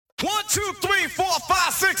1, 2, 3, 4,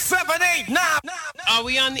 5, 6, 7, 8, 9. Are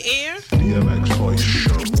we on the air? DMX Voice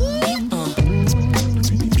Show.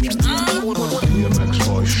 DMX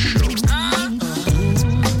Voice Show.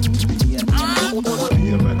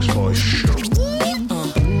 DMX Voice Show.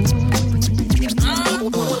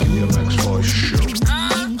 DMX Voice Show.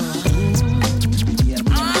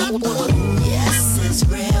 Yes, it's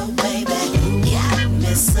real, baby. Got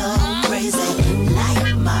me so crazy.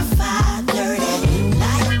 Like my fire dirty.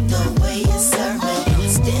 Like the way you serve me.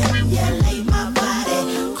 Stimulate my body.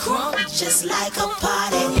 Crunk just like a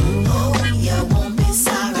party. Oh, you won't be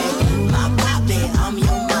sorry. My poppy, I'm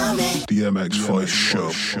your mommy. DMX Voice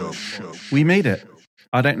Show. We made it.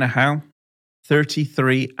 I don't know how.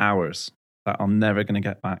 33 hours that I'm never going to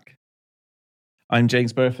get back. I'm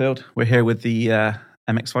James Burfield. We're here with the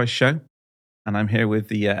MX Vice show. And I'm here with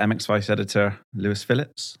the MX Vice editor, Lewis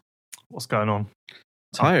Phillips. What's going on?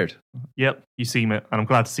 Tired. Yep, you seem it. And I'm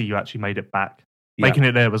glad to see you actually made it back. Yeah. Making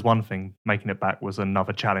it there was one thing. Making it back was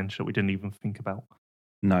another challenge that we didn't even think about.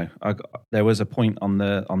 No, there was a point on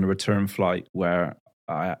the return flight where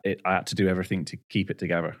I had to do everything to keep it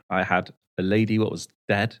together. I had a lady what was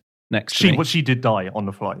dead next to me. She did die on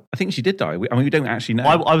the flight. I think she did die. We don't actually know.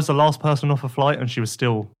 I was the last person off a flight and she was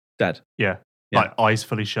still, Dead. yeah, Yeah. like eyes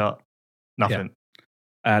fully shut. Nothing.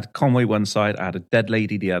 I had Conway one side. I had a dead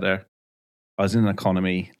lady the other. I was in an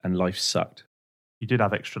economy and life sucked. You did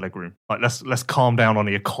have extra leg room. Like let's calm down on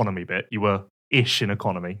the economy bit. You were ish in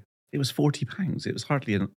economy. It was £40. It was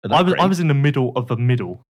hardly an I upgrade. was in the middle of the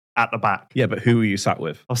middle at the back. Yeah, but who were you sat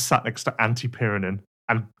with? I was sat next to Antti Pyränen.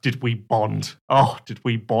 And did we bond? Oh, did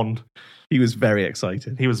we bond? He was very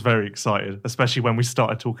excited. He was very excited, especially when we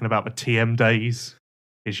started talking about the TM days,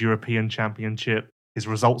 his European Championship, his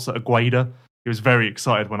results at Aguada. He was very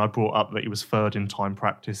excited when I brought up that he was third in time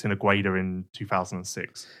practice in Aguada in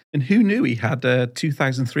 2006. And who knew he had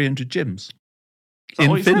 2,300 gyms that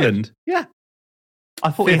what in he said? Finland? Yeah.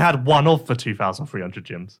 I thought he had one of the 2,300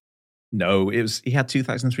 gyms. No, he had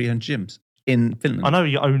 2,300 gyms in Finland. I know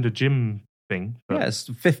he owned a gym thing. But... Yeah, it's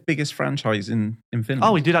the fifth biggest franchise in Finland.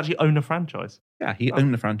 Oh, he did actually own a franchise. Yeah, he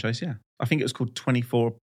owned the franchise, yeah. I think it was called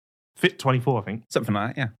 24, Fit 24, I think. something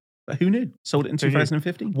like that, yeah. But who knew? Sold it in Who knew?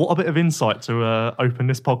 2015. What a bit of insight to open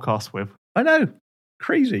this podcast with. I know.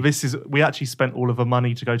 Crazy. We actually spent all of the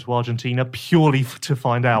money to go to Argentina purely to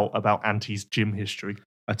find out about Antti's gym history.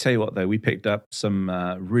 I tell you what, though, we picked up some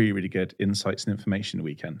really, really good insights and information the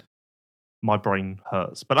weekend. My brain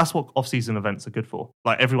hurts. But that's what off-season events are good for.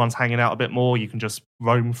 Like, everyone's hanging out a bit more. You can just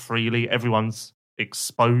roam freely. Everyone's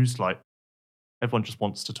exposed. Like, everyone just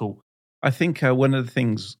wants to talk. I think one of the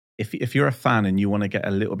things, if you're a fan and you want to get a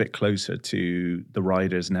little bit closer to the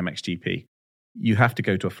riders in MXGP, you have to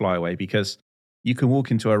go to a flyaway because you can walk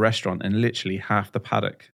into a restaurant and literally half the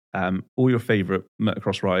paddock, all your favorite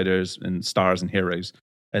motocross riders and stars and heroes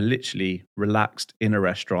are literally relaxed in a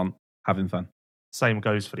restaurant having fun. Same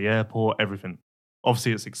goes for the airport, everything.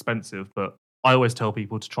 Obviously, it's expensive, but I always tell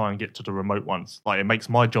people to try and get to the remote ones. Like, it makes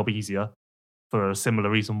my job easier for a similar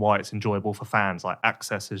reason why it's enjoyable for fans. Like,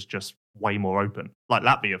 access is just way more open. Like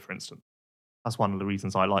Latvia, for instance. That's one of the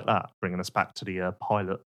reasons I like that, bringing us back to the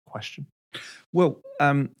pilot question. Well,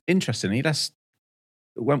 interestingly,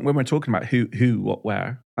 when we're talking about who, what,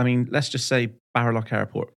 where, I mean, let's just say Bariloche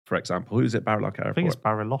Airport, for example. Who's at Bariloche Airport? I think it's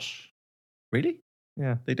Bariloche. Really?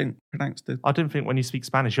 Yeah. They didn't pronounce the... I didn't think when you speak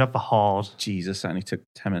Spanish, you have the hard. Jesus, it only took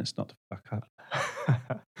 10 minutes not to fuck up.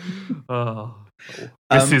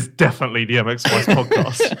 This is definitely the MX Vice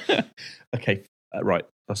podcast. Okay, right.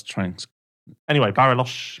 Let's try and... Anyway,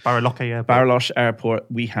 Bariloche Airport. Bariloche Airport,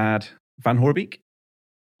 we had Van Hoorbeek.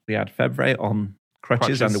 We had Fevre on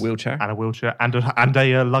crutches and a wheelchair. And a wheelchair. And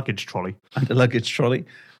a luggage trolley. And a luggage trolley.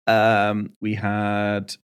 We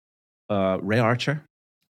had Ray Archer.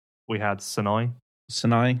 We had Sinai.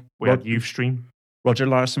 We Rod- had Youthstream. Roger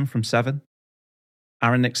Larson from Seven.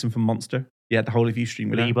 Aaron Nixon from Monster. Yeah, the whole of Youthstream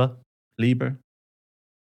were there. Lieber.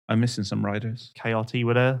 I'm missing some riders. KRT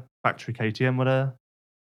were there. Factory KTM were there.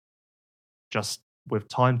 Just with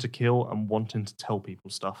time to kill and wanting to tell people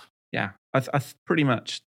stuff. Yeah, I pretty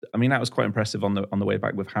much. I mean, that was quite impressive on the way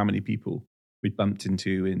back with how many people we bumped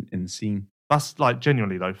into in the scene. That's like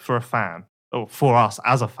genuinely though, for a fan, or for us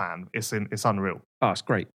as a fan, it's unreal. Oh, it's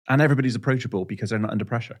great, and everybody's approachable because they're not under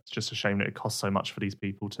pressure. It's just a shame that it costs so much for these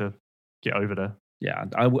people to get over there. Yeah,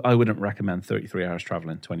 I wouldn't recommend 33 hours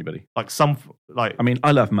traveling to anybody. I mean,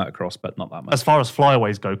 I love motocross, but not that much. As far as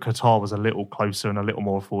flyaways go, Qatar was a little closer and a little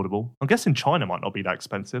more affordable. I'm guessing China might not be that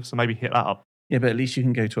expensive, so maybe hit that up. Yeah, but at least you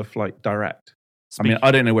can go to a flight direct. I mean,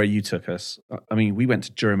 I don't know where you took us. I mean, we went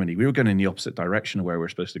to Germany. We were going in the opposite direction of where we were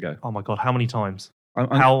supposed to go. Oh my God, how many times? For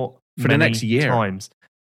the next year. Times?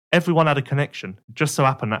 Everyone had a connection. It just so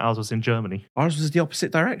happened that ours was in Germany. Ours was the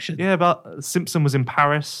opposite direction. Yeah, but Simpson was in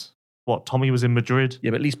Paris. Tommy was in Madrid.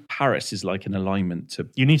 Yeah, but at least Paris is like an alignment to.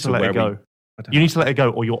 You need to let it go. You need to let it go,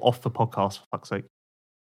 or you're off the podcast, for fuck's sake.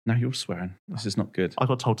 Now you're swearing. This is not good. I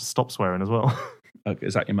got told to stop swearing as well. Okay,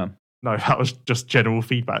 is that your mum? No, that was just general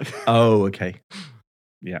feedback. Oh, okay.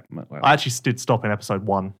 Yeah. Well, I actually did stop in episode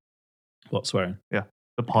 1. what swearing? Yeah,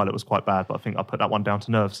 the pilot was quite bad, but I think I put that one down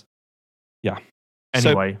to nerves. Yeah.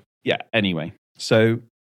 Anyway. Anyway. So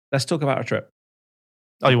let's talk about our trip.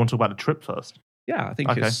 Oh, you want to talk about the trip first? Yeah, I think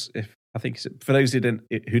Okay. for those who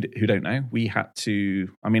don't know, we had to.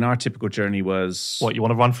 I mean, our typical journey was What, you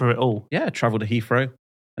want to run through it all? Yeah, travel to Heathrow,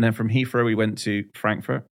 and then from Heathrow we went to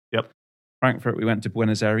Frankfurt. Yep. Frankfurt we went to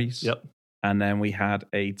Buenos Aires. Yep. And then we had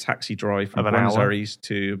a taxi drive from Of an Buenos hour. Aires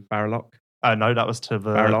to Bariloche. No, that was to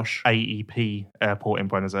the Bariloche. AEP airport in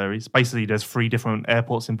Buenos Aires. Basically, there's 3 different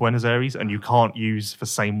airports in Buenos Aires, and you can't use the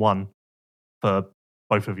same one for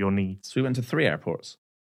both of your needs. So we went to 3 airports.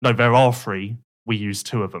 No, there are 3. We used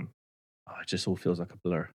 2 of them. Oh, it just all feels like a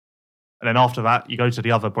blur. And then after that, you go to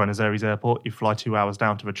the other Buenos Aires airport, you fly 2 hours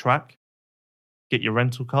down to the track, get your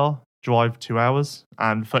rental car, drive 2 hours,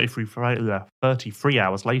 and 33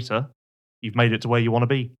 hours later, you've made it to where you want to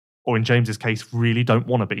be. Or in James's case, really don't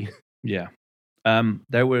want to be. Yeah.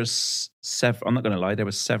 There was I'm not going to lie, there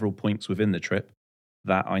were several points within the trip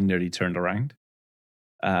that I nearly turned around.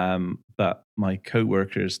 But my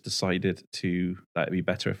co-workers decided that it'd be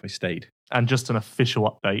better if I stayed. And just an official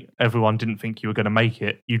update, everyone didn't think you were going to make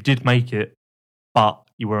it. You did make it, but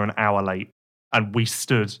you were an hour late. And we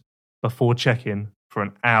stood before check-in for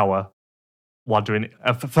an hour wondering,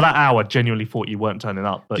 for that hour, genuinely thought you weren't turning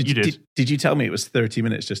up, but you did. Did you tell me it was 30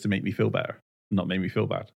 minutes just to make me feel better? Not make me feel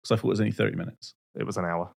bad? Because I thought it was only 30 minutes. It was an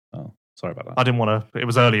hour. Oh, sorry about that. I didn't want to, it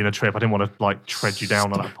was early in the trip. I didn't want to tread you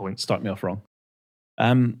down on that point. Start me off wrong.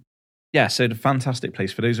 Yeah, so the fantastic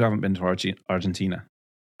place. For those who haven't been to Argentina,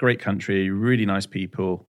 great country, really nice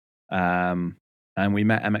people. And we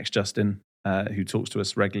met MX Justin, who talks to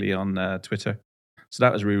us regularly on Twitter. So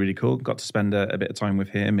that was really, really cool. Got to spend a bit of time with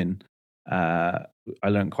him, and I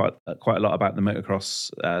learned quite a lot about the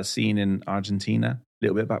motocross scene in Argentina. A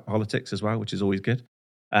little bit about politics as well, which is always good.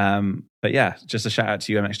 But yeah, just a shout out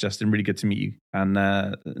to you, MX Justin. Really good to meet you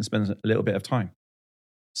and spend a little bit of time.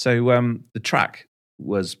 So the track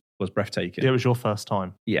was breathtaking. It was your first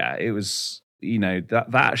time. Yeah, it was. That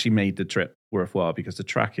actually made the trip worthwhile because the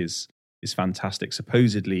track is fantastic.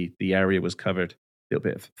 Supposedly, the area was covered. A little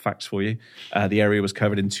bit of facts for you. The area was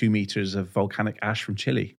covered in 2 meters of volcanic ash from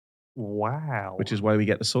Chile. Wow. Which is why we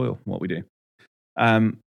get the soil, what we do.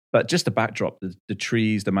 But just the backdrop, the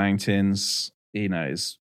trees, the mountains, it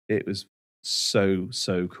was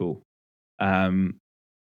so cool. It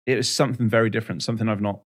was something very different, something I've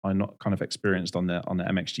not kind of experienced on the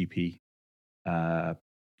MXGP, kind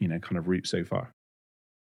of route so far.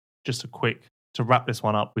 Just to wrap this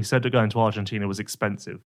one up, we said that going to Argentina was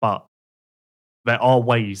expensive, but there are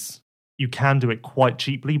ways you can do it quite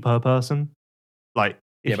cheaply per person. Like,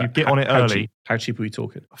 if you get on it early. How cheap are we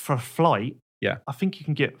talking? For a flight, yeah, I think you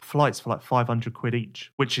can get flights for like 500 quid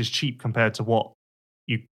each, which is cheap compared to what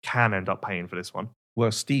you can end up paying for this one.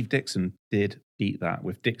 Well, Steve Dixon did beat that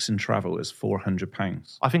with Dixon Travel as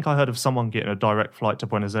 £400. I think I heard of someone getting a direct flight to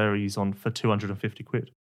Buenos Aires for 250 quid.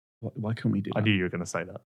 Why couldn't we do that? I knew you were going to say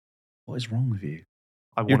that. What is wrong with you?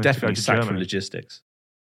 You're definitely sacked from logistics.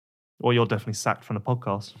 Or you're definitely sacked from the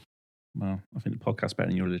podcast. Well, I think the podcast's better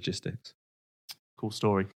than your logistics. Cool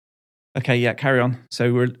story. Okay, yeah, carry on.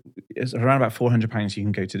 So it's around about £400 you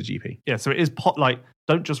can go to the GP. Yeah, so it is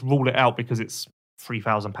don't just rule it out because it's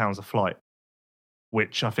 £3,000 a flight,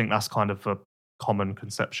 which I think that's kind of a common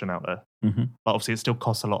conception out there. Mm-hmm. But obviously it still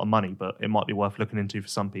costs a lot of money, but it might be worth looking into for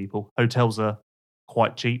some people. Hotels are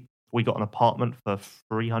quite cheap. We got an apartment for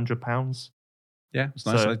 £300. Yeah, it's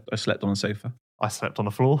nice. So I slept on a sofa. I slept on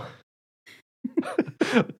the floor.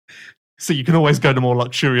 So you can always go the more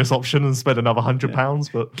luxurious option and spend another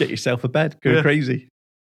 £100, but get yourself a bed. Go crazy.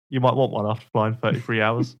 You might want one after flying 33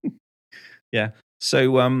 hours. Yeah.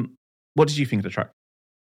 So, what did you think of the track?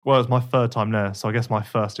 Well, it was my third time there, so I guess my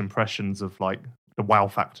first impressions of the wow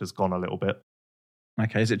factor's gone a little bit.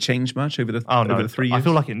 Okay, has it changed much over the over the 3 years? I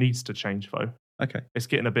feel like it needs to change though. Okay, it's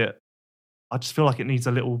getting a bit. I just feel like it needs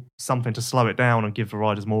a little something to slow it down and give the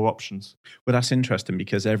riders more options. Well, that's interesting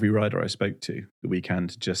because every rider I spoke to the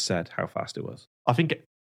weekend just said how fast it was. I think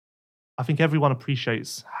everyone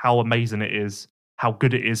appreciates how amazing it is, how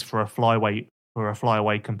good it is for a flyaway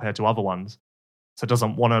compared to other ones. So it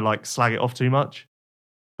doesn't want to slag it off too much,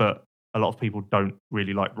 but a lot of people don't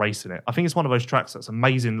really like racing it. I think it's one of those tracks that's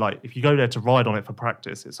amazing. Like if you go there to ride on it for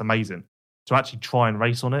practice, it's amazing. to actually try and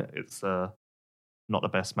race on it, it's not the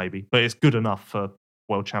best maybe, but it's good enough for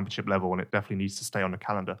World Championship level, and it definitely needs to stay on the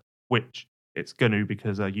calendar, which it's going to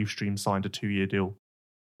because Ustream signed a 2-year deal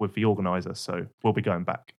with the organizer, so we'll be going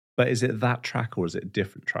back. But is it that track or is it a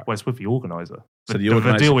different track? Well, it's with the organizer. So the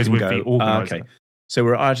organizer deal is can with go, the organizer. okay. So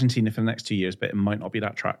we're at Argentina for the next 2 years, but it might not be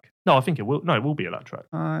that track. No, I think it will. No, it will be at that track.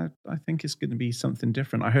 I think it's going to be something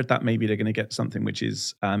different. I heard that maybe they're going to get something which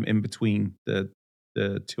is in between the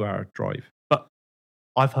 2-hour drive. But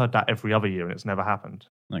I've heard that every other year and it's never happened.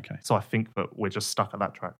 Okay. So I think that we're just stuck at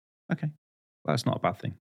that track. Okay. Well, that's not a bad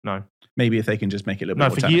thing. No. Maybe if they can just make it a little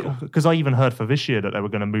bit more technical. Because I even heard for this year that they were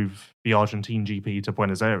going to move the Argentine GP to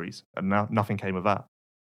Buenos Aires, and now nothing came of that.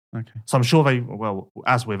 Okay. So I'm sure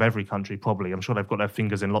as with every country, probably, I'm sure they've got their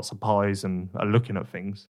fingers in lots of pies and are looking at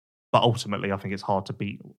things. But ultimately, I think it's hard to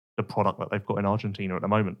beat the product that they've got in Argentina at the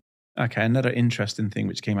moment. Okay. Another interesting thing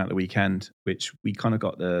which came out the weekend, which we kind of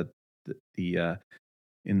got the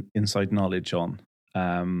inside knowledge on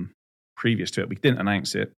previous to it. We didn't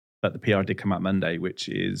announce it, but the PR did come out Monday, which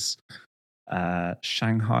is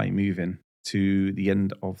Shanghai moving to the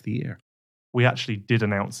end of the year. We actually did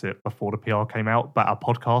announce it before the PR came out, but our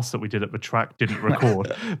podcast that we did at the track didn't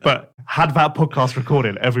record. But had that podcast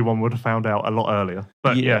recorded, everyone would have found out a lot earlier.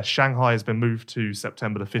 But yeah, Shanghai has been moved to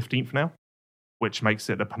September the 15th now, which makes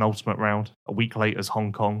it the penultimate round. A week later is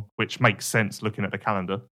Hong Kong, which makes sense looking at the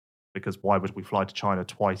calendar, because why would we fly to China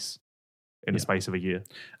twice in the space of a year?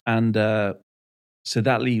 And so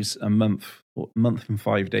that leaves a month and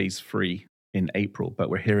 5 days free in April, but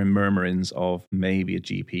we're hearing murmurings of maybe a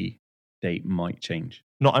GP date might change.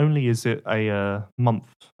 Not only is it a month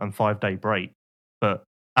and 5 day break, but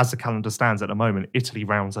as the calendar stands at the moment, Italy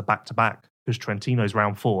rounds are back to back because Trentino's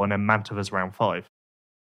round 4 and then Mantova's round 5,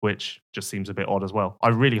 which just seems a bit odd as well. I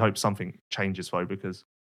really hope something changes though, because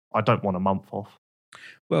I don't want a month off.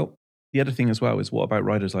 Well, the other thing as well is what about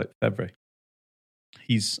riders like Febvre?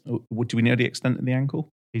 Do we know the extent of the ankle?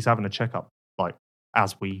 He's having a checkup, like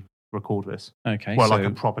as we record this. Okay. Well, like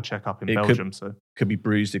a proper checkup in Belgium. So could be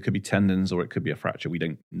bruised, it could be tendons, or it could be a fracture. We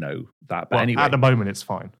don't know that. But well, anyway, at the moment, it's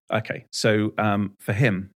fine. Okay. So for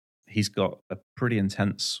him, he's got a pretty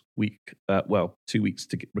intense week. 2 weeks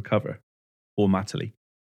to recover automatically,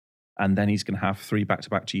 and then he's going to have 3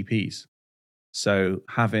 back-to-back GPs. So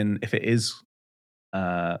if it is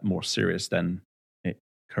more serious than it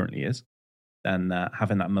currently is, then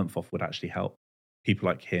having that month off would actually help people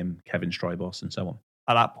like him, Kevin Strybos, and so on.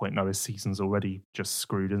 At that point, no, his season's already just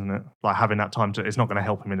screwed, isn't it? Like having that time it's not going to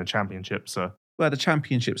help him in the championship. So, well, the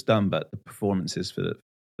championship's done, but the performances for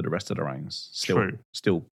the rest of the rounds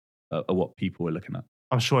still are what people are looking at.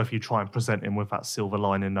 I'm sure if you try and present him with that silver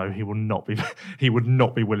lining, no, he will not be. He would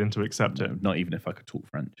not be willing to accept it. Not even if I could talk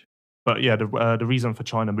French. But yeah, the reason for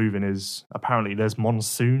China moving is apparently there's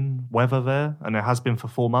monsoon weather there, and it has been for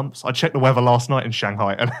 4 months. I checked the weather last night in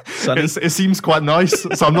Shanghai, and it seems quite nice.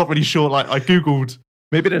 So I'm not really sure. Like I googled.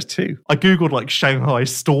 Maybe there's 2. I googled like Shanghai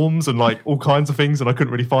storms and like all kinds of things, and I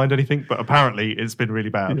couldn't really find anything. But apparently, it's been really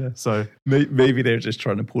bad. Yeah. So maybe they're just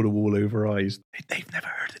trying to pull the wool over our eyes. They've never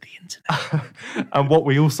heard of the internet. And what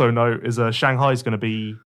we also know is Shanghai is going to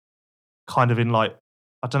be kind of in like,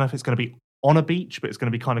 I don't know if it's going to be on a beach, but it's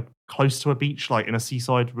going to be kind of close to a beach, like in a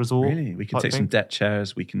seaside resort. Really, we can take some deck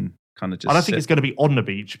chairs. We can kind of just. I don't think it's going to be on the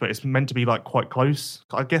beach, but it's meant to be like quite close.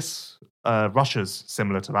 I guess. Russia's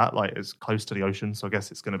similar to that, like it's close to the ocean, so I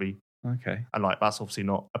guess it's going to be okay. And like that's obviously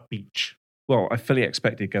not a beach. Well, I fully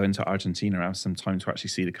expected going to Argentina and have some time to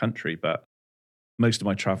actually see the country, but most of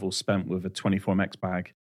my travel spent with a 24MX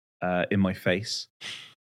bag in my face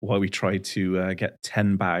while we tried to get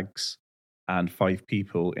 10 bags and 5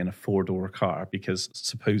 people in a 4-door car, because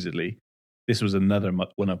supposedly this was another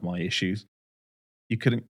one of my issues. You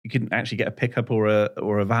couldn't actually get a pickup or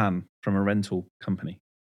a van from a rental company.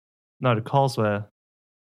 No, the cars were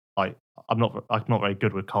like I'm not very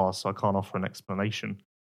good with cars, so I can't offer an explanation.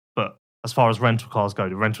 But as far as rental cars go,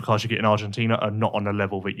 the rental cars you get in Argentina are not on the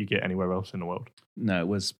level that you get anywhere else in the world. No, it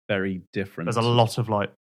was very different. There's a lot of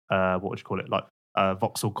like what would you call it, like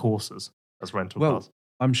Vauxhall Corsas as rental cars.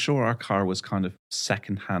 I'm sure our car was kind of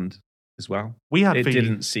second-hand as well. It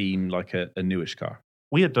didn't seem like a newish car.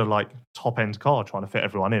 We had the like top-end car trying to fit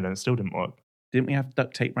everyone in, and it still didn't work. Didn't we have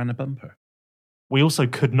duct tape around the bumper? We also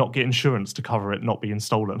could not get insurance to cover it not being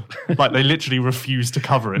stolen. Like they literally refused to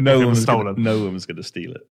cover it no if it one was stolen. No one was going to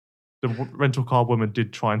steal it. The rental car woman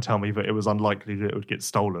did try and tell me that it was unlikely that it would get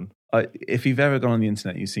stolen. If you've ever gone on the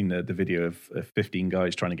internet, you've seen the video of 15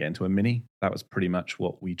 guys trying to get into a Mini. That was pretty much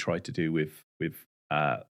what we tried to do with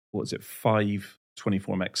 5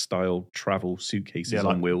 24MX style travel suitcases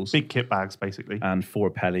on wheels. Big kit bags, basically. And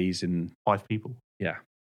 4 Pellies and 5 people. Yeah.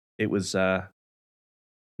 it was not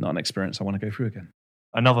an experience I want to go through again.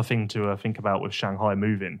 Another thing to think about with Shanghai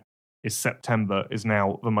moving is September is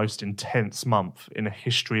now the most intense month in the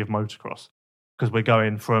history of motocross, because we're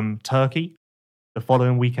going from Turkey, the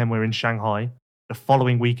following weekend we're in Shanghai, the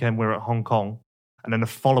following weekend we're at Hong Kong, and then the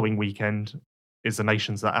following weekend is the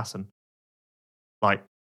Nations at Assen. Like,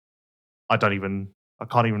 I can't even,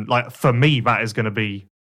 like, for me, that is going to be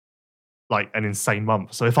like an insane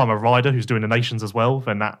month. So if I'm a rider who's doing the Nations as well,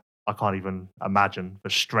 then that, I can't even imagine the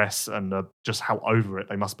stress and just how over it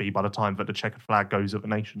they must be by the time that the checkered flag goes at the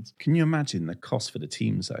Nations. Can you imagine the cost for the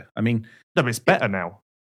teams, though? I mean, No, but it's better now.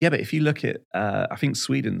 yeah, but if you look at, I think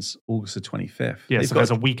Sweden's August the 25th. Yeah, They've so got-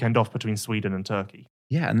 there's a weekend off between Sweden and Turkey.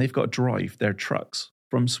 Yeah, and they've got to drive their trucks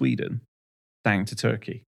from Sweden down to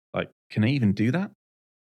Turkey. Like, can they even do that?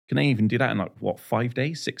 Can they even do that in, like, what, 5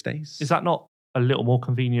 days, 6 days? Is that not a little more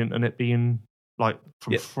convenient than it being like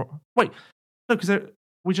from... Yeah. Wait, no, because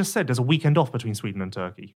we just said there's a weekend off between Sweden and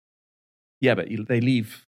Turkey. Yeah, but they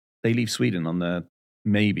leave Sweden on the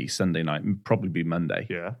maybe Sunday night, probably be Monday.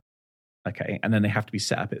 Yeah. Okay, and then they have to be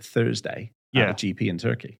set up at Thursday Yeah. at the GP in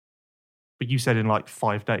Turkey. But you said in like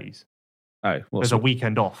 5 days. Oh, well, There's a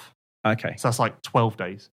weekend off. okay, So that's like 12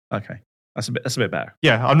 days. okay, that's a bit better.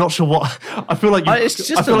 Yeah, I'm not sure what... I feel like It's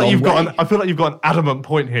just I feel a like long you've got way. I feel like you've got an adamant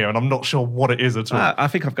point here, and I'm not sure what it is at all. I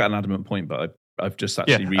think I've got an adamant point, but I've just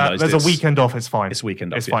actually realised there's a weekend off. It's fine. It's a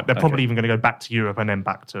weekend off. It's yeah. fine. They're Okay. probably even going to go back to Europe and then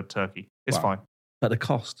back to Turkey. It's Wow. fine. But the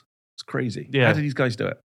cost, it's crazy. Yeah. How did these guys do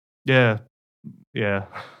it? Yeah. Yeah.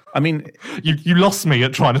 I mean, You lost me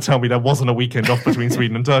at trying to tell me there wasn't a weekend off between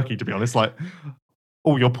Sweden and Turkey, to be honest. Like,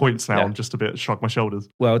 all your points now, Yeah. I'm just a bit shrug my shoulders.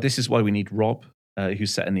 well, this is why we need Rob, who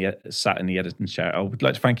sat in the editing chair. I would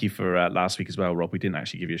like to thank you for last week as well, Rob. We didn't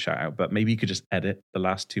actually give you a shout out, but maybe you could just edit the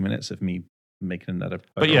last 2 minutes of me making another.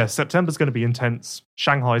 But yeah, September's going to be intense.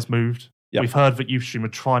 Shanghai's moved. Yep. We've heard that Ustream are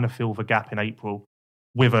trying to fill the gap in April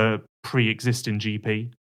with a pre-existing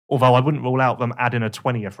GP. Although I wouldn't rule out them adding a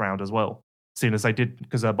 20th round as well, seeing as they did,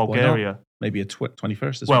 because Bulgaria... maybe a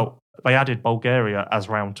 21st as Well, they added Bulgaria as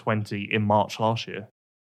round 20 in March last year.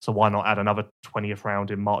 So why not add another 20th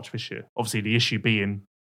round in March this year? Obviously, the issue being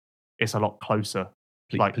it's a lot closer.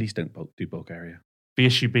 Please don't do Bulgaria. The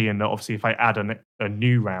issue being that obviously if they add a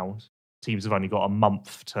new round, teams have only got a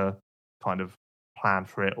month to kind of plan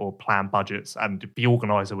for it or plan budgets, and the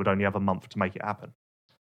organizer would only have a month to make it happen.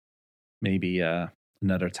 Maybe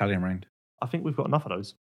another Italian round. I think we've got enough of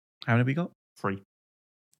those. How many have we got? 3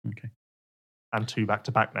 Okay. and 2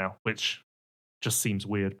 back-to-back now, which just seems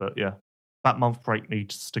weird, but yeah. That month break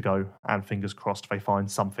needs to go, and fingers crossed they find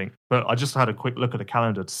something. But I just had a quick look at the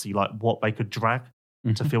calendar to see like what they could drag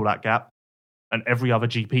to Mhm. fill that gap. And every other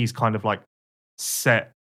GP is kind of like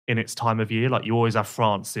set in its time of year. Like you always have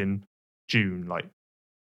France in June, like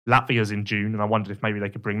Latvia's in June, and I wondered if maybe they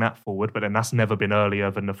could bring that forward, but then that's never been earlier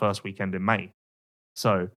than the first weekend in May.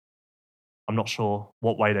 So I'm not sure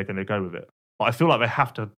what way they're going to go with it. But I feel like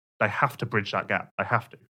they have to bridge that gap. They have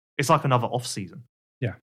to. It's like another off season.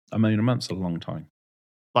 I mean, a month's a long time.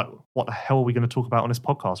 Like, what the hell are we going to talk about on this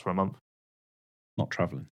podcast for a month? Not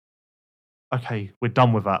traveling. Okay, we're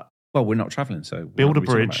done with that. Well, we're not traveling, so Build what a are we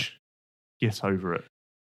talking bridge. Get over it. about?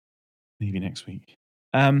 Maybe next week.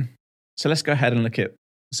 So let's go ahead and look at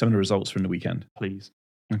some of the results from the weekend. Please.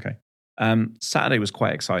 Okay. Saturday was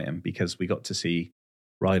quite exciting because we got to see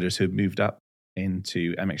riders who had moved up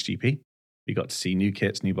into MXGP. We got to see new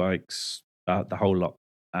kits, new bikes, the whole lot.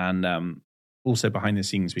 And also behind the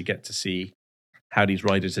scenes, we get to see how these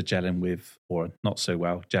riders are gelling with, or not so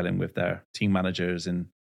well, gelling with their team managers and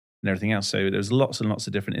everything else. So there's lots and lots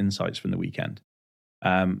of different insights from the weekend.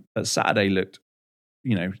 But Saturday looked,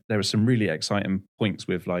 there were some really exciting points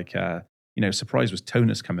with surprise was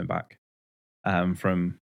Tonus coming back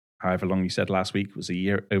from however long you said last week was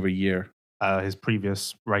over a year. His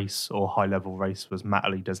previous race or high-level race was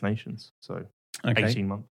Matterley Des Nations. So 18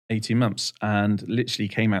 months. 18 months, and literally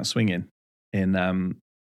came out swinging in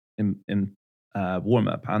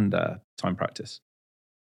warm-up and time practice.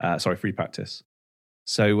 Free practice.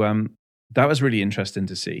 So that was really interesting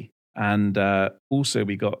to see. And also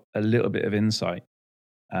we got a little bit of insight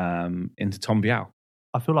into Tom Biao.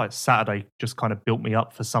 I feel like Saturday just kind of built me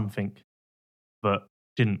up for something that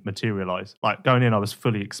didn't materialize. Like going in, I was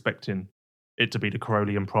fully expecting it to be the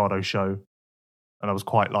Caroli and Prado show. And I was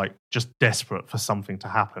quite just desperate for something to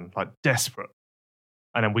happen, desperate.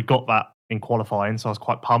 And then we got that in qualifying, so I was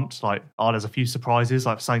quite pumped. There's a few surprises,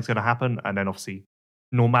 something's going to happen. And then obviously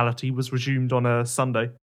normality was resumed on a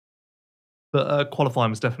Sunday. But qualifying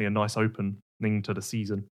was definitely a nice opening to the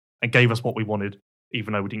season and gave us what we wanted,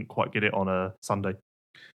 even though we didn't quite get it on a Sunday.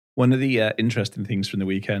 One of the interesting things from the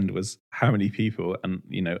weekend was how many people, and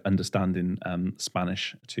understanding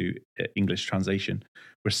Spanish to English translation,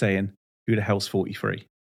 were saying, "Who the hell's 43?"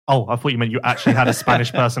 Oh, I thought you meant you actually had a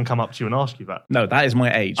Spanish person come up to you and ask you that. No, that is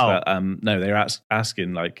my age. Oh. But no, they were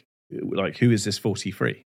asking like, who is this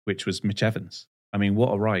 43? Which was Mitch Evans. I mean,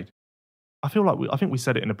 what a ride! I feel like I think we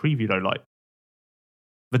said it in a preview though. Like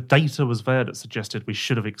the data was there that suggested we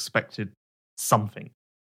should have expected something.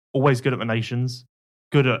 Always good at the nations,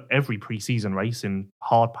 good at every preseason race in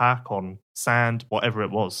hard pack, on sand, whatever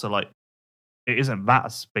it was. So like, it isn't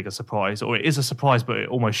that big a surprise, or it is a surprise, but it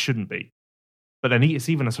almost shouldn't be. But then it's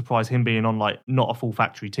even a surprise him being on like not a full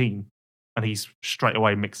factory team, and he's straight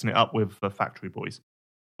away mixing it up with the factory boys.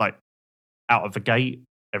 Like out of the gate,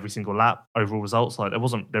 every single lap, overall results. Like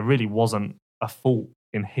there really wasn't a fault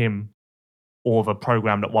in him or the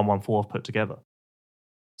program that 114 have put together.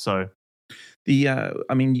 So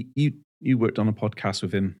I mean, you worked on a podcast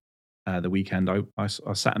with him the weekend. I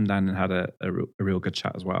sat him down and had a real good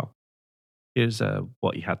chat as well. Here's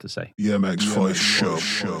what he had to say. The MX5 Show.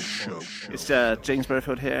 It's James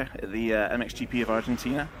Burfield here at the MXGP of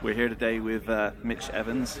Argentina. We're here today with Mitch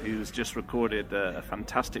Evans, who's just recorded a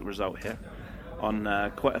fantastic result here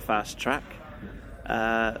on quite a fast track.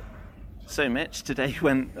 So Mitch, today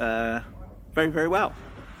went very, very well.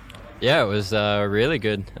 Yeah, it was really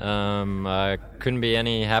good. I couldn't be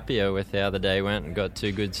any happier with how the day went, and got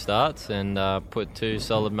 2 good starts and put 2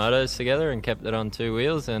 solid motos together and kept it on 2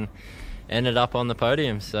 wheels and ended up on the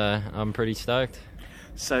podium. So I'm pretty stoked.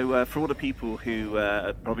 So for all the people who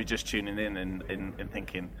are probably just tuning in and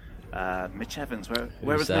thinking, Mitch Evans,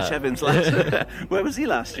 where was Mitch Evans last? Where was he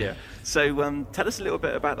last year? So tell us a little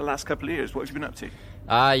bit about the last couple of years. What have you been up to?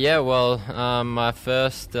 My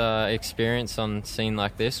first experience on scene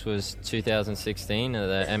like this was 2016 at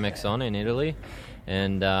the MX On in Italy,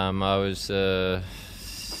 and I was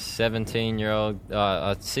 16,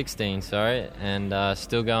 and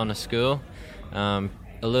still going to school,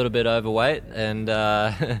 a little bit overweight and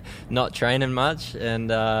not training much, and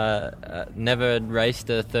never had raced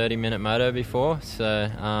a 30-minute moto before, so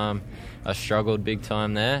I struggled big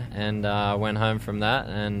time there, and went home from that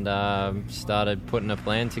and started putting a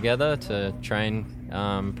plan together to train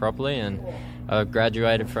properly, and I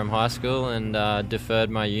graduated from high school and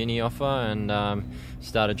deferred my uni offer and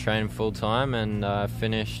started training full time, and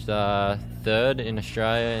finished 3rd in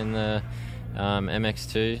Australia in the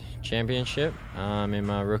MX2 championship in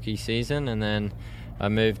my rookie season, and then I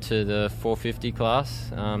moved to the 450 class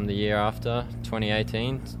the year after,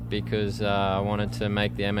 2018, because I wanted to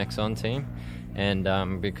make the MX On team, and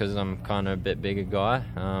because I'm kind of a bit bigger guy,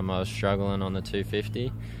 I was struggling on the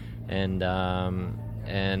 250, and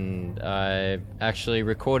I actually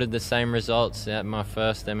recorded the same results at my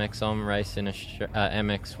first MX1 race in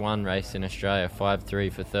Australia,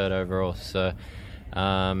 5.3 for 3rd overall. So,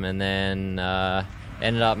 and then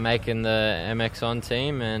ended up making the MX On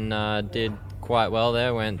team and did quite well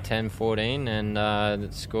there. Went 10-14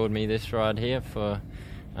 and scored me this ride here for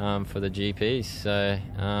the GPs. So,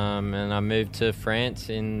 and I moved to France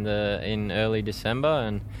in early December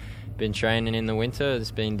and been training in the winter.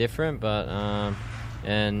 It's been different, but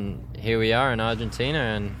and here we are in Argentina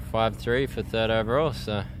and 5.3 for 3rd overall.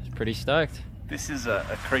 So it's pretty stoked. This is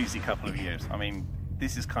a crazy couple of years. I mean,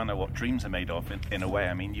 this is kind of what dreams are made of in a way.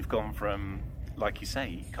 I mean, you've gone from, like you say,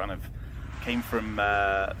 you kind of came from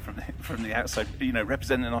the outside,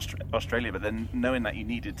 representing Australia, but then knowing that you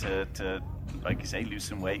needed to, like you say, lose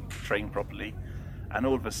some weight, train properly, and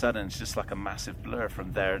all of a sudden it's just like a massive blur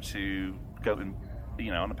from there to going,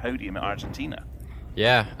 on a podium at Argentina.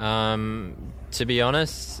 Yeah, to be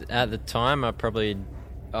honest, at the time I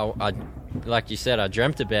like you said, I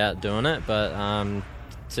dreamt about doing it, but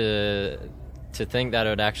to think that it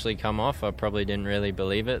would actually come off, I probably didn't really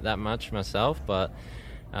believe it that much myself. But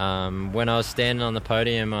when I was standing on the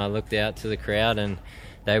podium, I looked out to the crowd and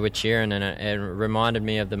they were cheering, and it reminded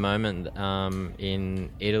me of the moment in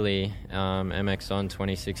Italy, MX On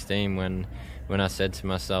 2016, when I said to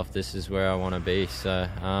myself, this is where I want to be. So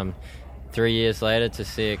 3 years later, to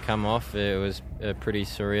see it come off, it was a pretty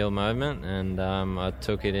surreal moment, and I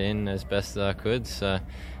took it in as best as I could. So,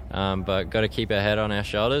 but got to keep our head on our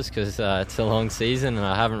shoulders because it's a long season, and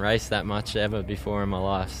I haven't raced that much ever before in my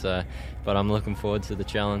life. So, but I'm looking forward to the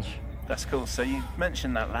challenge. That's cool. So you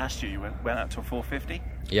mentioned that last year you went out to 450.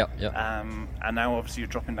 Yep. And now obviously you're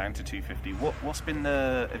dropping down to 250. What's been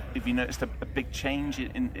have you noticed a big change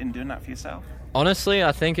in doing that for yourself? Honestly,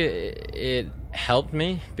 I think it helped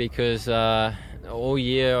me because all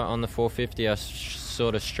year on the 450 I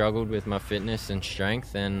sort of struggled with my fitness and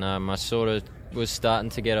strength, and I sort of was starting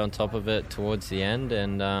to get on top of it towards the end,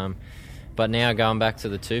 and but now going back to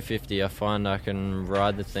the 250, I find I can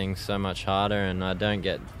ride the thing so much harder, and I don't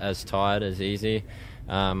get as tired as easy.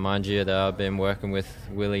 Mind you, though, I've been working with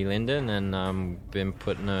Willie Linden and been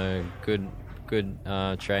putting a good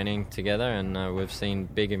training together, and we've seen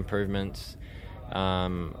big improvements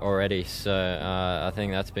already. So I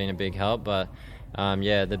think that's been a big help. But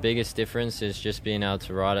the biggest difference is just being able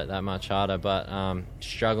to ride it that much harder, but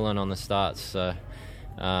struggling on the starts. So,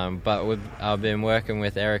 but I've been working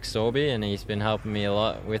with Eric Sorby, and he's been helping me a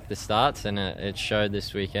lot with the starts, and it showed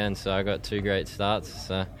this weekend. So I got 2 great starts.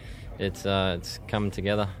 So it's coming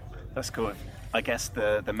together. That's cool. I guess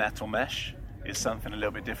the metal mesh is something a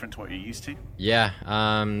little bit different to what you're used to. Yeah,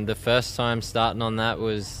 the first time starting on that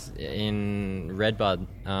was in Redbud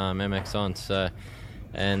MX on. So,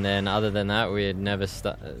 and then other than that, we had never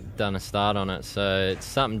done a start on it. So it's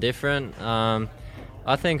something different.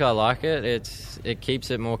 I think I like it. It keeps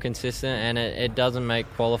it more consistent, and it doesn't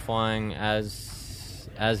make qualifying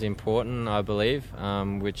as important, I believe,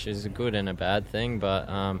 which is a good and a bad thing.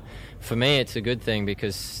 But for me, it's a good thing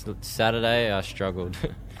because Saturday I struggled.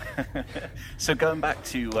 So going back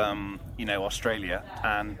to Australia,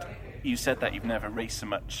 and you said that you've never raced so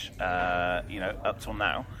much, up till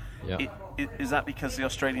now. Yeah. Is that because the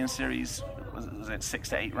Australian series was it 6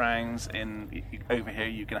 to 8 rounds? Over here,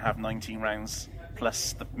 you can have 19 rounds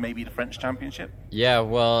plus maybe the French Championship. Yeah,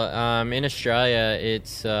 well, in Australia,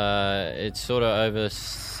 it's sort of over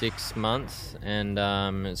 6 months, and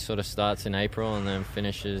it sort of starts in April and then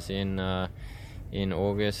finishes in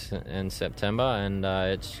August and September, and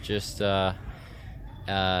it's just 10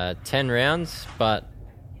 rounds, but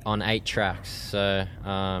on 8 tracks. So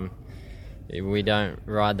we don't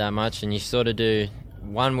ride that much, and you sort of do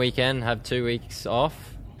one weekend, have 2 weeks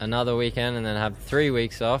off, another weekend, and then have 3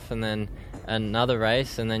 weeks off, and then another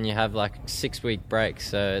race, and then you have like 6-week break.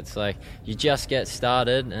 So it's like you just get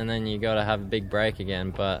started, and then you got to have a big break again.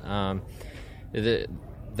 But the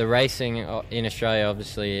racing in Australia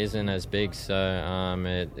obviously isn't as big, so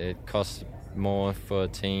it costs more for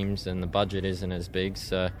teams, and the budget isn't as big.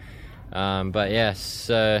 So, but yeah,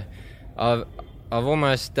 so I've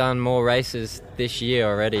almost done more races this year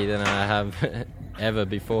already than I have ever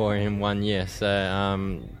before in 1 year.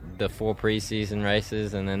 So the 4 pre-season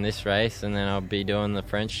races, and then this race, and then I'll be doing the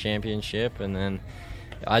French Championship, and then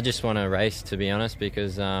I just want to race, to be honest,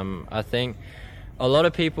 because I think a lot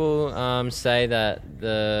of people say that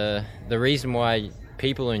the reason why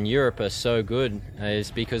people in Europe are so good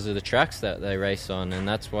is because of the tracks that they race on, and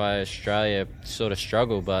that's why Australia sort of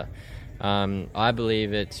struggle. But I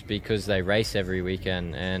believe it's because they race every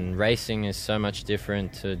weekend, and racing is so much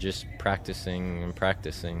different to just practicing.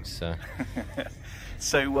 So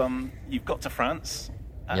So you've got to France,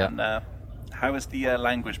 and how was the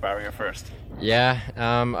language barrier first? Yeah,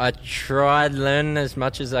 I tried learning as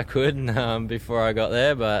much as I could before I got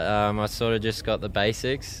there, but I sort of just got the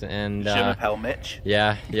basics. And Je m'appelle Mitch.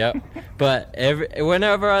 Yeah, yep. But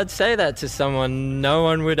whenever I'd say that to someone, no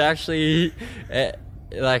one would actually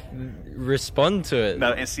respond to it.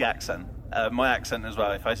 No, it's the accent. My accent as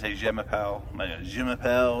well. If I say je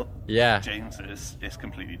m'appelle, yeah, James, is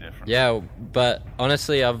completely different. Yeah, but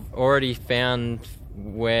honestly, I've already found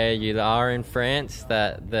where you are in France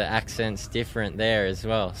that the accent's different there as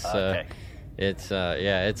well. So okay.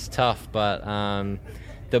 It's tough, but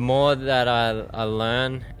the more that I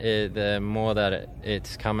learn, the more that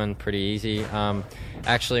it's coming pretty easy.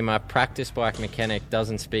 Actually, my practice bike mechanic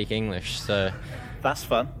doesn't speak English, so that's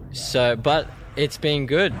fun. So, but it's been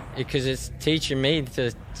good because it's teaching me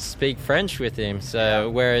to speak French with him. So,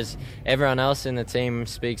 whereas everyone else in the team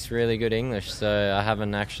speaks really good English, so I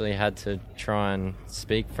haven't actually had to try and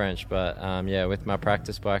speak French. But with my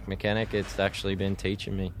practice bike mechanic, it's actually been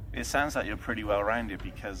teaching me. It sounds like you're pretty well rounded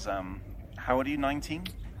because how old are you? 19?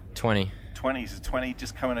 20. 20, so 20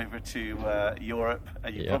 just coming over to Europe.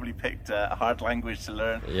 You probably picked a hard language to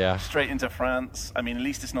learn. Yeah. Straight into France. I mean, at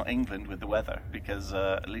least it's not England with the weather, because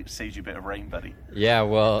at least it saves you a bit of rain, buddy. Yeah,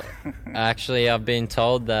 well, actually, I've been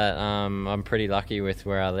told that I'm pretty lucky with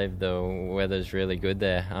where I live. The weather's really good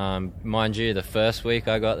there. Mind you, the first week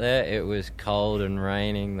I got there, it was cold and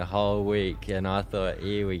raining the whole week, and I thought,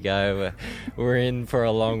 here we go, we're in for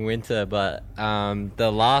a long winter. But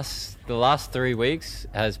the last 3 weeks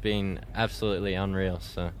has been absolutely unreal.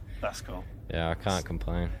 So that's cool. Yeah, I can't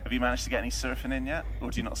complain. Have you managed to get any surfing in yet, or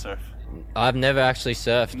do you not surf? I've never actually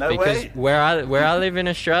surfed because where I live in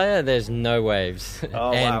Australia, there's no waves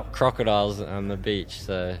and crocodiles on the beach.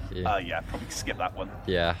 So probably skip that one.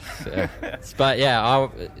 Yeah, so, but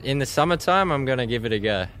in the summertime, I'm gonna give it a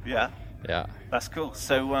go. Yeah, yeah. That's cool.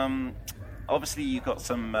 So obviously you got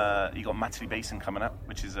Matterley Basin coming up,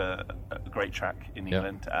 which is a great track in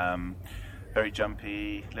England. Very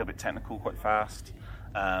jumpy, a little bit technical, quite fast.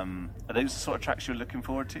 Are those the sort of tracks you're looking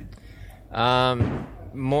forward to?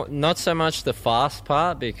 Not so much the fast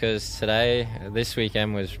part, because this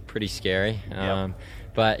weekend was pretty scary.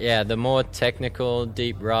 But yeah, the more technical,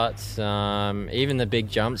 deep ruts, even the big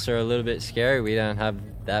jumps are a little bit scary. We don't have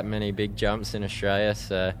that many big jumps in Australia,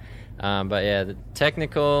 so. But yeah, the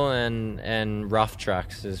technical and rough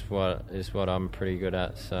tracks is what I'm pretty good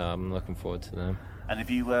at. So I'm looking forward to them. And have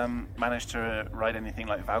you managed to ride anything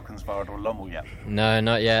like Valkenswaard or Lommel yet? No,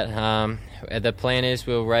 not yet. The plan is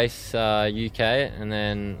we'll race UK, and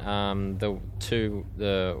then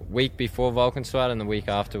the week before Valkenswaard and the week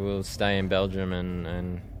after we'll stay in Belgium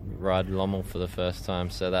and ride Lommel for the first time.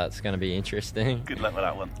 So that's going to be interesting. Good luck with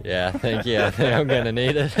that one. Yeah, thank you. I think I'm going to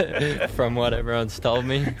need it from what everyone's told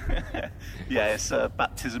me. Yeah, it's a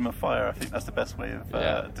baptism of fire. I think that's the best way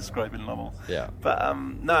of describing Lommel. Yeah. But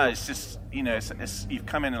no, it's just, it's you've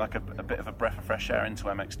come in like a bit of a breath of fresh air into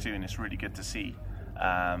MX2, and it's really good to see.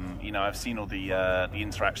 I've seen all the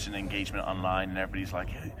interaction and engagement online, and everybody's like,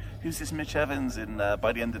 who's this Mitch Evans? And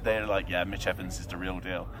by the end of the day, they're like, yeah, Mitch Evans is the real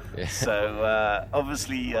deal. Yeah. So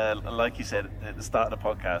obviously, like you said at the start of the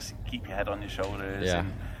podcast, keep your head on your shoulders. Yeah.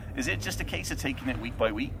 And is it just a case of taking it week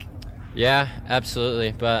by week? Yeah,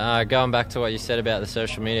 absolutely. But going back to what you said about the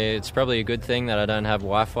social media, it's probably a good thing that I don't have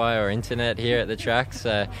Wi-Fi or internet here at the track.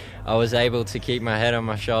 So I was able to keep my head on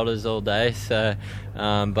my shoulders all day. So,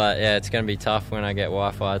 but yeah, it's going to be tough when I get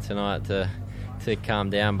Wi-Fi tonight to calm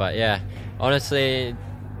down. But yeah, honestly,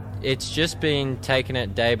 it's just been taking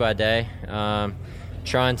it day by day,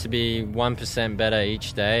 trying to be 1% better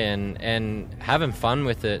each day, and having fun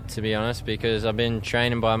with it, to be honest, because I've been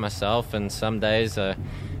training by myself, and some days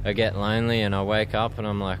I get lonely and I wake up and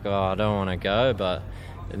I'm like, oh, I don't want to go, but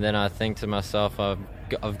then I think to myself,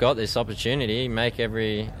 I've got this opportunity, make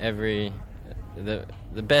the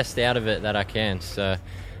best out of it that I can. So,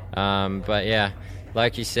 but yeah,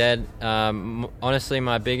 like you said, honestly,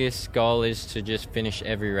 my biggest goal is to just finish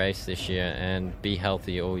every race this year and be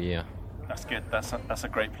healthy all year. That's good. That's a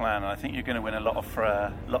great plan, and I think you're going to win a lot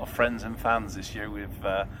of friends and fans this year with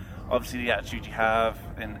obviously the attitude you have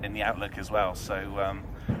in the outlook as well. So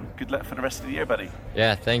good luck for the rest of the year, buddy.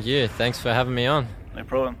 Yeah, thank you. Thanks for having me on. No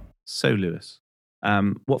problem. So, Lewis,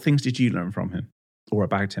 what things did you learn from him or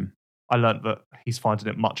about him? I learned that he's finding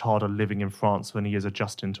it much harder living in France than he is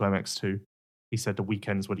adjusting to MX2. He said the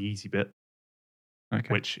weekends were the easy bit,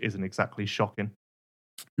 which isn't exactly shocking.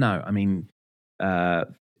 No, I mean,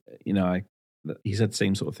 he said the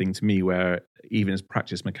same sort of thing to me, where even his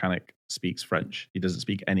practice mechanic speaks French. He doesn't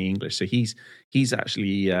speak any English. So he's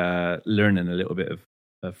actually learning a little bit of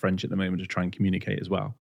French at the moment to try and communicate as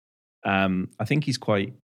well. I think he's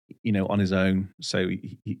quite, on his own. So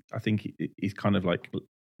I think he's kind of like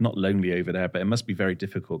not lonely over there, but it must be very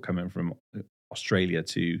difficult coming from Australia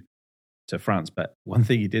to France. But one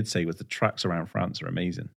thing he did say was the tracks around France are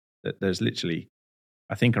amazing. That there's literally,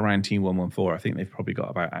 I think around Team 114, I think they've probably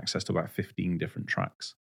got access to about 15 different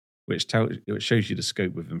tracks, which shows you the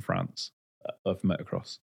scope within France of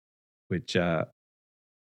motocross, which I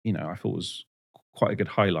thought was quite a good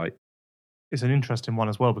highlight. It's an interesting one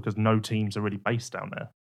as well, because no teams are really based down there.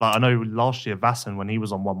 Like, I know last year Vasson, when he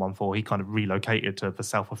was on 114, he kind of relocated to the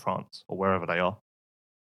south of France or wherever they are.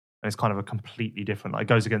 And it's kind of a completely different, it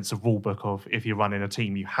goes against the rule book of if you're running a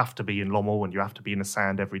team, you have to be in Lommel and you have to be in the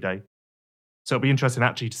sand every day. So it'll be interesting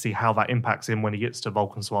actually to see how that impacts him when he gets to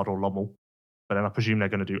Valkenswaard or Lommel. But then I presume they're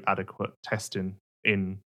going to do adequate testing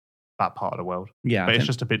in that part of the world. Yeah, but it's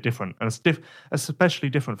just a bit different. And it's especially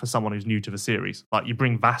different for someone who's new to the series. Like, you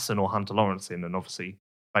bring Vasson or Hunter Lawrence in, and obviously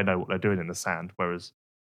they know what they're doing in the sand, whereas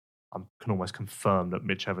I can almost confirm that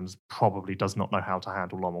Mitch Evans probably does not know how to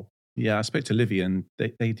handle Lommel. Yeah, I spoke to Livy, and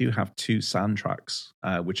they do have 2 sand tracks,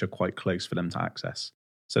 which are quite close for them to access.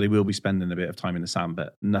 So they will be spending a bit of time in the sand,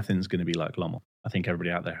 but nothing's going to be like Lommel. I think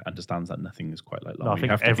everybody out there understands that nothing is quite like Lommel.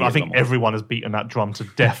 No, I think everyone has beaten that drum to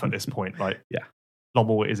death at this point. Yeah.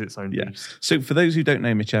 Lommel is its own beast. So for those who don't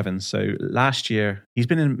know Mitch Evans, so last year, he's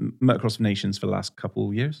been in Motocross of Nations for the last couple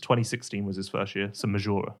of years. 2016 was his first year, so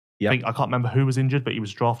Majora. Yep. I can't remember who was injured, but he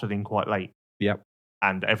was drafted in quite late. Yep.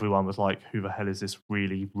 And everyone was like, who the hell is this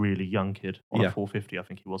really, really young kid on a 450, I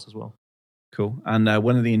think he was as well. Cool. And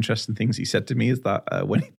one of the interesting things he said to me is that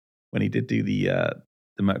when he did do the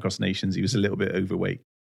Motocross Nations, he was a little bit overweight,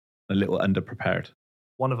 a little underprepared.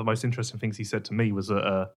 One of the most interesting things he said to me was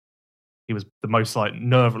that he was the most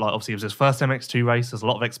obviously it was his first MX2 race. There's a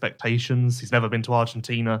lot of expectations. He's never been to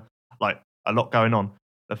Argentina, a lot going on.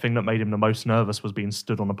 the thing that made him the most nervous was being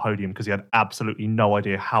stood on the podium because he had absolutely no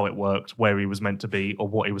idea how it worked, where he was meant to be, or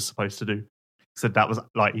what he was supposed to do. So that was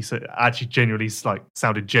like, he said, actually genuinely like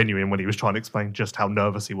sounded genuine when he was trying to explain just how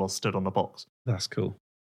nervous he was stood on the box. That's cool.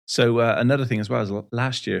 So another thing as well is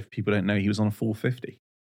last year, if people don't know, he was on a 450.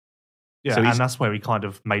 Yeah, So and that's where he kind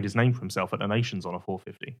of made his name for himself at the Nations on a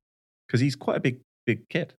 450. Because he's quite a big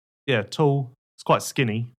kid. Yeah, tall. He's quite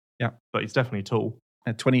skinny. Yeah. But he's definitely tall.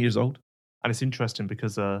 At 20 years old. And it's interesting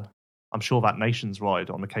because I'm sure that Nations ride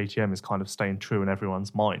on the KTM is kind of staying true in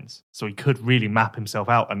everyone's minds. So he could really map himself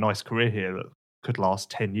out a nice career here that could last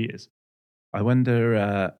 10 years. I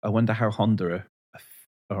wonder how Honda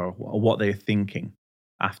or what they're thinking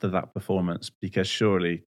after that performance, because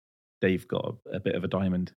surely they've got a bit of a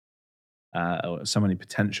diamond, or somebody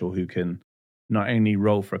potential who can not only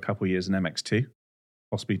roll for a couple of years in MX2,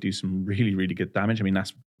 possibly do some really, really good damage. I mean,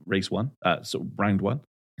 that's sort of round one,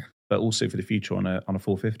 but also for the future on a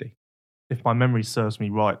 450. If my memory serves me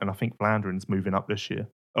right, and I think Vlandren's moving up this year,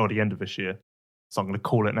 or the end of this year, so I'm going to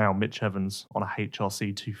call it now, Mitch Evans on a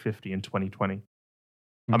HRC 250 in 2020. Okay.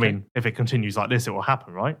 I mean, if it continues like this, it will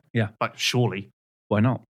happen, right? Yeah. Like, surely. Why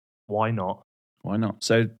not? Why not? Why not?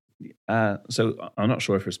 So I'm not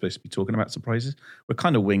sure if we're supposed to be talking about surprises. We're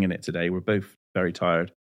kind of winging it today. We're both very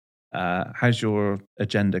tired. How's your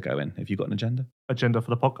agenda going? Have you got an agenda? Agenda for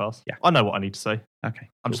the podcast? Yeah. I know what I need to say. Okay.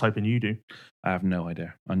 I'm just hoping you do. I have no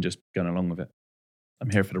idea. I'm just going along with it. I'm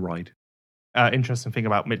here for the ride. Interesting thing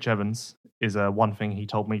about Mitch Evans is one thing he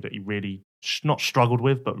told me that he really not struggled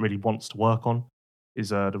with, but really wants to work on, is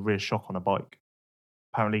the rear shock on a bike.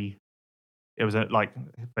 Apparently, it was like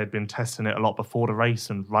they'd been testing it a lot before the race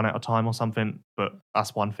and run out of time or something, but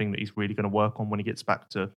that's one thing that he's really going to work on when he gets back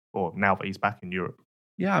to, or now that he's back in Europe.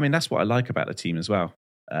 Yeah, I mean, that's what I like about the team as well.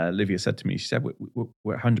 Livia said to me, she said,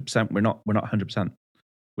 we're 100%. We're not 100%.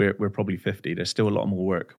 We're probably 50. There's still a lot more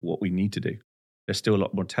work, what we need to do. There's still a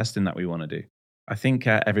lot more testing that we want to do. I think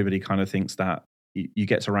everybody kind of thinks that you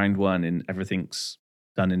get to round one and everything's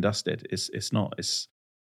done and dusted. It's not. It's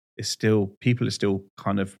still, people are still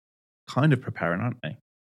kind of preparing, aren't they,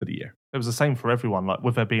 for the year? It was the same for everyone. Like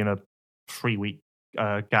with there being a 3-week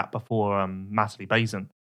gap before Matterley Basin,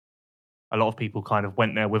 a lot of people kind of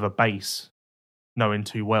went there with a base, knowing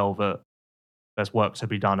too well that there's work to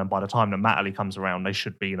be done, and by the time that Matterley comes around, they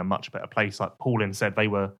should be in a much better place. Like Paulin said,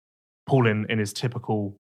 Paulin, in his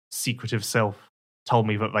typical secretive self, told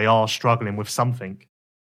me that they are struggling with something.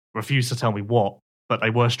 Refused to tell me what, but they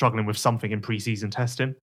were struggling with something in pre-season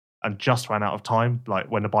testing, and just ran out of time, like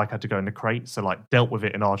when the bike had to go in the crate. So like dealt with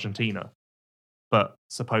it in Argentina, but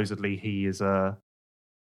supposedly he is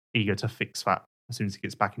eager to fix that as soon as he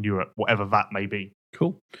gets back in Europe, whatever that may be.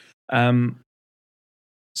 Cool.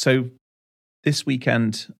 So this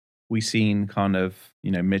weekend we seen kind of,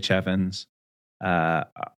 Mitch Evans. I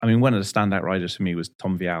mean, one of the standout riders for me was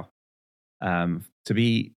Tom Vial. To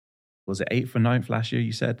be, was it 8th or 9th last year,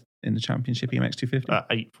 you said, in the championship EMX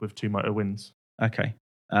 250? 8th with 2 moto wins. Okay.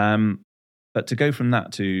 But to go from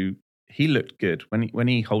that to, he looked good when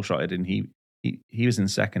he whole shotted, and he was in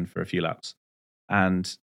second for a few laps,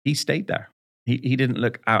 and he stayed there. He didn't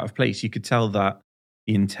look out of place. You could tell that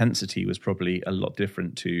the intensity was probably a lot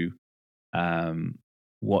different to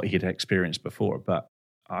what he had experienced before. But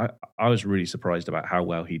I was really surprised about how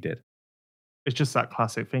well he did. It's just that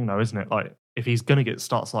classic thing, though, isn't it? Like, if he's going to get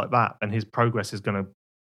starts like that, then his progress is going to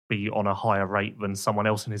be on a higher rate than someone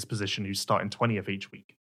else in his position who's starting 20th each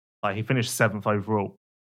week. Like, he finished 7th overall.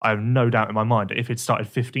 I have no doubt in my mind that if he'd started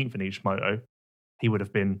 15th in each moto, he would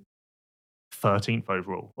have been 13th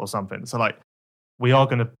overall or something. So, like, we are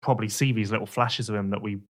going to probably see these little flashes of him that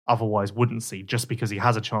we otherwise wouldn't see, just because he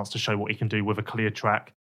has a chance to show what he can do with a clear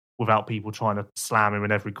track without people trying to slam him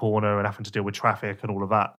in every corner and having to deal with traffic and all of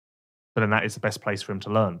that. But then that is the best place for him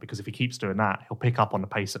to learn, because if he keeps doing that, he'll pick up on the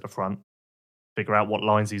pace at the front, figure out what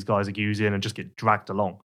lines these guys are using, and just get dragged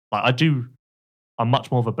along. Like, I'm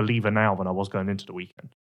much more of a believer now than I was going into the weekend,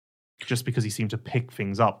 just because he seemed to pick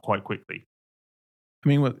things up quite quickly. I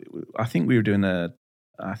mean, I think we were doing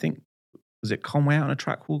was it Conway out on a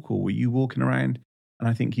track walk, or were you walking around? And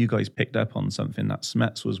I think you guys picked up on something that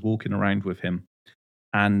Smets was walking around with him,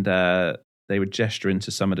 and they would gesture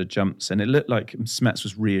into some of the jumps, and it looked like Smets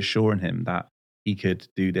was reassuring him that he could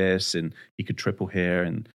do this and he could triple here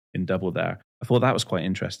and double there. I thought that was quite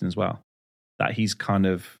interesting as well, that he's got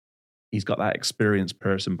that experienced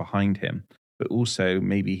person behind him, but also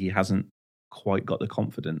maybe he hasn't quite got the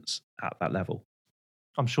confidence at that level.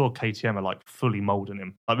 I'm sure KTM are like fully moulding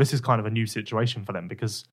him. Like, this is kind of a new situation for them,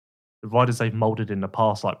 because the riders they've moulded in the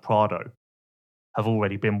past, like Prado, have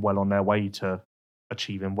already been well on their way to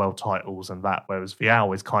achieving world titles and that, whereas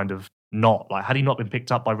Vial is kind of not. Like, had he not been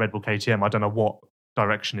picked up by Red Bull KTM, I don't know what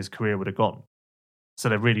direction his career would have gone. So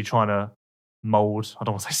they're really trying to mould, I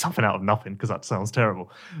don't want to say something out of nothing because that sounds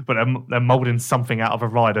terrible, but they're moulding something out of a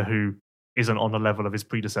rider who isn't on the level of his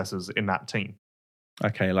predecessors in that team.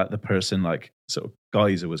 Okay, like the person like sort of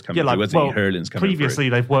Geyser was coming Yeah, like, through, wasn't well, he? Hurlin's coming previously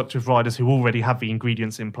through. they've worked with riders who already have the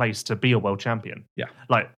ingredients in place to be a world champion. Yeah.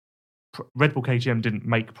 Like, Red Bull KTM didn't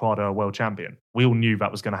make Prado a world champion. We all knew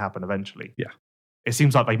that was going to happen eventually. Yeah. It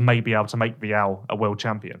seems like they may be able to make Vial a world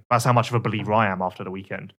champion. That's how much of a believer I am after the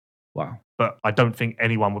weekend. Wow. But I don't think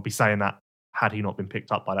anyone would be saying that had he not been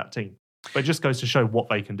picked up by that team. But it just goes to show what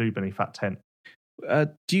they can do beneath that tent.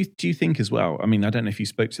 Do you think as well? I mean, I don't know if you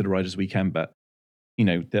spoke to the riders weekend, but you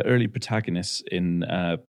know the early protagonists in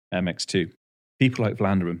MX2, people like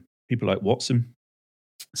Vlaanderen, people like Watson,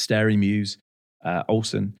 Sterry Muse,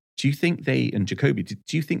 Olsen. Do you think and Jacoby? Do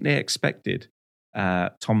you think they expected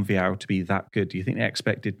Tom Vial to be that good? Do you think they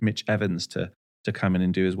expected Mitch Evans to come in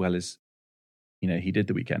and do as well as he did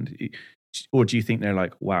the weekend? Or do you think they're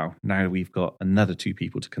like, wow, now we've got another two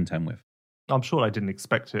people to contend with? I'm sure they didn't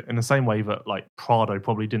expect it in the same way that like Prado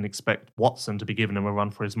probably didn't expect Watson to be giving him a run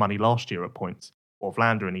for his money last year at points, or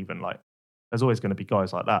Vlaanderen even. Like, there's always going to be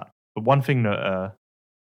guys like that. But one thing that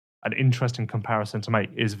an interesting comparison to make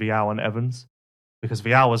is Vial and Evans, because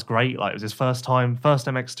Vial was great. Like, it was his first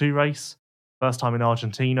MX2 race, first time in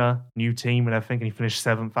Argentina, new team and everything, and he finished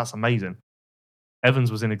 7th. That's amazing.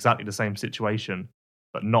 Evans was in exactly the same situation,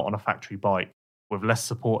 but not on a factory bike, with less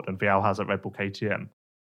support than Vial has at Red Bull KTM,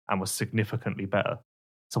 and was significantly better.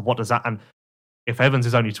 So what does that... And if Evans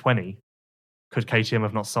is only 20, could KTM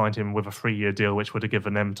have not signed him with a 3-year deal, which would have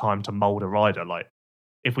given them time to mould a rider? Like,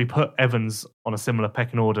 if we put Evans on a similar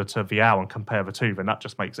pecking order to Vial and compare the two, then that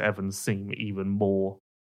just makes Evans seem even more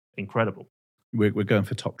incredible. We're going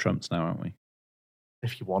for top trumps now, aren't we?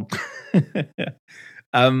 If you want.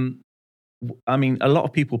 I mean, a lot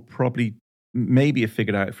of people probably maybe have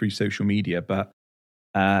figured out through social media, but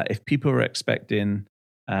if people are expecting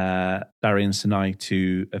Darian Sinai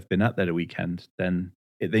to have been up there the weekend, then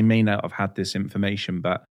they may not have had this information,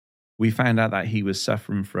 but we found out that he was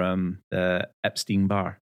suffering from the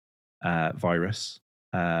Epstein-Barr virus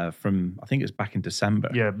from, I think it was back in December.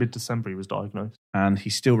 Yeah, mid-December he was diagnosed. And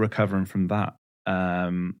he's still recovering from that.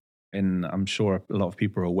 And I'm sure a lot of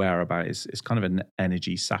people are aware about it. It's kind of an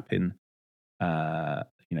energy sapping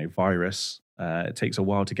virus. It takes a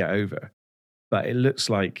while to get over. But it looks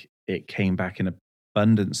like it came back in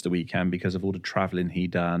abundance the weekend because of all the traveling he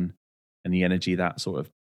done and the energy that sort of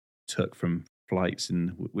took from flights,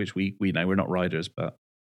 and which we know we're not riders, but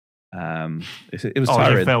it was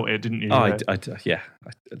tiring. You felt it, didn't you? Yeah.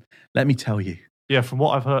 Let me tell you. Yeah, from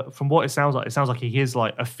what I've heard, from what it sounds like he is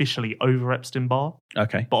like officially over Epstein-Barr.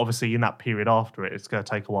 Okay. But obviously in that period after it, it's going to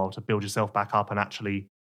take a while to build yourself back up and actually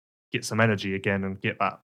get some energy again and get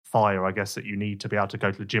that fire, I guess, that you need to be able to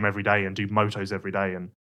go to the gym every day and do motos every day.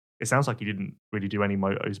 And it sounds like he didn't really do any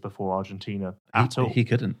motos before Argentina at all. He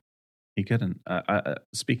couldn't.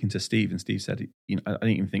 Speaking to Steve, and Steve said, I don't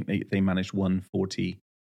even think they managed 1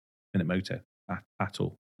 40-minute moto at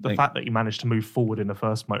all. The fact that he managed to move forward in the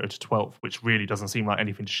first moto to 12th, which really doesn't seem like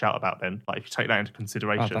anything to shout about then. Like, if you take that into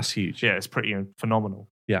consideration. Oh, that's huge. Yeah, it's pretty phenomenal.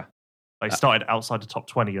 Yeah. They started outside the top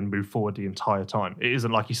 20 and moved forward the entire time. It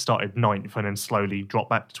isn't like he started 9th and then slowly dropped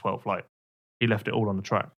back to 12th. Like, he left it all on the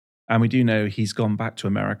track. And we do know he's gone back to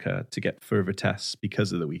America to get further tests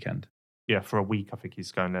because of the weekend. Yeah, for a week, I think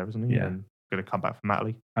he's going there, isn't he? Yeah. And going to come back from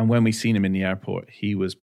Matley. And when we seen him in the airport, he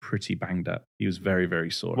was pretty banged up. He was very, very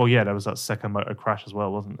sore. Well, yeah, there was that second moto crash as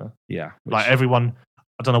well, wasn't there? Yeah. Like, everyone,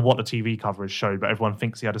 I don't know what the TV coverage showed, but everyone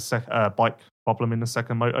thinks he had a bike problem in the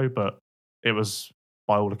second moto, but it was,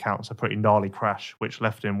 by all accounts, a pretty gnarly crash, which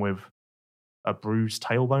left him with a bruised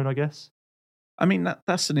tailbone, I guess. I mean,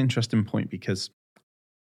 that's an interesting point because,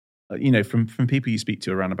 from people you speak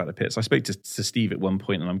to around about the pits, I spoke to Steve at one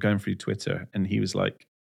point, and I'm going through Twitter, and he was like,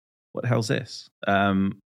 what the hell's this?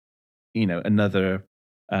 Another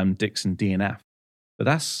Dixon DNF.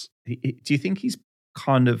 But do you think he's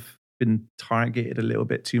kind of been targeted a little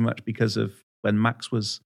bit too much because of when Max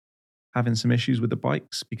was having some issues with the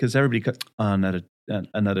bikes? Because everybody got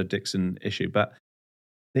another Dixon issue, but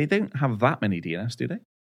they don't have that many DNFs, do they?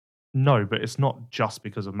 No, but it's not just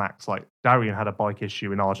because of Max. Like, Darian had a bike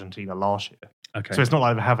issue in Argentina last year. Okay. So it's not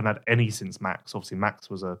like they haven't had any since Max. Obviously, Max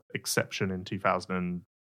was an exception in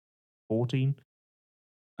 2014.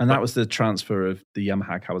 And that was the transfer of the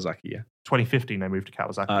Yamaha Kawasaki, yeah? 2015, they moved to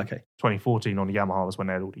Kawasaki. Okay. 2014 on the Yamaha was when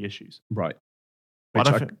they had all the issues. Right.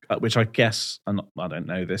 Which I guess, I don't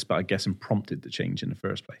know this, but I guess prompted the change in the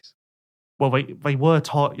first place. Well, they were,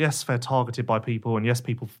 yes, they're targeted by people, and yes,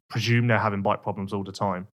 people presume they're having bike problems all the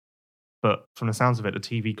time. but from the sounds of it, the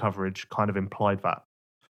TV coverage kind of implied that.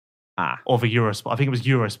 Of a Eurosport. I think it was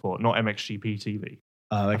Eurosport, not MXGP TV.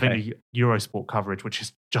 Oh, okay. I think the Eurosport coverage, which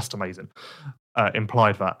is just amazing,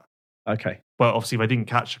 implied that. Okay. But obviously they didn't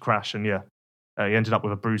catch the crash, and he ended up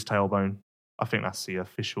with a bruised tailbone. I think that's the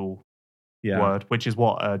official word, which is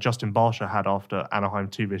what Justin Barsha had after Anaheim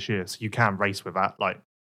 2 this year. So you can race with that. Like,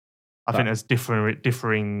 I think there's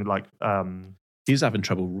differing like. He's having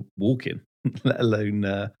trouble walking, let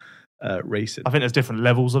alone racing. I think there's different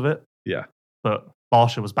levels of it. Yeah. But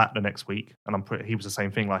Barsha was back the next week, and he was the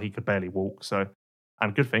same thing. Like, he could barely walk. So,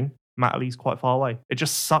 and good thing, Matt Lee's quite far away. It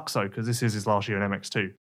just sucks though, because this is his last year in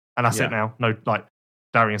MX2, and that's it now. No, like,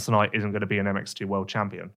 Darian Sanight isn't going to be an MX2 world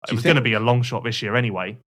champion. It was going to be a long shot this year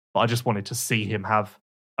anyway. But I just wanted to see him have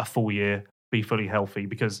a full year, be fully healthy,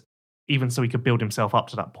 because even so he could build himself up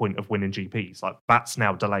to that point of winning GPs, like, that's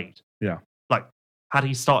now delayed. Yeah. Like, had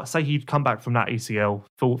he say he'd come back from that ACL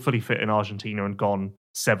fully fit in Argentina and gone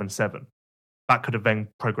 7-7. That could have then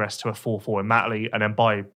progressed to a 4-4 in Mattley, and then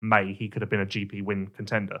by May he could have been a GP win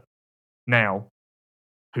contender. Now,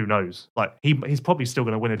 who knows? Like, he's probably still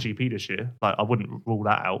going to win a GP this year. Like, I wouldn't rule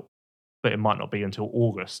that out, but it might not be until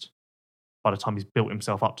August by the time he's built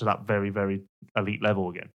himself up to that very, very elite level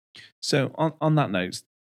again. So on that note,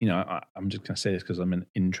 you know, I'm just going to say this because I'm an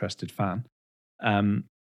interested fan.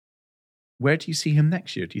 Where do you see him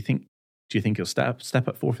next year? Do you think he'll step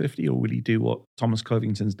at 450, or will he do what Thomas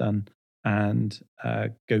Covington's done and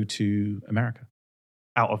go to America?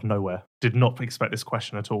 Out of nowhere. Did not expect this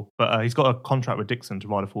question at all. But he's got a contract with Dixon to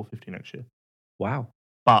ride a 450 next year. Wow.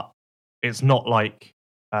 But it's not like,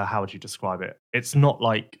 how would you describe it? It's not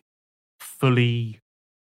like fully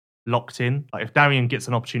locked in. Like, if Darian gets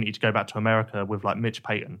an opportunity to go back to America with like Mitch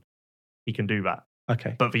Payton, he can do that.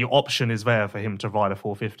 Okay. But the option is there for him to ride a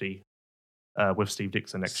 450 with Steve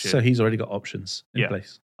Dixon next year. So he's already got options in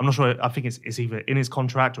place. I'm not sure. I think it's either in his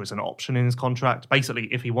contract or it's an option in his contract. Basically,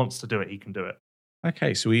 if he wants to do it, he can do it.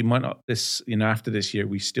 Okay, so we might not after this year,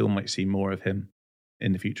 we still might see more of him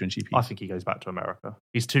in the future in GPs. I think he goes back to America.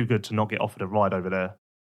 He's too good to not get offered a ride over there.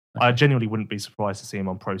 Okay. I genuinely wouldn't be surprised to see him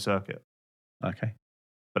on pro circuit. Okay,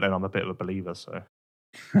 but then I'm a bit of a believer, so.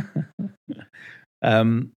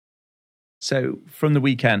 So from the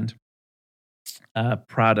weekend,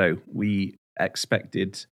 Prado, we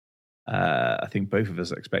expected. I think both of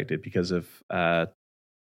us expected, because of the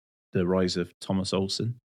rise of Thomas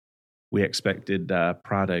Olsen. We expected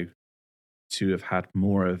Prado to have had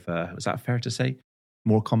more of, was that fair to say,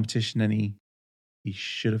 more competition than he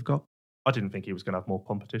should have got? I didn't think he was going to have more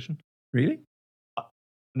competition. Really?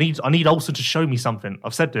 I need Olsen to show me something.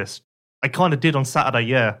 I've said this. I kind of did on Saturday,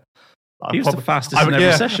 yeah. He was the fastest in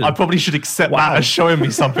every session. I probably should accept that as showing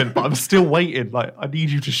me something, but I'm still waiting. Like, I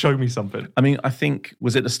need you to show me something. I mean, I think,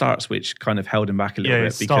 was it the starts which kind of held him back a little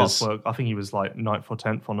bit? Starts were, I think he was like 9th or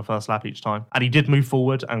 10th on the first lap each time. And he did move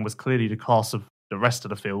forward and was clearly the class of the rest of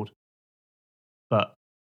the field. But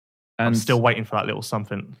I'm still waiting for that little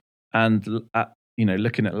something. And,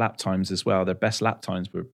 looking at lap times as well, their best lap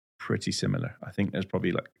times were pretty similar. I think there's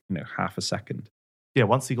probably half a second. Yeah,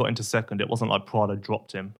 once he got into second, it wasn't like Prado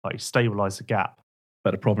dropped him. Like, he stabilised the gap.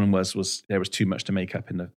 But the problem was there was too much to make up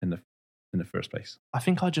in the first place. I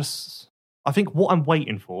think what I'm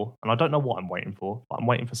waiting for, and I don't know what I'm waiting for, but I'm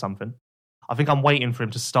waiting for something. I think I'm waiting for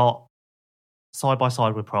him to start side by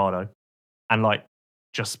side with Prado and like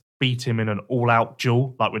just beat him in an all-out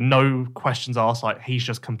duel, like with no questions asked. Like, he's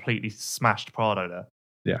just completely smashed Prado there.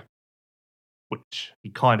 Yeah, which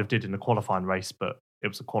he kind of did in the qualifying race, but it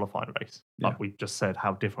was a qualifying race. Like we just said,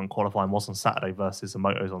 how different qualifying was on Saturday versus the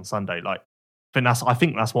motos on Sunday. Like, I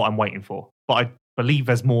think that's what I'm waiting for. But I believe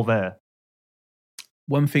there's more there.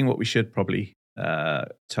 One thing what we should probably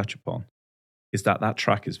touch upon is that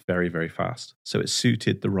track is very, very fast. So it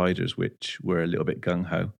suited the riders which were a little bit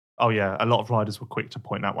gung-ho. Oh yeah, a lot of riders were quick to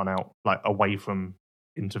point that one out, like away from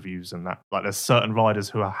interviews and that. Like, there's certain riders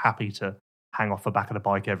who are happy to hang off the back of the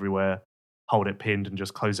bike everywhere, hold it pinned and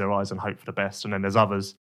just close their eyes and hope for the best. And then there's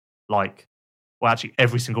others actually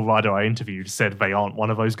every single rider I interviewed said they aren't one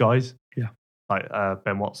of those guys. Yeah. Like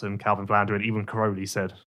Ben Watson, Calvin Vlander, and even Caroli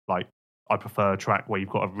said, like, I prefer a track where you've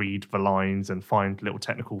got to read the lines and find little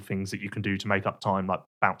technical things that you can do to make up time, like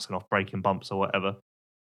bouncing off braking bumps or whatever.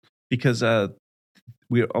 Because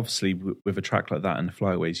we're obviously, with a track like that in the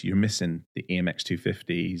flyaways, you're missing the EMX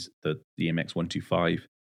 250s, the EMX 125,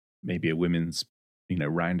 maybe a women's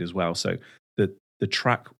round as well. So the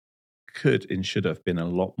track could and should have been a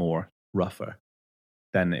lot more rougher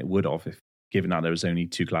than it would have, if given that there was only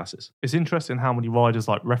two classes. It's interesting how many riders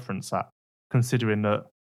reference that, considering that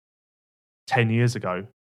 10 years ago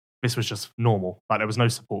this was just normal. Like, there was no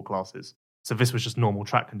support classes. So this was just normal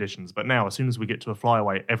track conditions. But now, as soon as we get to a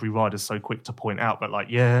flyaway, every rider's so quick to point out, but like,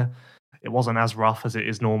 yeah, it wasn't as rough as it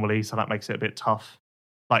is normally, so that makes it a bit tough.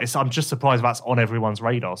 Like, I'm just surprised that's on everyone's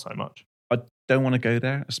radar so much. I don't want to go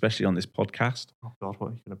there, especially on this podcast. Oh God, what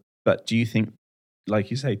are you going to? But do you think, like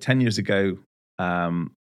you say, 10 years ago, the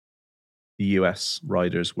US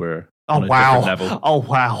riders were on a different level? Oh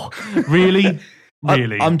wow, really?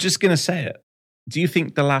 Really? I'm just going to say it. Do you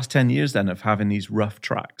think the last 10 years then of having these rough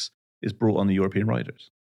tracks is brought on the European riders?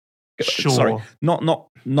 Sure. Sorry,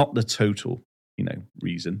 not the total,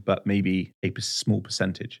 reason, but maybe a small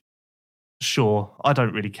percentage. Sure. I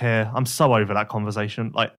don't really care. I'm so over that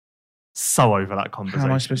conversation. Like, so over that conversation. How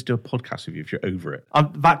am I supposed to do a podcast with you if you're over it?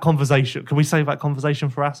 That conversation. Can we save that conversation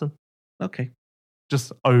for Assen? Okay.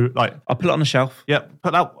 Just, I'll put it on the shelf. Yep.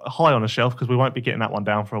 Put that high on a shelf because we won't be getting that one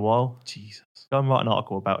down for a while. Jesus. Go and write an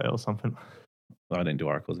article about it or something. Well, I don't do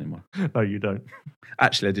articles anymore. No, you don't.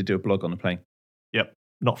 Actually, I did do a blog on the plane. Yep.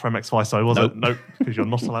 Not for MX FISO, was it? Nope. Because you're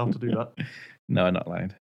not allowed to do that. No, not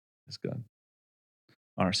allowed. It's good.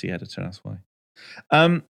 RC editor, that's why.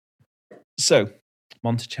 So,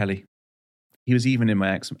 Monticelli. He was even in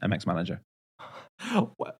my MX Manager.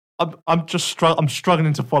 I'm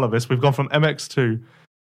struggling to follow this. We've gone from MX2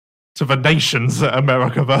 to the nations at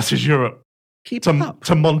America versus Europe. Keep up.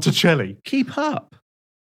 To Monticelli. Keep up.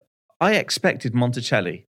 I expected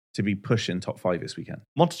Monticelli to be pushing top 5 this weekend.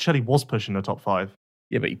 Monticelli was pushing the top 5.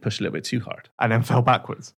 Yeah, but he pushed a little bit too hard. And then fell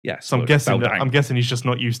backwards. Yeah, so I'm guessing he's just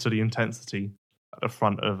not used to the intensity at the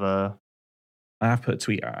front of... I have put a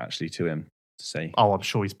tweet out actually to him to say... Oh, I'm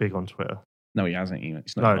sure he's big on Twitter. No, he hasn't.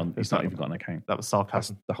 He's not even got an account. That was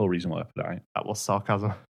sarcasm. That's the whole reason why I put it out. That was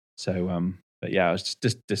sarcasm. So, but yeah, I was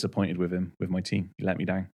just disappointed with him, with my team. He let me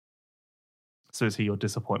down. So is he your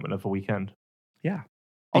disappointment of the weekend? Yeah.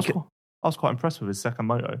 I was quite impressed with his second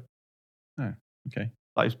moto. Oh, okay.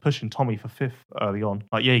 Like, he was pushing Tommy for 5th early on.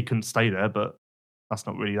 Like, yeah, he couldn't stay there, but that's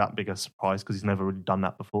not really that big a surprise because he's never really done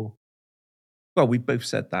that before. Well, we both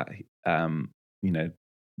said that,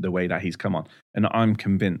 the way that he's come on. And I'm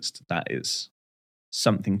convinced that is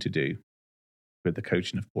something to do with the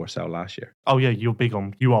coaching of Porcel last year. Oh, yeah, you are big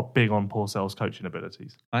on Porcel's coaching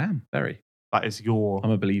abilities. I am, very. That is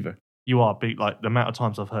I'm a believer. You are big. Like, the amount of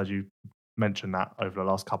times I've heard you mention that over the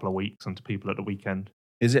last couple of weeks and to people at the weekend.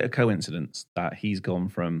 Is it a coincidence that he's gone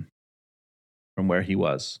from where he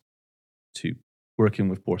was to working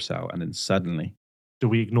with Porcel and then suddenly... Do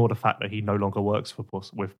we ignore the fact that he no longer works with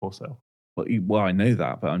Porcel? Well, I know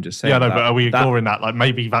that, but I'm just saying... Yeah, no, but are we ignoring that? Like,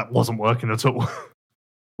 maybe that wasn't working at all.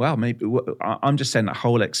 Well, maybe... I'm just saying that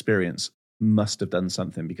whole experience must have done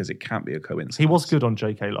something because it can't be a coincidence. He was good on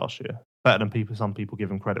JK last year. Better than some people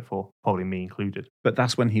give him credit for, probably me included. But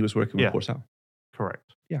that's when he was working with Porcel.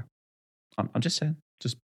 Correct. Yeah. I'm just saying.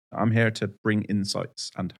 I'm here to bring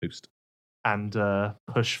insights and host. And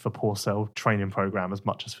push for Porcel training program as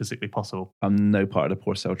much as physically possible. I'm no part of the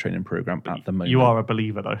Porcel training program at the moment. You are a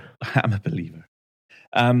believer, though. I am a believer.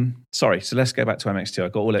 Sorry, so let's go back to MX2. I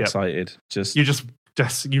got all excited.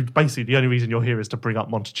 You basically, the only reason you're here is to bring up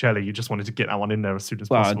Monticelli. You just wanted to get that one in there as soon as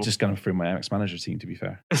possible. I'm just going through my MX Manager team, to be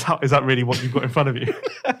fair. Is that really what you've got in front of you?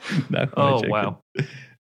 No. Oh, wow.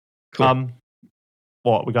 Cool.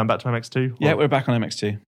 What, we're going back to MX2? Yeah, we're back on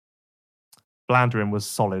MX2. Blandrin was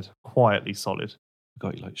solid, quietly solid.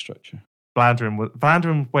 Got you like structure.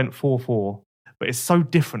 Blandrin went 4-4, but it's so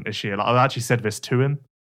different this year. Like, I actually said this to him,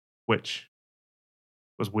 which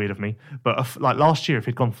was weird of me. But like last year, if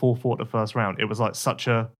he'd gone 4-4 at the first round, it was like such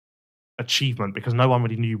a achievement because no one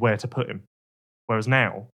really knew where to put him. Whereas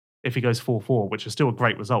now, if he goes 4-4, which is still a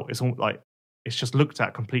great result, it's just looked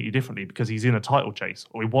at completely differently because he's in a title chase,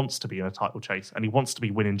 or he wants to be in a title chase, and he wants to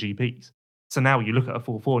be winning GPs. So now you look at a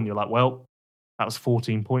 4-4 and you're like, well, that was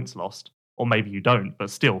 14 points lost. Or maybe you don't, but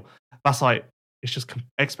still, that's like, it's just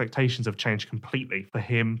expectations have changed completely for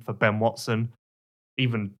him, for Ben Watson,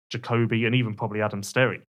 even Jacoby, and even probably Adam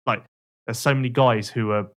Sterry. Like, there's so many guys who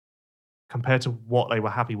are, compared to what they were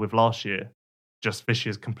happy with last year, just this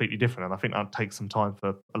year's completely different. And I think that takes some time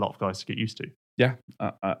for a lot of guys to get used to. Yeah,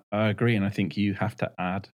 I agree. And I think you have to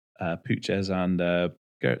add Puches and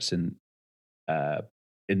Gertsen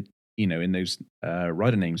in those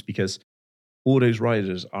rider names because all those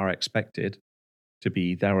riders are expected to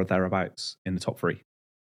be there or thereabouts in the top 3.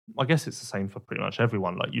 I guess it's the same for pretty much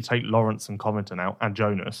everyone. Like, you take Lawrence and Covington out and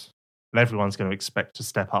Jonas, and everyone's going to expect to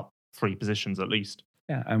step up 3 positions at least.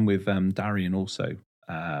 Yeah, and with Darian also,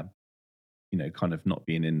 kind of not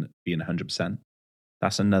being 100%.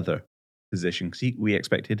 That's another position because we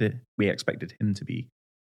expected him to be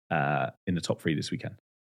in the top 3 this weekend.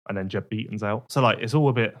 And then Jeb Beaton's out. So, like, it's all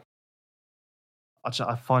a bit...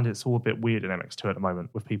 I find it's all a bit weird in MX2 at the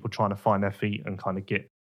moment with people trying to find their feet and kind of get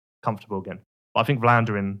comfortable again. But I think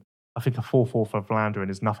a 4-4 for Vlanderen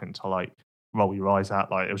is nothing to like roll your eyes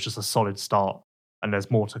at. Like, it was just a solid start, and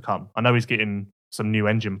there's more to come. I know he's getting some new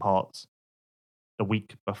engine parts the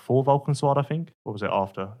week before Valkenswaard, I think. Or was it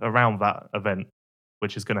after? Around that event,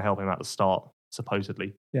 which is going to help him at the start,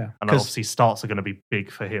 supposedly. Yeah. And obviously starts are going to be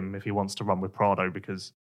big for him if he wants to run with Prado,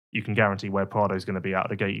 because you can guarantee where Prado's going to be out of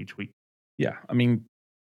the gate each week. Yeah, I mean,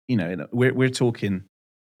 we're talking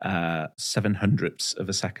 700ths of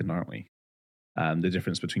a second, aren't we? The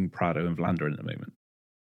difference between Prado and Vlanderen at the moment.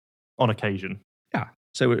 On occasion. Yeah,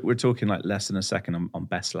 so we're talking like less than a second on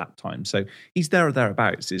best lap time. So he's there or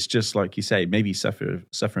thereabouts. It's just like you say, maybe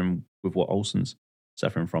suffering with what Olsen's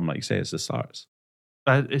suffering from, like you say, as the starts.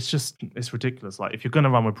 It's ridiculous. Like, if you're going to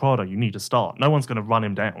run with Prado, you need to start. No one's going to run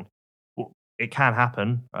him down. Well, it can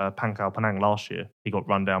happen. Pankau Penang last year, he got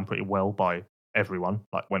run down pretty well by everyone,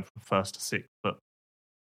 like went from first to sixth, but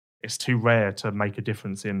it's too rare to make a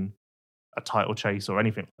difference in a title chase or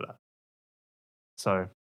anything like that. So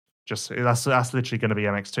that's literally going to be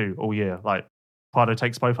MX2 all year. Like, Prado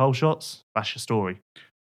takes both hole shots, that's your story.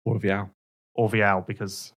 Or Vial,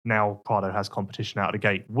 because now Prado has competition out of the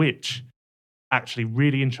gate, which actually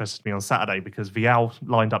really interested me on Saturday, because Vial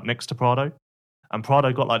lined up next to Prado, and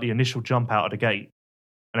Prado got like the initial jump out of the gate,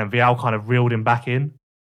 and then Vial kind of reeled him back in.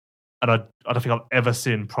 And I don't think I've ever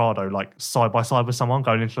seen Prado like side by side with someone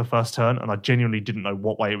going into the first turn, and I genuinely didn't know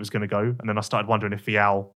what way it was going to go. And then I started wondering if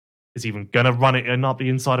Vial is even going to run it in up the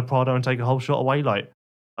inside of Prado and take a whole shot away. Like,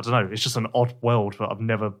 I don't know. It's just an odd world that I've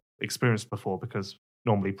never experienced before, because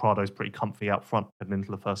normally Prado's pretty comfy out front heading into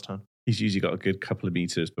the first turn. He's usually got a good couple of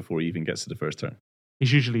meters before he even gets to the first turn.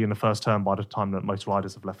 He's usually in the first turn by the time that most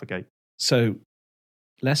riders have left the gate. So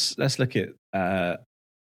let's look at the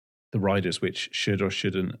riders which should or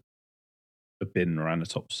shouldn't have been around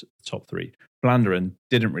the top three. Vlanderen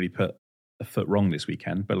didn't really put a foot wrong this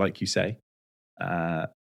weekend, but like you say, the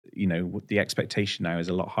expectation now is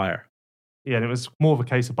a lot higher. Yeah, and it was more of a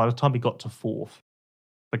case of by the time he got to fourth,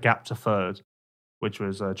 the gap to third, which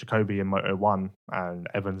was Jacoby in Moto 1 and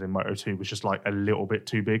Evans in Moto 2, was just like a little bit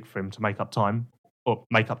too big for him to make up time, or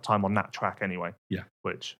make up time on that track anyway. Yeah.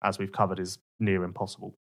 Which, as we've covered, is near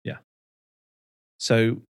impossible. Yeah.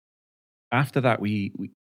 So after that,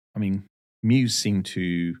 Muse seemed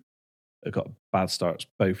to have got bad starts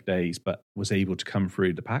both days, but was able to come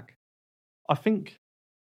through the pack. I think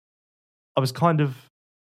I was kind of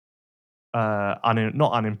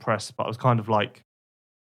not unimpressed, but I was kind of like,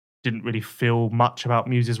 didn't really feel much about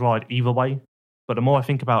Muse's ride either way. But the more I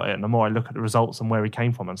think about it and the more I look at the results and where he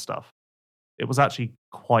came from and stuff, it was actually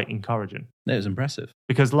quite encouraging. It was impressive.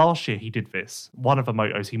 Because last year he did this. One of the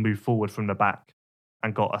motos he moved forward from the back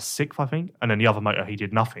and got a sixth, I think. And then the other moto he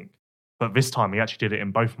did nothing. But this time he actually did it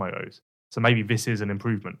in both motos. So maybe this is an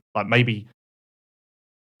improvement. Like, maybe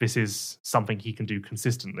this is something he can do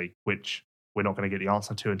consistently, which we're not going to get the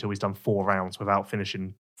answer to until he's done 4 rounds without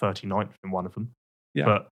finishing 39th in one of them. Yeah.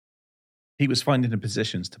 But he was finding the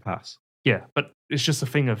positions to pass. Yeah, but it's just a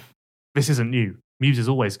thing of, this isn't new. Muse is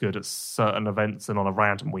always good at certain events and on a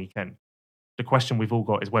random weekend. The question we've all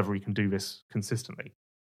got is whether he can do this consistently.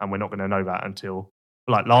 And we're not going to know that until,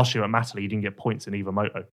 like last year at Matterley, he didn't get points in either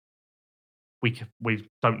moto. We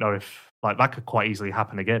don't know if, like, that could quite easily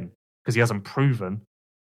happen again, because he hasn't proven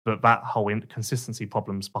that whole inconsistency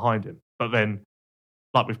problem's behind him. But then,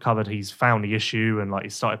 like we've covered, he's found the issue and like he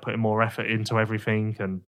started putting more effort into everything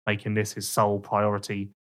and making this his sole priority,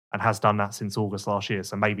 and has done that since August last year.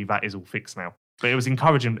 So maybe that is all fixed now. But it was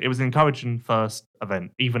encouraging. It was an encouraging first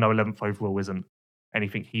event, even though 11th overall isn't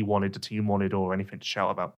anything he wanted, the team wanted, or anything to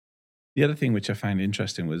shout about. The other thing which I found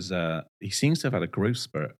interesting was he seems to have had a growth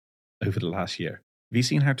spurt over the last year. Have you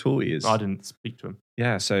seen how tall he is? I didn't speak to him.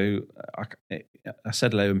 Yeah, so I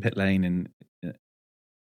said hello in pit lane,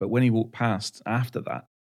 but when he walked past after that,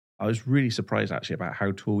 I was really surprised actually about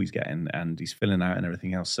how tall he's getting, and he's filling out and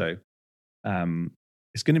everything else. So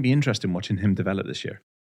it's going to be interesting watching him develop this year.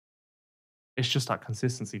 It's just that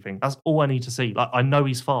consistency thing. That's all I need to see. Like, I know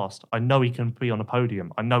he's fast. I know he can be on a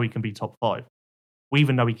podium. I know he can be top 5. We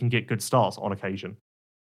even know he can get good starts on occasion.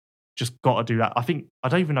 Just got to do that. I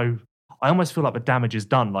don't even know. I almost feel like the damage is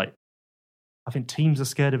done. Like, I think teams are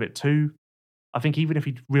scared of it too. I think even if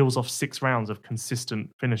he reels off 6 rounds of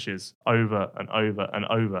consistent finishes over and over and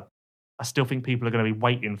over, I still think people are going to be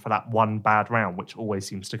waiting for that one bad round, which always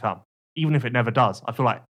seems to come. Even if it never does, I feel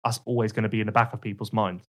like that's always going to be in the back of people's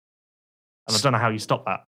minds. And I don't know how you stop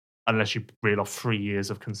that unless you reel off 3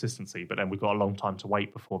 years of consistency, but then we've got a long time to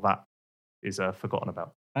wait before that is forgotten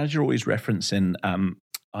about. As you're always referencing, I'm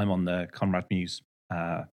on the Conrad Muse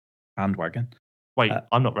bandwagon. Wait,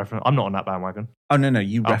 I'm not on that bandwagon. Oh, no,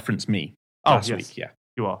 you referenced me last week. Yeah.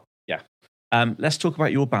 You are. Yeah. Let's talk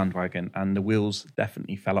about your bandwagon, and the wheels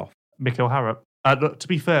definitely fell off. Mikel Harrop. Look, to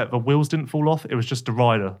be fair, the wheels didn't fall off. It was just the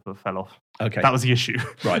rider that fell off. Okay. That was the issue.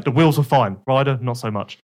 Right. The wheels were fine. Rider, not so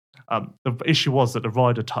much. The issue was that the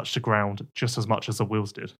rider touched the ground just as much as the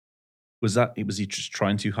wheels did. Was he just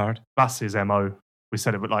trying too hard? That's his MO. We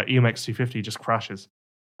said it, but like EMX 250 just crashes.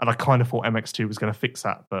 And I kind of thought MX2 was going to fix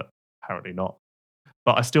that, but apparently not.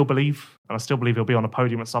 But I still believe he'll be on a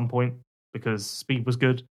podium at some point because speed was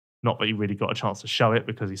good. Not that he really got a chance to show it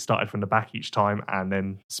because he started from the back each time and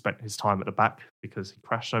then spent his time at the back because he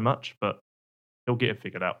crashed so much, but he'll get it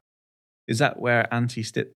figured out. Is that where Antti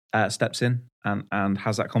steps in and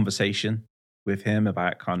has that conversation with him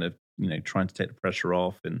about kind of, trying to take the pressure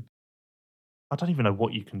off? And I don't even know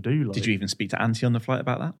what you can do. Did you even speak to Antti on the flight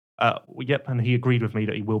about that? Yep, and he agreed with me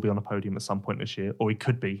that he will be on a podium at some point this year, or he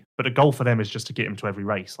could be. But the goal for them is just to get him to every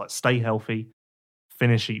race, like stay healthy,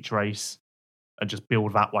 finish each race, and just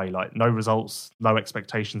build that way. Like no results, no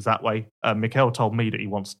expectations that way. Mikel told me that he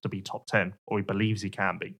wants to be top 10, or he believes he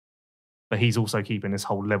can be. But he's also keeping this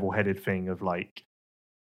whole level-headed thing of like,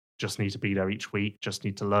 just need to be there each week, just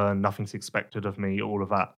need to learn, nothing's expected of me, all of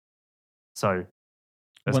that. So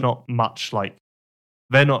there's not much like,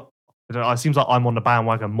 they're not, it seems like I'm on the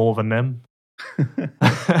bandwagon more than them.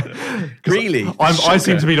 Really? I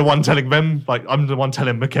seem to be the one telling them, like I'm the one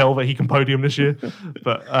telling Mikel that he can podium this year.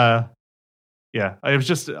 But yeah, it was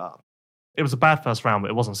just, it was a bad first round,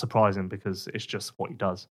 but it wasn't surprising because it's just what he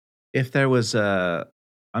does. If there was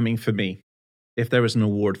for me, if there was an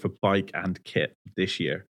award for bike and kit this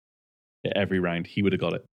year, at every round, he would have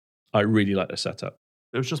got it. I really like the setup.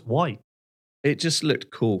 It was just white. It just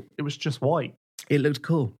looked cool. It was just white. It looked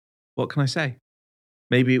cool. What can I say?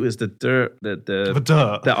 Maybe it was the dirt, the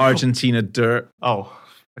dirt, the Argentina dirt. Oh,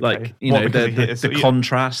 like okay. the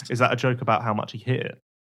contrast. Is that a joke about how much he hit it?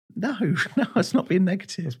 No, it's not being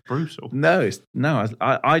negative. It's brutal. No,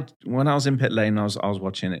 I when I was in pit lane, I was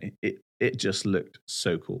watching it. It just looked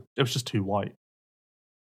so cool. It was just too white.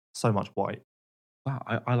 So much white. Wow,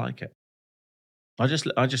 I like it. I just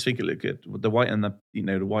think it looked good. The white and the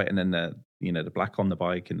white and then the black on the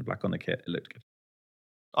bike and the black on the kit. It looked good.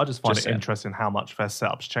 I just find it interesting how much their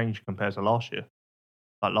setups changed compared to last year.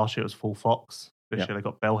 Like last year it was full Fox. This year they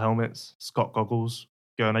got Bell helmets, Scott goggles,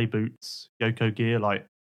 Gurney boots, Yoko gear. Like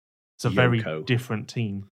it's a very different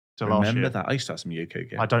team to last year. Remember that? I used to have some Yoko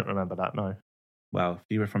gear. I don't remember that. No. Well, if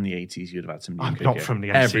you were from the 80s, you'd have had some Yoko gear. I'm not from the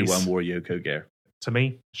 80s. Everyone wore Yoko gear. To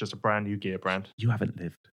me, it's just a brand new gear brand. You haven't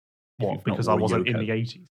lived. What? Because I wasn't in the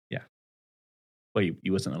 80s. Yeah. Well,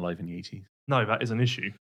 you wasn't alive in the 80s. No, that is an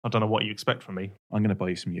issue. I don't know what you expect from me. I'm going to buy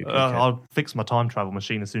you some Yoko kit. I'll fix my time travel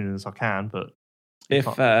machine as soon as I can, but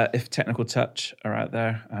if Technical Touch are out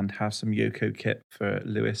there and have some Yoko kit for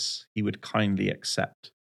Lewis, he would kindly accept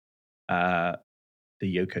the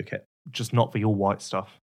Yoko kit. Just not the all white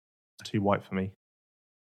stuff. It's too white for me.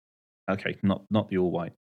 Okay, not the all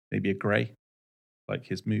white. Maybe a grey, like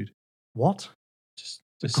his mood. What? Just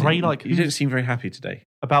grey, like you don't seem very happy today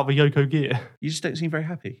about the Yoko gear. You just don't seem very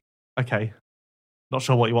happy. Okay. Not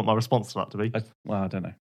sure what you want my response to that to be. I don't know. I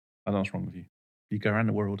don't know what's wrong with you. You go around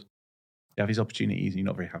the world, you have these opportunities, and you're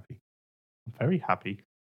not very happy. I'm very happy.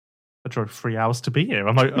 I drove 3 hours to be here.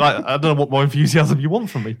 I don't know what more enthusiasm you want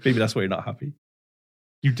from me. Maybe that's why you're not happy.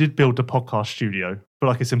 You did build the podcast studio,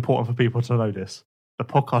 but it's important for people to know this. The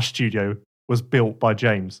podcast studio was built by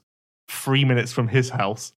James 3 minutes from his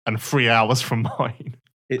house and 3 hours from mine.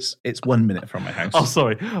 It's 1 minute from my house. Oh,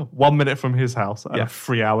 sorry. 1 minute from his house and a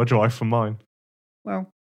 3 hour drive from mine.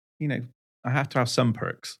 Well, I have to have some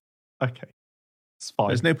perks. Okay. It's fine.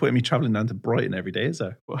 There's no point in me travelling down to Brighton every day, is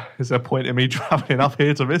there? Well, is there a point in me travelling up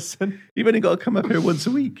here to listen? You've only got to come up here once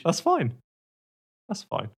a week. That's fine.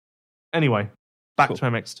 Anyway, back to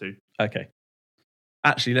MX2. Okay.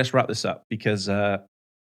 Actually, let's wrap this up because I'm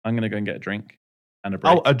going to go and get a drink and a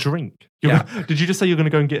break. Oh, a drink? Did you just say you're going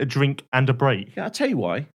to go and get a drink and a break? Yeah, I'll tell you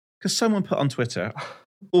why. Because someone put on Twitter,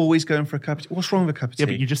 always going for a cup of tea. What's wrong with a cup of tea? Yeah,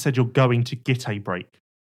 but you just said you're going to get a break.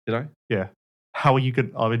 Did I? Yeah. How are you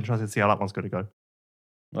going? I'm interested to see how that one's going to go.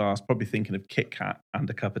 Well, I was probably thinking of Kit Kat and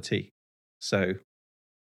a cup of tea. So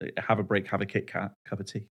have a break, have a Kit Kat, cup of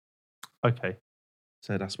tea. Okay.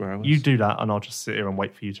 So that's where I was. You do that and I'll just sit here and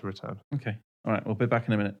wait for you to return. Okay. All right, we'll be back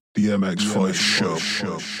in a minute. The MX5 Show.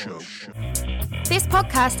 This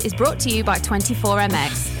podcast is brought to you by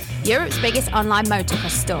 24MX, Europe's biggest online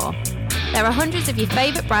motocross store. There are hundreds of your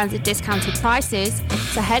favourite brands at discounted prices,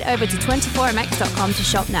 so head over to 24mx.com to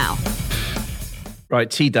shop now. Right,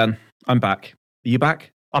 tea done. I'm back. Are you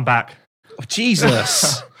back? I'm back. Oh,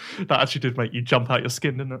 Jesus. That actually did make you jump out your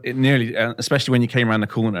skin, didn't it? It nearly, especially when you came around the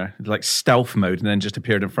corner, like stealth mode, and then just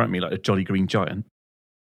appeared in front of me like a jolly green giant.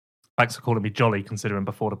 Thanks for calling me jolly, considering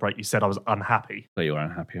before the break you said I was unhappy. But you are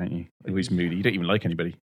unhappy, aren't you? Always moody. You don't even like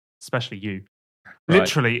anybody. Especially you. Right.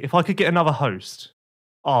 Literally, if I could get another host.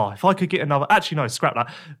 Actually, no, scrap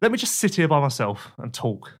that. Let me just sit here by myself and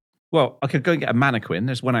talk. Well, I could go and get a mannequin.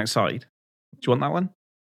 There's one outside. Do you want that one?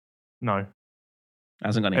 No.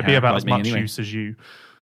 Hasn't got any It'd be hair about like as me much anyway. use as you.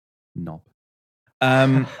 Knob.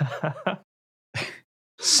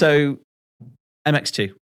 So,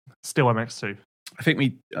 MX2. Still MX2. I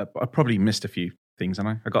think I probably missed a few things, and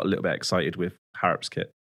I got a little bit excited with Harrop's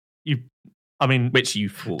kit. Which you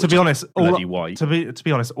thought, to be honest, bloody white. To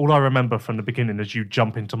be honest, all I remember from the beginning is you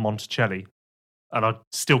jump into Monticelli, and I'm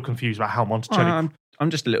still confused about how Monticelli. I'm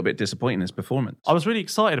just a little bit disappointed in his performance. I was really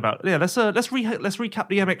excited about it. Yeah, let's recap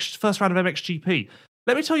the first round of MXGP.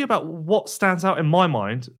 Let me tell you about what stands out in my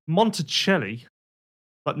mind. Monticelli,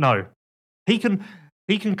 but no, he can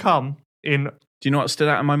come in. Do you know what stood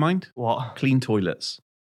out in my mind? What? Clean toilets.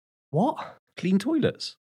 What? Clean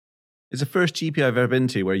toilets. It's the first GP I've ever been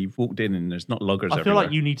to where you've walked in and there's not loggers everywhere. I feel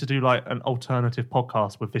like you need to do like an alternative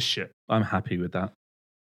podcast with this shit. I'm happy with that.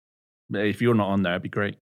 If you're not on there, it'd be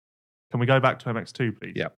great. Can we go back to MX2,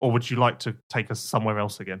 please? Yeah. Or would you like to take us somewhere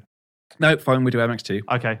else again? No, fine, we do MX2.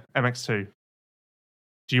 Okay, MX2.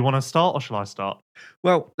 Do you want to start or shall I start?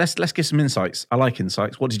 Well, let's get some insights. I like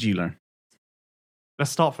insights. What did you learn?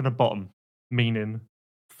 Let's start from the bottom, meaning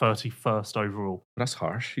 31st overall. That's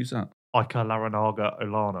harsh. Who's that? Iker Larinaga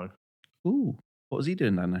Olano. Ooh, what was he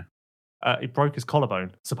doing down there? He broke his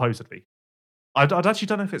collarbone, supposedly. I actually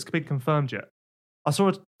don't know if it's been confirmed yet. I saw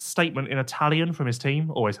a statement in Italian from his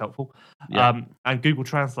team, always helpful. Yeah. And Google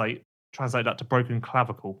translate that to broken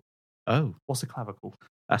clavicle. Oh. What's a clavicle?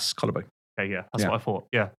 That's collarbone. Okay, yeah, that's what I thought.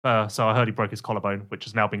 Yeah. So I heard he broke his collarbone, which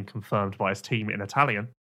has now been confirmed by his team in Italian.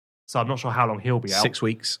 So I'm not sure how long he'll be out. 6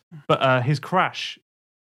 weeks. But his crash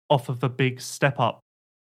off of the big step up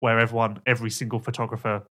where every single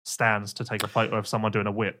photographer stands to take a photo of someone doing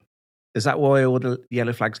a whip. Is that why all the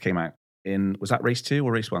yellow flags came out? Was that race 2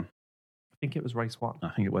 or race 1? I think it was race 1. I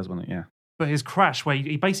think it was, wasn't it? Yeah. But his crash, where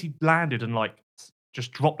he basically landed and like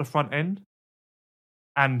just dropped the front end,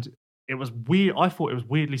 and it was weird. I thought it was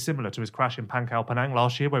weirdly similar to his crash in Pancao Penang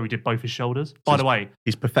last year, where he did both his shoulders. By the way,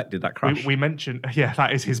 he's perfected that crash. We mentioned,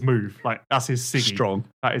 that is his move. Like that's his siggy. Strong.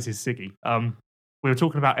 That is his siggy. We were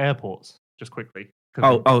talking about airports just quickly.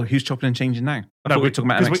 Who's chopping and changing now? I thought we were talking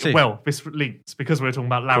about MX2. This links because we were talking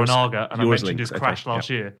about Larinaga, and I mentioned his crash last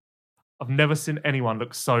year. I've never seen anyone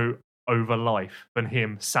look so over life than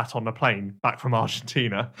him sat on the plane back from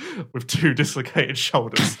Argentina with 2 dislocated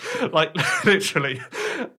shoulders. Like, literally,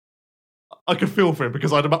 I could feel for him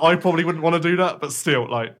because I probably wouldn't want to do that, but still,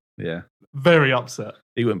 like, very upset.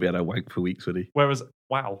 He wouldn't be able to wank for weeks, would he? Whereas,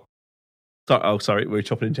 wow. Sorry, we're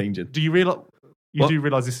chopping and changing. Do you realise? Do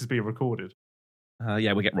realise this is being recorded?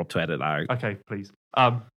 Yeah, we'll get Rob to edit that out. Okay, please.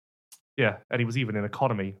 Yeah, and he was even in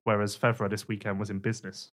economy, whereas Fevra this weekend was in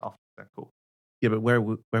business after that call. Yeah, but where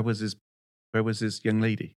was his young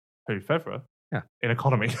lady? Who, Fevra? Yeah. In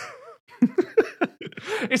economy.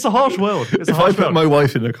 It's a harsh world. If I put my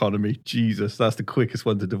wife in economy, Jesus, that's the quickest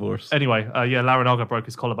one to divorce. Anyway, Larinaga broke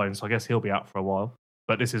his collarbone, so I guess he'll be out for a while.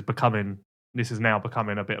 But this is now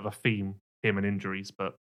becoming a bit of a theme, him and injuries,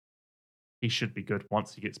 but he should be good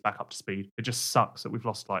once he gets back up to speed. It just sucks that we've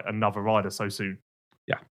lost like another rider so soon.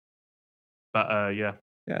 Yeah. But yeah,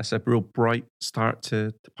 it's a real bright start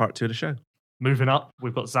to part 2 of the show. Moving up,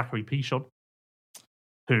 we've got Zachary Pichon,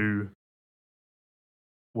 who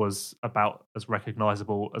was about as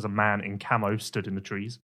recognisable as a man in camo stood in the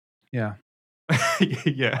trees. Yeah.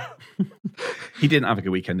 Yeah. He didn't have a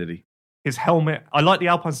good weekend, did he? His helmet, I like the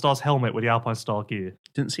Alpine Stars helmet with the Alpine Star gear.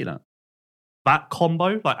 Didn't see that. That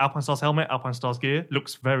combo, like Alpine Stars helmet, Alpine Stars gear,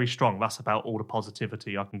 looks very strong. That's about all the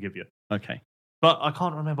positivity I can give you. Okay. But I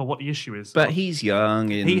can't remember what the issue is. But he's young.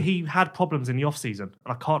 He had problems in the off season,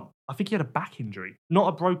 and I think he had a back injury,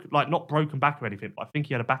 not broken back or anything. But I think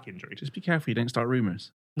he had a back injury. Just be careful you don't start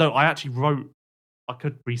rumours. No, I actually wrote. I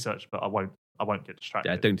could research, but I won't. I won't get distracted.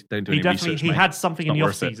 Yeah, don't do any research. He had something in the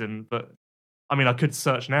off season, but I mean, I could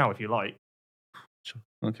search now if you like. Sure.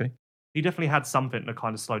 Okay. He definitely had something that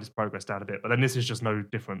kind of slowed his progress down a bit, but then this is just no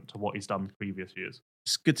different to what he's done previous years.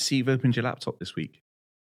 It's good to see you've opened your laptop this week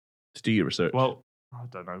to do your research. Well, I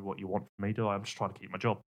don't know what you want from me, do I? I'm just trying to keep my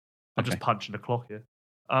job. I'm just punching the clock here.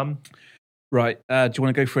 Right. Do you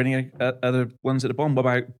want to go for any other ones at the bottom? What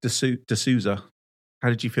about D'Souza? How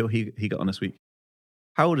did you feel he got on this week?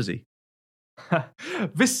 How old is he?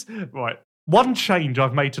 Right. one change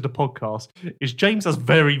I've made to the podcast is James has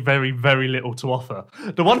very, very, very little to offer.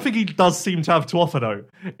 The one thing he does seem to have to offer, though,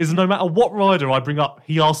 is no matter what rider I bring up,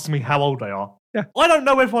 he asks me how old they are. Yeah. I don't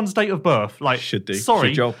know everyone's date of birth. Like, Should do. Sorry,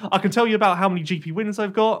 Good job. I can tell you about how many GP wins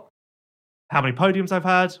they've got, how many podiums they've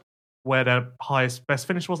had, where their highest best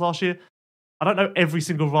finish was last year. I don't know every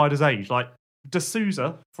single rider's age. Like, De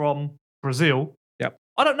Souza from Brazil, Yep.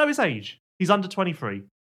 I don't know his age. He's under 23.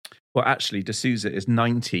 Well, actually, De Souza is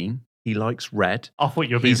 19. He likes red. I thought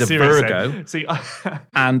you were being He's a serious Virgo. then. See,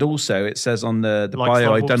 And also, it says on the Likes bio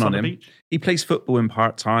long I've done walks on on the him, beach. he plays football in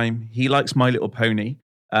part-time. He likes My Little Pony,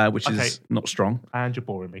 which Okay. is not strong. and you're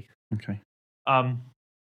boring me. Okay. Are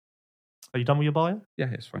you done with your bio? Yeah,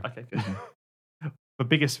 it's fine. Okay, good. The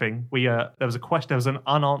biggest thing there was a question. There was an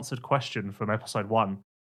unanswered question from episode 1,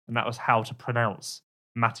 and that was how to pronounce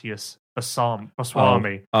Matthias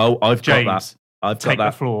Baswami. Oh, I've got James, that. I've got take the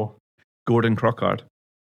that. floor. Gordon Crockard.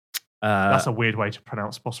 That's a weird way to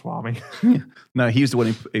pronounce Baswami. No, he was the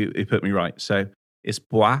one who put me right. So it's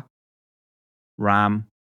Bois Ram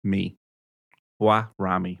Me. Bois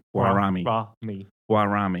Rami. Bois Rami. Rami. Bois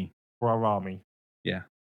Rami. Rami. Yeah.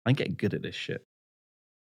 I'm getting good at this shit.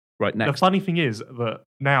 Right, The next. funny thing is that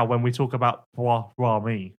now when we talk about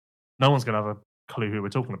Rami, no one's going to have a clue who we're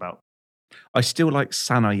talking about. I still like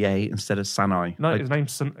Sanaye instead of Sanai. No, his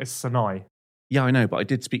name's is Sanai. Yeah, I know, but I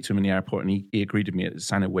did speak to him in the airport and he agreed with me. It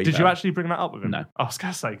sounded way Did better. you actually bring that up with him? No. I was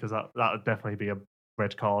going to say, because that would definitely be a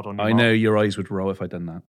red card on your I mark. know your eyes would roll if I'd done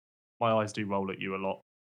that. My eyes do roll at you a lot.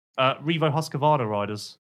 Revo Husqvarna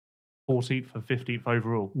riders, 14th and 15th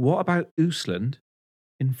overall. What about Usland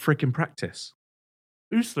in freaking practice?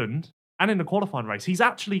 Usland, and in the qualifying race, he's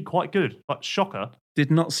actually quite good. Like, shocker.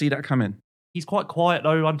 Did not see that coming. He's quite quiet,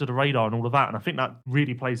 though, under the radar and all of that. And I think that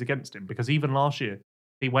really plays against him because even last year,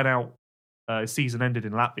 he went out, his season ended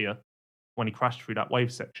in Latvia when he crashed through that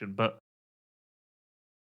wave section. But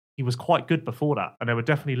he was quite good before that. And there were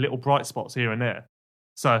definitely little bright spots here and there.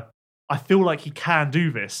 So I feel like he can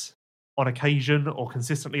do this on occasion or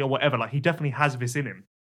consistently or whatever. Like, he definitely has this in him.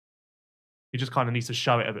 He just kind of needs to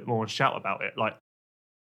show it a bit more and shout about it. Like,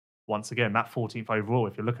 once again, that 14th overall,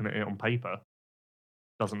 if you're looking at it on paper,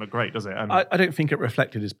 doesn't look great, does it? And I don't think it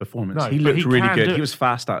reflected his performance. No, he but looked he really can good. do it. He was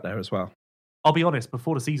fast out there as well. I'll be honest,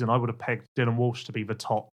 before the season, I would have pegged Dylan Walsh to be the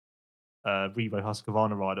top Revo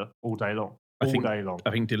Husqvarna rider all day long. I think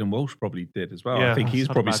Dylan Walsh probably did as well. Yeah, I think he's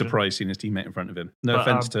I'd probably imagine. surprised seeing his teammate in front of him. No But,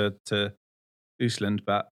 offense to Usland,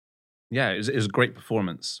 but yeah, it was a great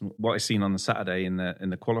performance. What I seen on the Saturday in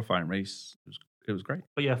the qualifying race, it was great.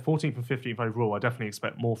 But yeah, 14th and 15th overall, I definitely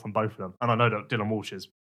expect more from both of them. And I know that Dylan Walsh is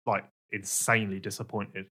like insanely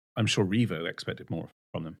disappointed. I'm sure Revo expected more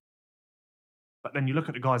from them. But then you look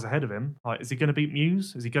at the guys ahead of him. Like, is he going to beat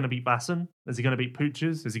Muse? Is he going to beat Basson? Is he going to beat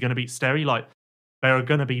Pooches? Is he going to beat Sterry? Like, there are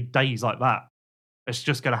going to be days like that. It's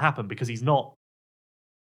just going to happen because he's not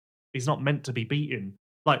meant to be beaten.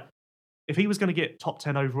 Like, if he was going to get top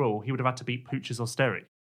 10 overall, he would have had to beat Pooches or Sterry.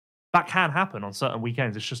 That can happen on certain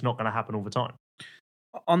weekends. It's just not going to happen all the time.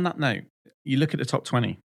 On that note, you look at the top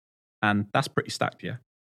 20, and that's pretty stacked, yeah?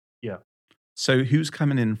 Yeah. So who's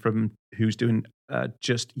coming in from who's doing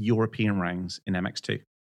just European rounds in MX2?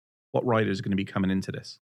 What riders are going to be coming into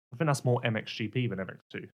this? I think that's more MXGP than MX2.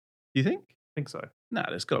 Do you think? I think so. No,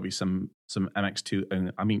 there's got to be some MX2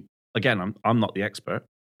 only. I mean, again, I'm not the expert.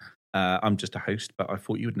 I'm just a host, but I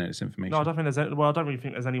thought you would know this information. No, I don't think I don't really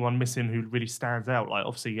think there's anyone missing who really stands out. Like,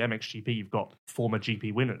 obviously, MXGP, you've got former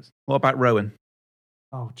GP winners. What about Rowan?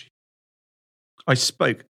 Oh, gee. I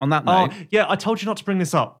spoke on that note. Oh, yeah, I told you not to bring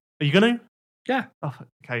this up. Are you going to? Yeah. Oh,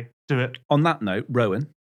 okay, do it. On that note, Rowan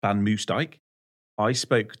van Moosdijk, I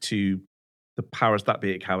spoke to the powers that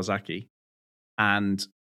be at Kawasaki, and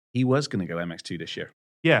he was going to go MX2 this year.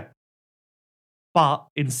 Yeah. But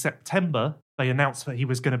in September, they announced that he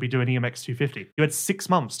was going to be doing EMX 250. You had 6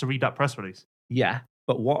 months to read that press release. Yeah,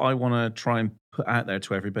 but what I want to try and put out there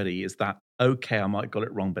to everybody is that, okay, I might have got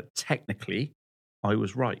it wrong, but technically, I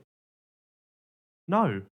was right.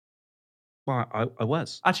 No. Well, I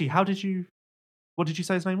was. Actually, what did you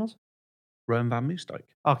say his name was? Rowan van Moosdijk.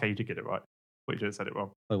 Okay, you did get it right. But you just said it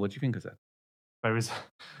wrong. Oh, what do you think I said?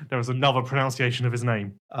 There was another pronunciation of his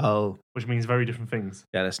name, Oh. which means very different things.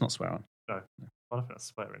 Yeah, let's not swear on. No, I don't think that's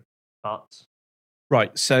swearing. But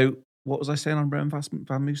Right, so what was I saying on Rowan van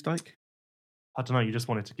Moosdijk? I don't know, you just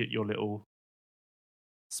wanted to get your little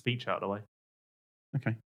speech out of the way.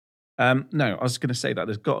 Okay. No, I was going to say that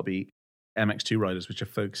there's got to be MX2 riders which are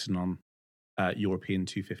focusing on European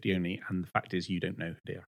 250 only, and the fact is you don't know who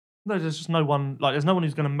they are. No, there's just no one, there's no one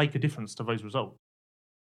who's going to make a difference to those results.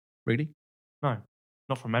 Really? No,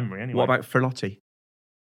 not from memory anyway. What about Ferlotti?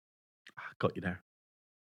 Got you there.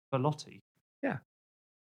 Velotti?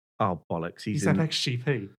 Oh, bollocks. He's in...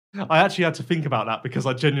 MXGP. I actually had to think about that because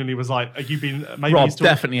I genuinely was like, "Are you been?" Maybe Rob, he's talking...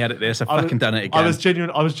 definitely edit this. I've fucking done it again.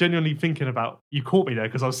 I was genuinely thinking about. You caught me there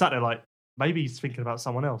because I was sat there like, maybe he's thinking about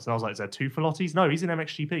someone else. And I was like, "Is there two Filottis?" No, he's in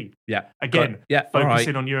MXGP. Yeah. Again, yeah.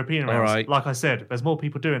 Focusing on European rounds. All right. Like I said, there's more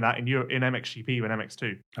people doing that in MXGP than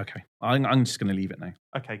MX2. Okay, I'm just going to leave it now.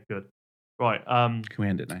 Okay, good. Right. Can we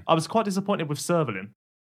end it now? I was quite disappointed with Cervelin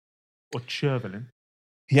or Chervelin.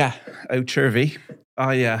 Yeah. Oh, Chervy.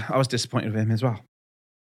 I was disappointed with him as well.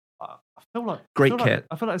 I feel like Great I feel kit. Like,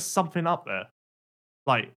 I feel like there's something up there.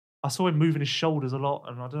 Like I saw him moving his shoulders a lot,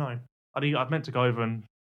 and I don't know. I meant to go over and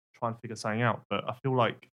try and figure something out, but I feel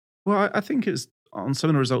like. Well, I think it's on some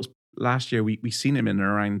of the results last year. We seen him in and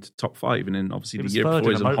around top 5, and then obviously the year before he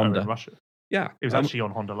was on Honda. In Russia. Yeah, it was actually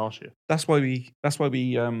on Honda last year. That's why we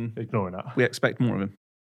ignoring that. We expect more of him.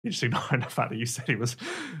 You're just ignoring the fact that you said he was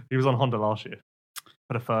on Honda last year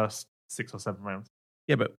for the first 6 or 7 rounds.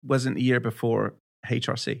 Yeah, but wasn't the year before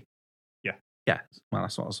HRC? Yeah, well,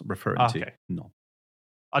 that's what I was referring to. No.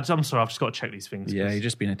 I'm sorry, I've just got to check these things. Yeah, you're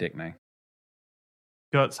just being a dick now.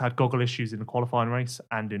 Gertz had goggle issues in the qualifying race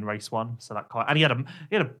and in race 1, so that and he had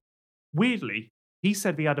a weirdly, he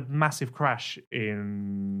said he had a massive crash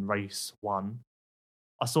in race 1.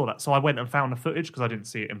 I saw that, so I went and found the footage because I didn't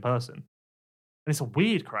see it in person, and it's a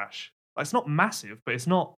weird crash. Like, it's not massive, but it's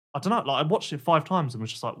not. I don't know. Like, I watched it 5 times and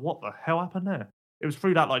was just like, "What the hell happened there?" It was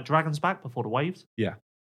through that like Dragon's Back before the waves. Yeah,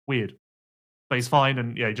 weird. But he's fine,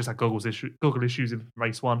 and yeah, he just had goggle issues in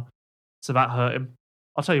race 1, so that hurt him.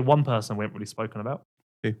 I'll tell you one person we haven't really spoken about.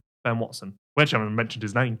 Who? Ben Watson. We actually haven't mentioned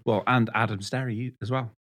his name. Well, and Adam Sterry as well.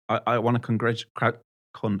 I want to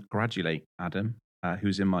congratulate Adam,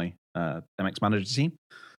 who's in my MX Manager team,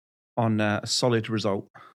 on a solid result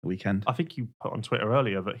the weekend. I think you put on Twitter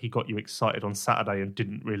earlier that he got you excited on Saturday and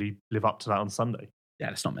didn't really live up to that on Sunday. Yeah,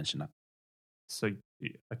 let's not mention that. So,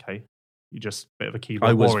 okay. You're just a bit of a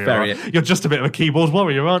keyboard warrior. You're just a bit of a keyboard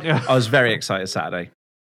warrior, aren't you? I was very excited Saturday.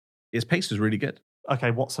 His pace was really good.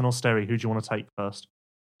 Okay, Watson or Sterry, who do you want to take first?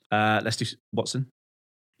 Let's do Watson.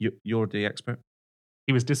 You're the expert.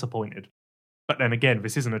 He was disappointed. But then again,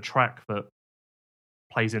 this isn't a track that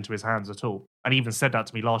plays into his hands at all. And he even said that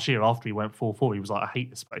to me last year after he went 4-4. He was like, I hate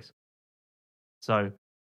this place. So,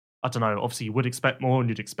 I don't know. Obviously, you would expect more and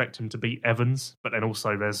you'd expect him to beat Evans. But then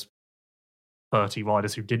also there's 30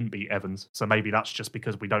 riders who didn't beat Evans, so maybe that's just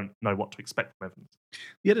because we don't know what to expect from Evans.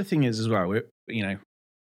 The other thing is as well,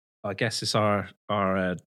 I guess it's our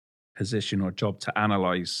position or job to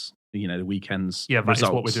analyze, the weekend's that results. Is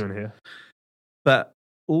what we're doing here. But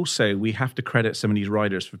also, we have to credit some of these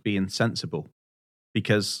riders for being sensible,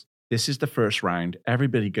 because this is the first round.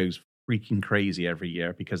 Everybody goes freaking crazy every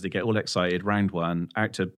year because they get all excited. Round 1,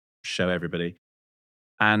 out to show everybody,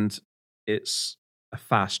 and it's a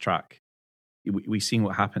fast track. We've seen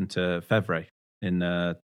what happened to Fevre in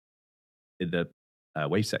the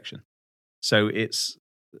wave section. So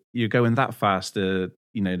you're going that fast. If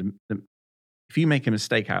you make a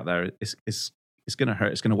mistake out there, it's going to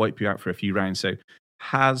hurt. It's going to wipe you out for a few rounds. So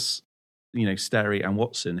has Sterry and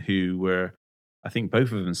Watson, who were, I think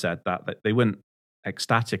both of them said that they weren't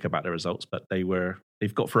ecstatic about the results, but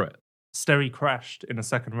they've got through it. Sterry crashed in the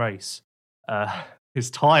second race. His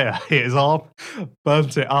tyre hit his arm,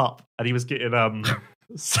 burnt it up, and he was getting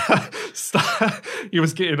he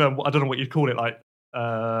was getting I don't know what you'd call it, like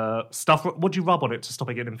stuff. What do you rub on it to stop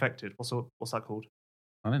it getting infected? What's that called?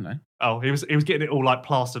 I don't know. Oh, he was getting it all like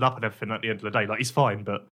plastered up and everything at the end of the day. Like, he's fine,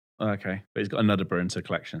 but okay, but he's got another burn to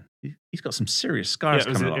collection. He's got some serious scars.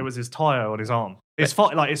 Yeah, it was his tyre on his arm. It's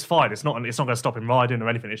fine. Like, it's fine. It's not going to stop him riding or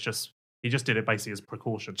anything. It's just he just did it basically as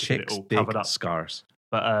precaution to get it all covered up. Scars.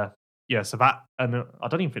 But yeah, so that, and I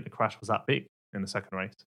don't even think the crash was that big in the second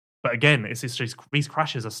race. But again, it's just these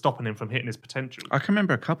crashes are stopping him from hitting his potential. I can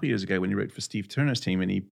remember a couple of years ago when he rode for Steve Turner's team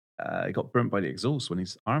and he got burnt by the exhaust when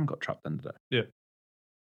his arm got trapped under there. Yeah.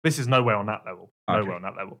 This is nowhere on that level. Nowhere on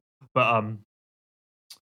that level. But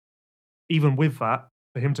even with that,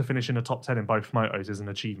 for him to finish in the top 10 in both motos is an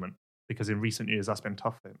achievement, because in recent years that's been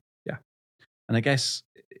tough for him. Yeah. And I guess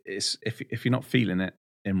it's if you're not feeling it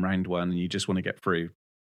in round 1 and you just want to get through,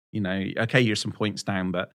 okay, you're some points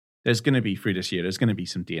down, but there's going to be through this year, there's going to be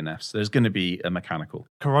some DNFs. There's going to be a mechanical.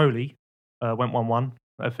 Caroli went 1-1,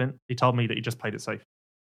 I think. He told me that he just played it safe.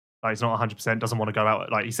 Like, he's not 100%, doesn't want to go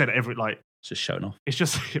out. Like, he said it's just showing off. It's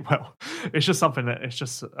just, it's just something it's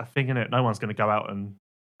just a thing, in it. No one's going to go out and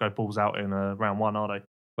go balls out in round 1, are they? Well,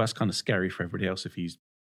 that's kind of scary for everybody else if he's,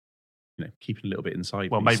 keeping a little bit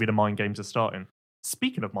inside. Well, maybe the mind games are starting.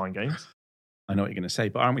 Speaking of mind games. I know what you're going to say,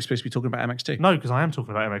 but aren't we supposed to be talking about MX2? No, because I am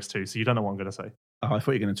talking about MX2, so you don't know what I'm going to say. Oh, I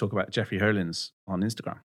thought you were going to talk about Jeffrey Herlings on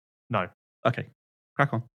Instagram. No. Okay,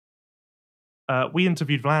 crack on. We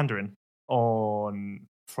interviewed Vlanderen on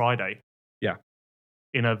Friday. Yeah.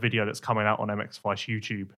 In a video that's coming out on MX Vice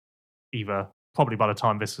YouTube, probably by the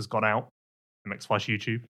time this has gone out, MX Vice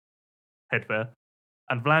YouTube, head there.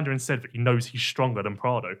 And Vlanderen said that he knows he's stronger than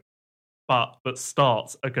Prado, but that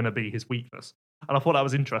starts are going to be his weakness. And I thought that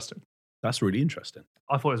was interesting. That's really interesting.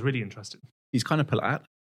 I thought it was really interesting. He's kind of put it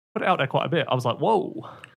out there quite a bit. I was like, whoa.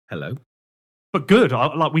 Hello. But good.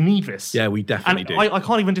 We need this. Yeah, we definitely do. I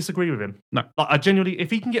can't even disagree with him. No. I genuinely, if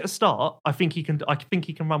he can get a start, I think he can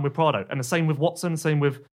run with Prado. And the same with Watson, same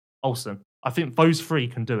with Olsen. I think those three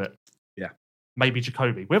can do it. Yeah. Maybe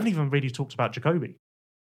Jacoby. We haven't even really talked about Jacoby.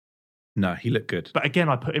 No, he looked good. But again,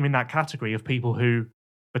 I put him in that category of people who,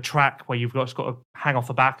 the track where you've just got to hang off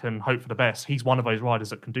the back and hope for the best. He's one of those riders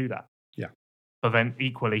that can do that. Yeah. But then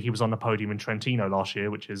equally, he was on the podium in Trentino last year,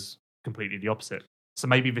 which is completely the opposite. So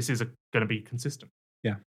maybe this is going to be consistent.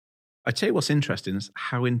 Yeah. I tell you what's interesting is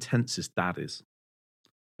how intense his dad is.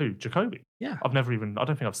 Who? Jacoby? Yeah. I don't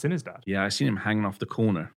think I've seen his dad. Yeah, I've seen him hanging off the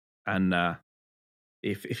corner. And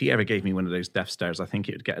if he ever gave me one of those death stares, I think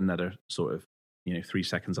it would get another sort of 3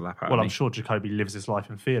 seconds a lap out of me. Well, I'm sure Jacoby lives his life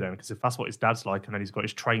in fear then, because if that's what his dad's like, and then he's got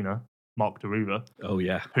his trainer, Mark Deruva. Oh,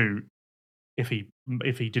 yeah. Who, if he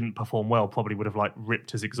didn't perform well, probably would have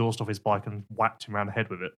ripped his exhaust off his bike and whacked him around the head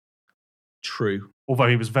with it. True. Although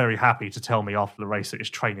he was very happy to tell me after the race that his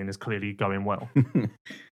training is clearly going well.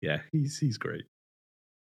 Yeah, he's great.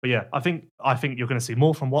 But yeah, I think you're going to see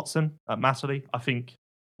more from Watson at Matterley. I think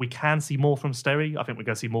we can see more from Sterry. I think we're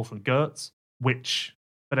going to see more from Gertz,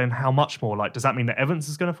 but then how much more? Does that mean that Evans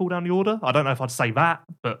is going to fall down the order? I don't know if I'd say that,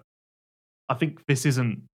 but I think this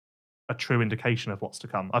isn't a true indication of what's to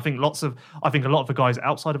come. I think a lot of the guys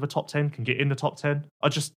outside of the top 10 can get in the top 10.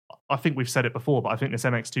 I think we've said it before, but I think this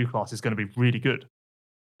MX2 class is going to be really good.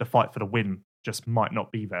 The fight for the win just might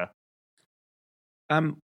not be there.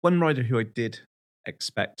 One rider who I did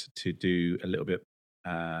expect to do a little bit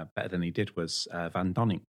better than he did was Van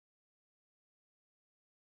Donning.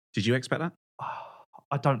 Did you expect that?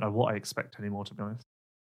 I don't know what I expect anymore, to be honest.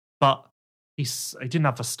 But he didn't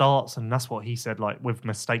have the starts, and that's what he said. With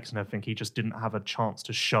mistakes and everything, he just didn't have a chance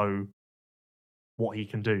to show what he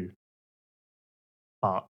can do.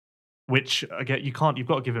 But which again, you've got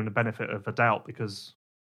to give him the benefit of the doubt, because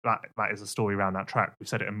that is a story around that track. We've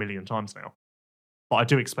said it a million times now. But I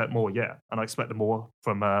do expect more, yeah, and I expect more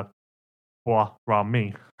from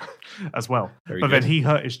Rami as well. Then he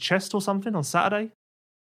hurt his chest or something on Saturday.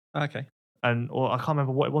 Okay. Or I can't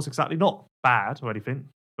remember what it was exactly. Not bad or anything,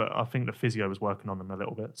 but I think the physio was working on him a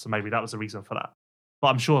little bit. So maybe that was the reason for that. But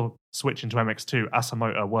I'm sure switching to MX2,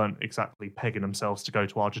 Asamoah weren't exactly pegging themselves to go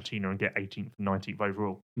to Argentina and get 18th and 19th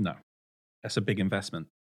overall. No. That's a big investment.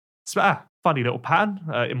 Funny little pattern.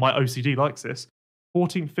 In my OCD likes this.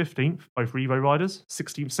 14th, 15th, both Revo riders.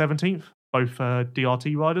 16th, 17th, both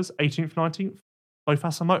DRT riders. 18th, 19th, both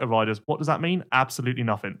Asamoah riders. What does that mean? Absolutely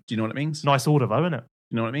nothing. Do you know what it means? Nice order though, isn't it?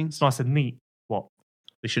 You know what it means? It's nice and neat. What?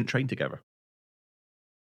 They shouldn't train together.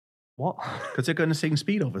 What? Because they're going the same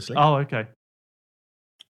speed, obviously. Oh, okay.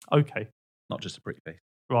 Okay. Not just a pretty face.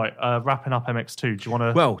 Right, wrapping up MX2. Do you want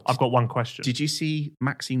to... Well, I've got one question. Did you see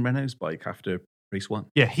Maxime Renault's bike after race 1?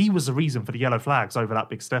 Yeah, he was the reason for the yellow flags over that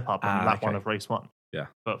big step up in lap 1 of race 1. Yeah.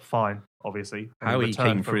 But fine, obviously. How he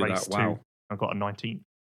came through that, wow. I got a 19th.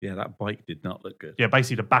 Yeah, that bike did not look good. Yeah,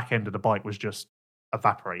 basically the back end of the bike was just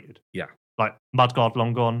evaporated. Yeah. Mudguard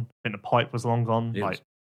long gone. I think the pipe was long gone. There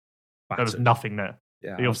was nothing there.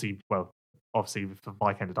 Yeah. Obviously, if the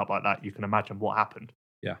bike ended up like that, you can imagine what happened.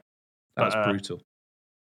 Yeah. That was brutal.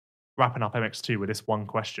 Wrapping up MX2 with this one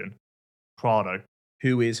question. Prado.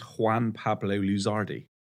 Who is Juan Pablo Luzardi?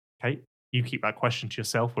 Okay, you keep that question to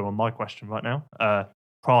yourself. We're on my question right now.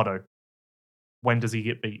 Prado. When does he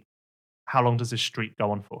get beat? How long does this streak go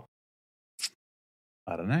on for?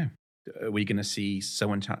 I don't know. Are we going to see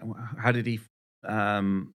someone... How did he...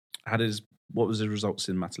 What was the results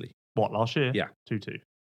in Matterley? What, last year? Yeah. 2-2.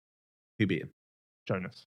 Who beat him?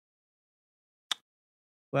 Jonas.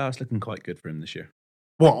 Well, it's looking quite good for him this year.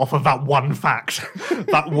 What, off of that one fact?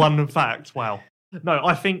 That one fact? Wow. No,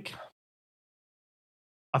 I think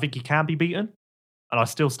he can be beaten. And I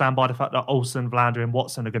still stand by the fact that Olsen, Vlanderen, and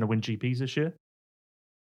Watson are going to win GPs this year.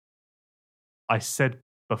 I said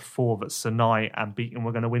before that Sinai and Beaton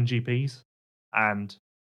were going to win GPs, and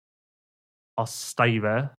I'll stay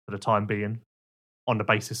there for the time being on the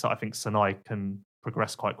basis that I think Sinai can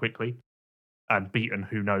progress quite quickly, and Beaton,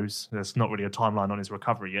 who knows, there's not really a timeline on his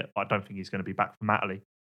recovery yet, but I don't think he's going to be back from Matterley.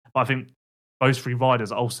 But I think those three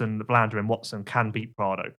riders, Olsen, Vlanderen, and Watson, can beat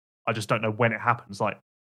Prado. I just don't know when it happens. I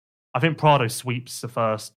think Prado sweeps the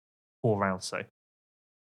first 4 rounds, say.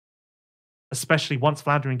 especially once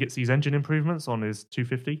Vlaanderen gets these engine improvements on his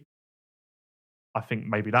 250. I think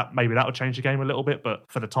maybe that will change the game a little bit, but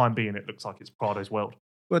for the time being, it looks like it's Prado's world.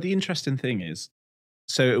 Well, the interesting thing is,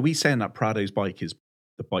 so are we saying that Prado's bike is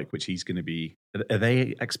the bike which he's going to be? Are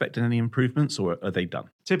they expecting any improvements, or are they done?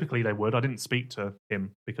 Typically, they would. I didn't speak to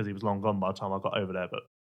him because he was long gone by the time I got over there, but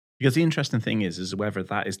because the interesting thing is whether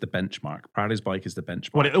that is the benchmark. Prado's bike is the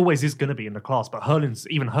benchmark. Well, it always is going to be in the class, but Hurlin's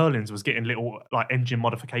was getting little like engine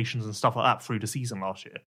modifications and stuff like that through the season last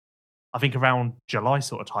year. I think around July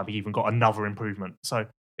sort of time, he even got another improvement. So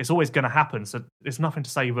it's always going to happen. So there's nothing to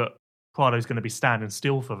say that Prado's going to be standing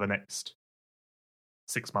still for the next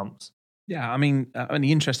 6 months. Yeah, I mean,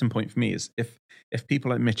 the interesting point for me is if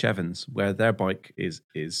people like Mitch Evans, where their bike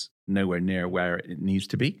is nowhere near where it needs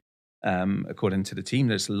to be, according to the team,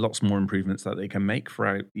 there's lots more improvements that they can make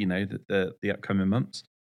throughout, the upcoming months.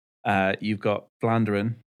 You've got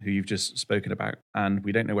Vlaanderen, who you've just spoken about, and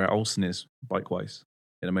we don't know where Olsen is bike-wise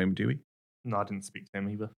in a moment, do we? No, I didn't speak to him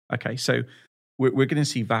either. Okay, so we're going to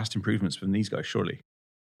see vast improvements from these guys, surely.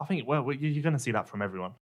 I think, well, you're going to see that from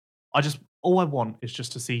everyone. All I want is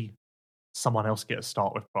just to see someone else get a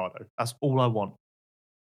start with Prado. That's all I want.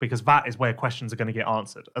 Because that is where questions are going to get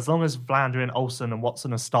answered. As long as Vlaanderen, Olsen and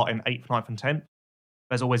Watson are starting 8th, 9th and 10th,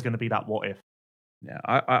 there's always going to be that what if. Yeah,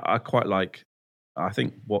 I quite like, I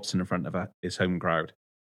think Watson in front of his home crowd.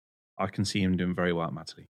 I can see him doing very well at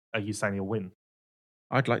Matterley. Are you saying he'll win?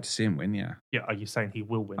 I'd like to see him win, yeah. Yeah, are you saying he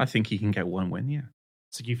will win? I think he can get one win, yeah.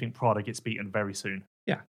 So you think Prado gets beaten very soon?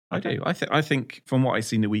 Yeah, okay. I do. I think from what I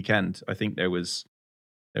seen the weekend, I think there was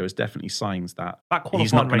definitely signs that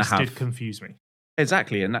he's not going to have. Did confuse me.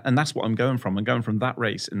 Exactly, and that's what I'm going from. I'm going from that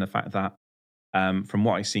race in the fact that, from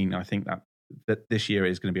what I've seen, I think that this year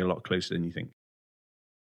is going to be a lot closer than you think.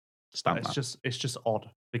 It's just odd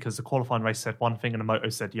because the qualifying race said one thing and the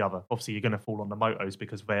motos said the other. Obviously, you're going to fall on the motos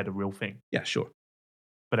because they're the real thing. Yeah, sure.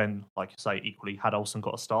 But then, like you say, equally, had Olsen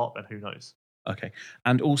got a start, then who knows? Okay,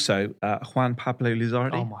 and also Juan Pablo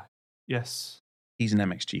Lizardi. Oh my, yes, he's an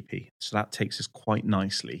MXGP, so that takes us quite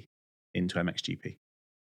nicely into MXGP.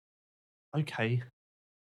 Okay.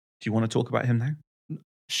 Do you want to talk about him now?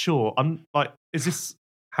 Sure. I'm like, is this?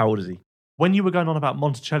 How old is he? When you were going on about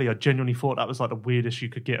Monticelli, I genuinely thought that was like the weirdest you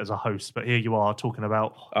could get as a host. But here you are talking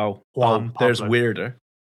about Juan Pablo. There's weirder.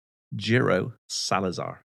 Giro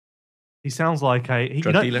Salazar. He sounds like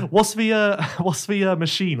drug dealer. What's the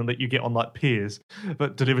machine that you get on like Piers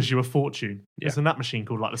that delivers you a fortune? Yeah. Isn't that machine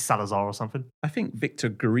called like the Salazar or something? I think Victor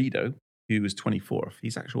Garrido, who was 24th,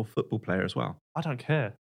 he's an actual football player as well. I don't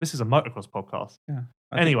care. This is a motocross podcast. Yeah.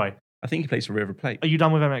 I think he plays for River Plate. Are you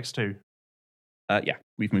done with MX2? Yeah,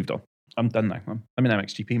 we've moved on. I'm done now. I'm in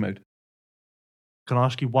MXGP mode. Can I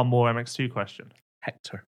ask you one more MX2 question?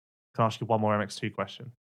 Hector. Can I ask you one more MX2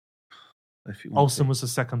 question? Olsen was the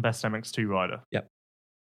second best MX2 rider. Yep.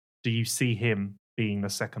 Do you see him being the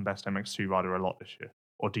second best MX2 rider a lot this year?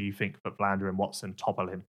 Or do you think that Vlaanderen and Watson topple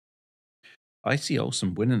him? I see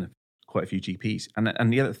Olsen winning quite a few GPs.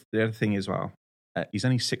 And the other thing as well, he's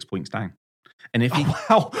only 6 points down. And if he...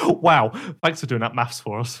 Wow. Thanks for doing that maths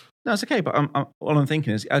for us. No, it's okay. But all I'm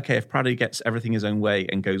thinking is, okay, if Prado gets everything his own way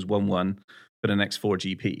and goes 1-1 for the next 4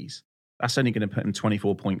 GPs, that's only going to put him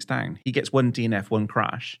 24 points down. He gets 1 DNF, 1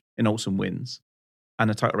 crash, and Olsen wins, and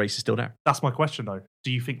the title race is still there. That's my question, though.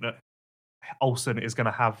 Do you think that Olsen is going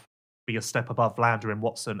to be a step above Vlaanderen,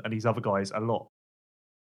 Watson, and these other guys a lot?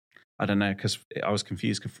 I don't know, because I was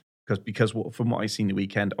confused because from what I seen the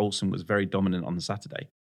weekend, Olsen was very dominant on the Saturday,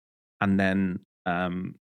 and then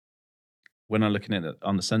when I'm looking at it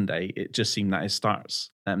on the Sunday, it just seemed that his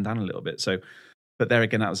starts let him down a little bit. So, but there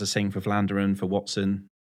again, that was the same for Vlaanderen, for Watson,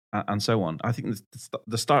 and so on. I think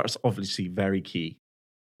the start's obviously very key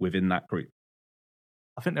within that group.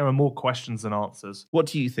 I think there are more questions than answers. What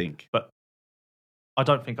do you think? But I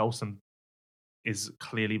don't think Olsen is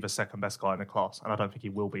clearly the second best guy in the class, and I don't think he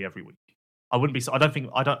will be every week. I wouldn't be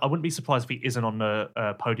surprised if he isn't on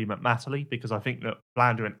the podium at Matterley, because I think that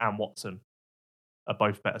Vlaanderen and Watson are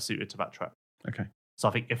both better suited to that track. Okay. So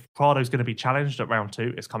I think if Prado's going to be challenged at round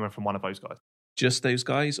 2, it's coming from one of those guys. Just those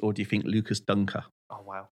guys, or do you think Lucas Dunker? Oh,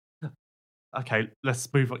 wow. Okay,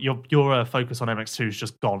 let's move on. Your focus on MX2 is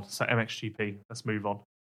just gone. So MXGP, let's move on.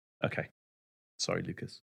 Okay. Sorry,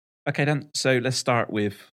 Lucas. Okay, then. So let's start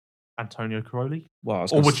with... Antonio Caroli? Well,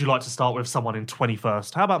 or would you like to start with someone in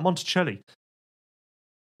 21st? How about Monticelli?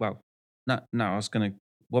 Well, no, I was going to...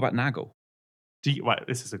 What about Nagel? Right,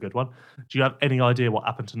 this is a good one. Do you have any idea what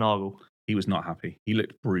happened to Nagel? He was not happy. He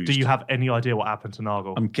looked bruised. Do you have any idea what happened to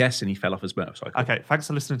Nagel? I'm guessing he fell off his motorcycle. Okay, thanks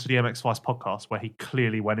for listening to the MX Vice podcast, where he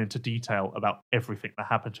clearly went into detail about everything that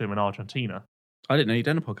happened to him in Argentina. I didn't know you'd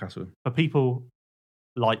done a podcast with him. For people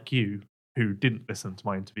like you who didn't listen to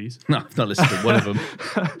my interviews. No, I've not listened to one of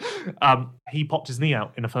them. He popped his knee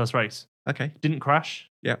out in the first race. Okay. Didn't crash.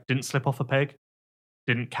 Yeah. Didn't slip off a peg.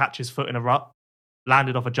 Didn't catch his foot in a rut.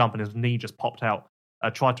 Landed off a jump and his knee just popped out.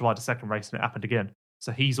 Tried to ride a second race and it happened again.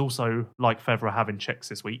 So he's also, like Federer, having checks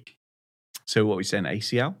this week. So what are we saying,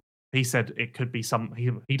 ACL? He said it could be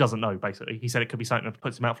he doesn't know, basically. He said it could be something that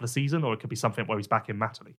puts him out for the season, or it could be something where he's back in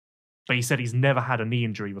Matterley. But he said he's never had a knee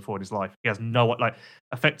injury before in his life. He has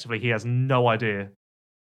effectively, he has no idea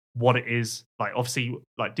what it is. Like, obviously,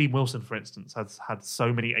 like Dean Wilson, for instance, has had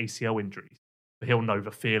so many ACL injuries. But he'll know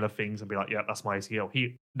the feel of things and be like, yeah, that's my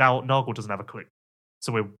ACL. Now Nagel doesn't have a clue.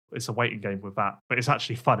 So it's a waiting game with that. But it's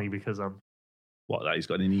actually funny because What, that he's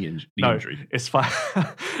got a knee injury? It's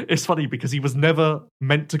it's funny because he was never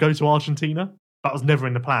meant to go to Argentina. That was never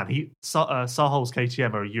in the plan. Sahol's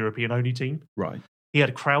KTM are a European-only team. Right. He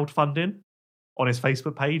had crowdfunding on his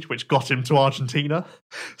Facebook page, which got him to Argentina.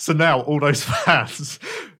 So now all those fans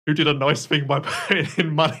who did a nice thing by putting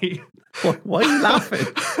in money... Why are you laughing?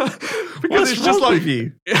 Because What's wrong with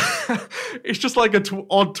you? It's just like an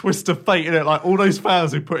odd twist of fate, isn't it? Like all those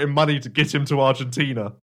fans who put in money to get him to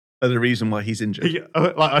Argentina... Are the reason why he's injured.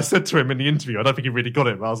 Like I said to him in the interview, I don't think he really got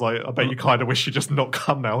it, but I was like, I bet you kind of wish you just not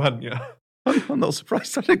come now, hadn't you? I'm not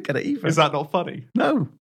surprised I didn't get it either. Is that not funny? No.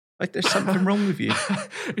 Like, there's something wrong with you.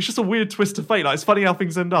 It's just a weird twist of fate. Like, it's funny how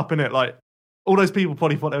things end up, innit? Like, all those people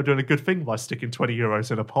probably thought they were doing a good thing by sticking 20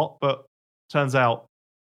 euros in a pot, but turns out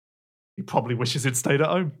he probably wishes he'd stayed at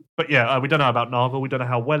home. But yeah, we don't know about Nagel. We don't know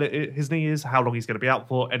how well his knee is, how long he's going to be out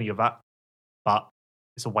for, any of that. But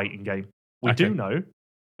it's a waiting game. We do know,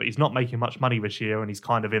 but he's not making much money this year, and he's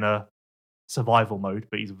kind of in a survival mode,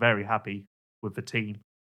 but he's very happy with the team.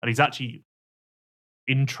 And he's actually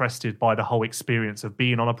interested by the whole experience of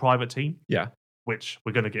being on a private team. Yeah. Which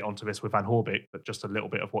we're going to get onto this with Van Horbik, but just a little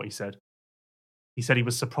bit of what he said. He said he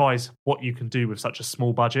was surprised what you can do with such a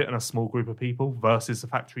small budget and a small group of people versus the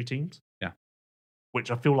factory teams. Yeah. Which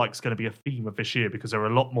I feel like is going to be a theme of this year because there are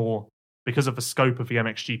a lot more, because of the scope of the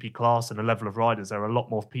MXGP class and the level of riders, there are a lot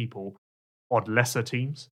more people on lesser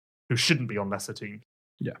teams who shouldn't be on lesser teams.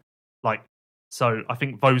 Yeah. So I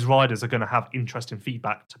think those riders are going to have interesting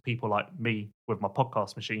feedback to people like me with my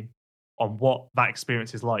podcast machine on what that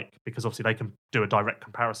experience is like, because obviously they can do a direct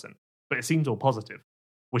comparison. But it seems all positive,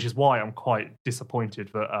 which is why I'm quite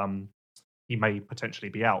disappointed that he may potentially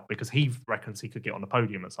be out, because he reckons he could get on the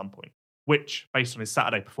podium at some point, which, based on his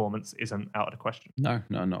Saturday performance, isn't out of the question. No,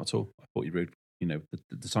 not at all. I thought you rode,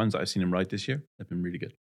 the times that I've seen him ride this year have been really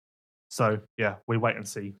good. So, yeah, we wait and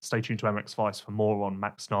see. Stay tuned to MX Vice for more on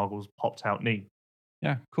Max Nagel's popped out knee.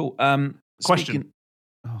 Yeah, cool. Question.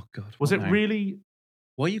 Oh, God. Was it really...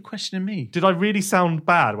 Why are you questioning me? Did I really sound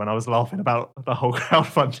bad when I was laughing about the whole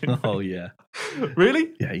crowdfunding? Oh, yeah.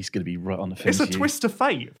 Really? Yeah, he's going to be right on the fence. It's a twist of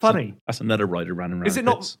fate. Funny. That's another rider running around. Is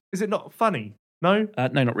it not funny? No?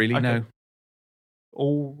 No, not really, Okay. no.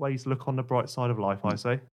 Always look on the bright side of life, I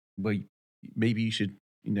say. Well, maybe you should,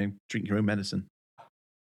 drink your own medicine.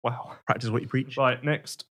 Wow. Practice what you preach. Right,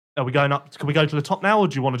 next. Are we going up? Can we go to the top now, or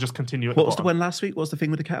do you want to just continue at What the was the bottom? one last week? What was the thing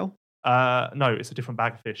with the kettle? No, it's a different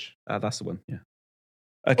bag of fish. That's the one, yeah.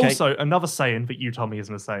 Okay. Also, another saying that you told me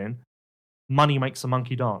isn't a saying. Money makes a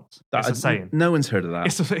monkey dance. It's a saying. No one's heard of that.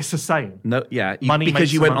 It's a saying. No, yeah. Money because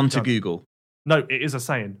makes you a went monkey onto dance. Google. No, it is a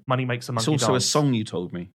saying. Money makes a It's monkey dance. also a song you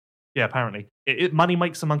told me. Yeah, apparently. Money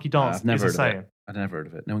makes a monkey dance. I've never is a heard of saying. it. I've never heard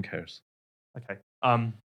of it. No one cares. Okay.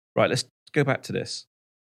 Right, let's go back to this.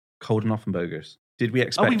 Koldenhoff and Bogers. Did we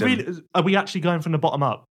expect them? Are we actually going from the bottom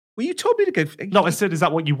up? Well, you told me to go... No, I said, is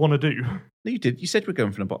that what you want to do? No, you did. You said we're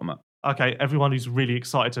going from the bottom up. Okay, everyone who's really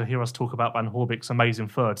excited to hear us talk about Van Horbik's amazing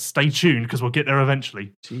third, stay tuned because we'll get there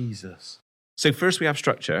eventually. Jesus. So first we have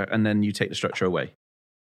structure, and then you take the structure away.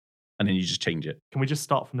 And then you just change it. Can we just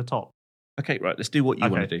start from the top? Okay, right. Let's do what you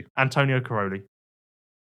want to do. Antonio Caroli.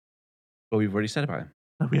 Well, we've already said about him.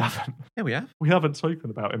 No, we haven't. Yeah, we have. We haven't spoken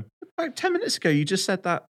about him. About 10 minutes ago, you just said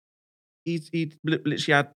that he literally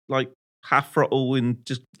had like half throttle and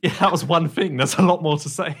just... Yeah, that was one thing. There's a lot more to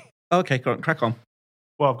say. Okay, go on, crack on.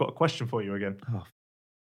 Well, I've got a question for you again. Oh.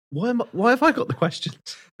 Why have I got the questions?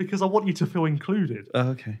 Because I want you to feel included.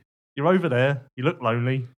 Okay. You're over there. You look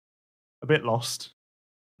lonely. A bit lost.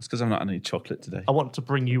 It's because I'm not having any chocolate today. I want to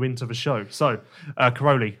bring you into the show. So,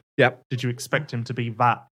 Caroli. Yep. Did you expect him to be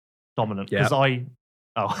that dominant? Yeah. Because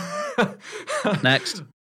Next.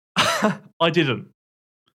 I didn't.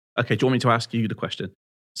 Okay, do you want me to ask you the question?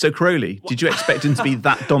 So, Caroli, did you expect him to be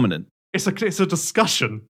that dominant? It's a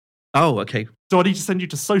discussion. Oh, okay. Do I need to send you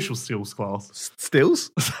to social skills class? Stills?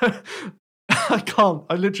 I can't.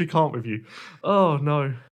 I literally can't with you. Oh,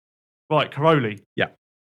 no. Right, Caroli. Yeah.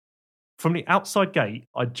 from the outside gate,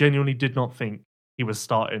 I genuinely did not think he was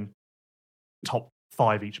starting top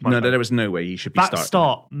 5 each moto. No, there was no way he should be that starting.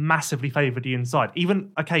 start massively favoured the inside.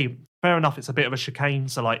 Even, okay, fair enough, it's a bit of a chicane.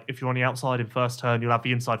 So, like, if you're on the outside in first turn, you'll have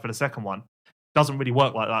the inside for the second one. Doesn't really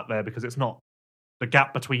work like that there because it's not the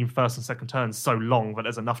gap between first and second turns so long that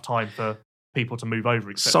there's enough time for people to move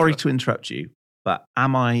over. Etc. Sorry to interrupt you, but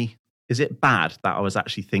is it bad that I was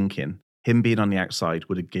actually thinking him being on the outside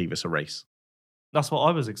would have gave us a race? That's what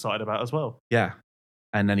I was excited about as well. Yeah.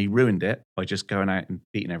 And then he ruined it by just going out and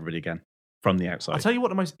beating everybody again from the outside. I'll tell you what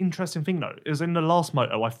the most interesting thing, though, is in the last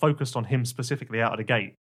moto, I focused on him specifically out of the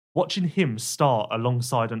gate. Watching him start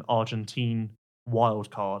alongside an Argentine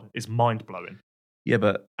wild card is mind-blowing. Yeah,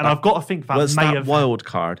 but... And I've got to think that was may that have... wild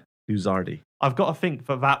card Luzardi? I've got to think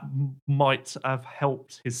that might have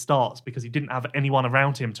helped his starts because he didn't have anyone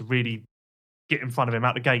around him to really get in front of him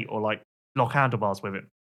out the gate or, like, lock handlebars with him.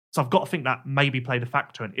 So I've got to think that maybe played a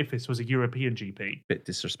factor in if this was a European GP. Bit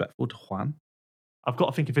disrespectful to Juan. I've got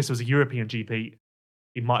to think if this was a European GP,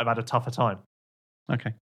 he might have had a tougher time.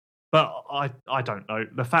 Okay. But I don't know.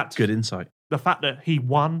 Good insight. The fact that he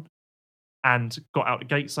won and got out the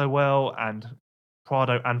gate so well, and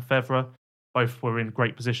Prado and Fevre both were in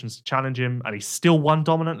great positions to challenge him, and he still won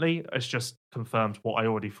dominantly, it's just confirmed what I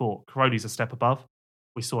already thought. Caroli's a step above.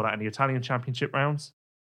 We saw that in the Italian Championship rounds.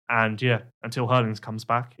 And yeah, until Herlings comes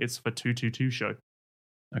back, it's the 2-2-2 show.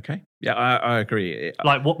 Okay. Yeah, I agree.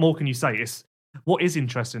 Like, what more can you say? What is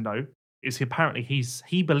interesting, though, is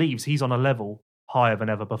he believes he's on a level higher than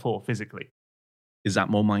ever before physically. Is that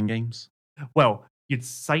more mind games? Well, you'd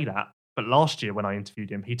say that, but last year when I interviewed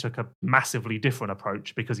him, he took a massively different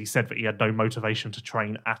approach because he said that he had no motivation to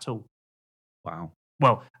train at all. Wow.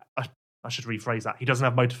 Well, I should rephrase that. He doesn't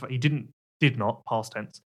have he did not, past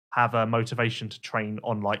tense, have a motivation to train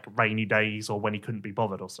on like rainy days or when he couldn't be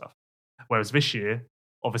bothered or stuff. Whereas this year,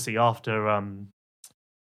 obviously after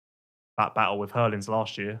that battle with Herlings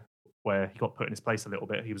last year, where he got put in his place a little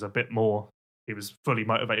bit, he was fully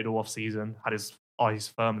motivated all off season, had his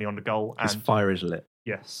eyes firmly on the goal. His fire is lit.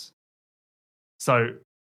 Yes. So,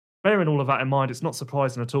 bearing all of that in mind, it's not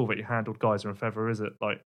surprising at all that you handled Geyser and Fevre, is it?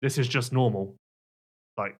 Like, this is just normal.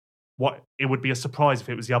 Like, it would be a surprise if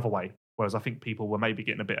it was the other way. Whereas I think people were maybe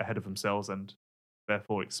getting a bit ahead of themselves and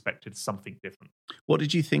therefore expected something different. What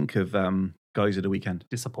did you think of Geyser the weekend?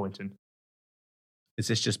 Disappointing. Is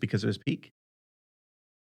this just because of his peak?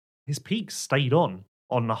 His peak stayed on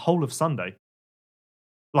the whole of Sunday.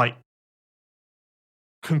 Like,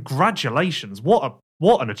 congratulations. What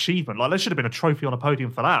an achievement. Like, there should have been a trophy on a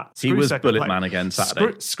podium for that. He was bullet man again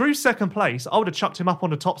Saturday. Screw second place. I would have chucked him up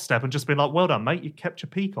on the top step and just been like, well done, mate. You kept your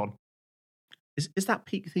peak on. Is that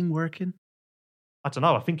peak thing working? I don't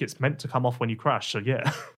know. I think it's meant to come off when you crash, so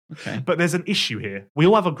yeah. Okay. But there's an issue here. We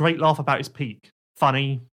all have a great laugh about his peak.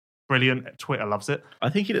 Funny, brilliant. Twitter loves it. I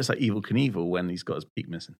think he looks like Evel Knievel when he's got his peak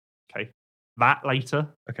missing. Okay. That later.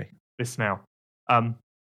 Okay. This now.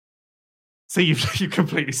 See, you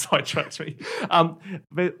completely sidetracked me.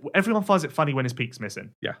 Everyone finds it funny when his peak's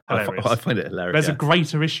missing. Yeah, hilarious. I find it hilarious. There's a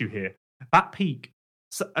greater issue here. That peak,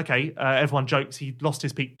 everyone jokes he lost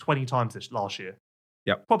his peak 20 times last year.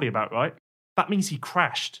 Yep. Probably about right. That means he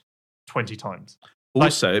crashed 20 times.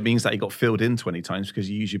 Also, it means that he got filled in 20 times because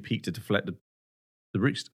you use your peak to deflect the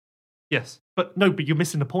roost. Yes, but you're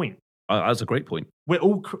missing the point. That's a great point.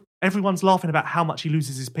 Everyone's laughing about how much he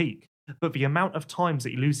loses his peak. But the amount of times that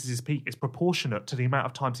he loses his peak is proportionate to the amount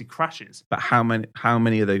of times he crashes. But how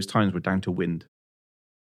many of those times were down to wind?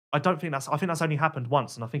 I think that's only happened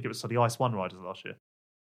once, and I think it was to the Ice 1 riders last year.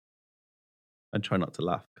 I try not to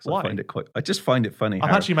laugh because Why? I just find it funny. I'm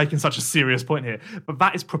actually making such a serious point here, but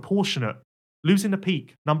that is proportionate. Losing the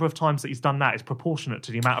peak, number of times that he's done that is proportionate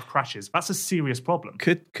to the amount of crashes. That's a serious problem.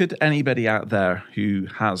 Could anybody out there who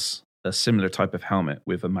has a similar type of helmet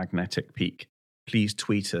with a magnetic peak, please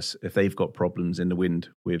tweet us if they've got problems in the wind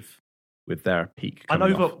with their peak. I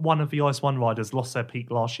know that one of the Ice 1 riders lost their peak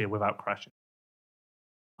last year without crashing.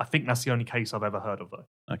 I think that's the only case I've ever heard of, though.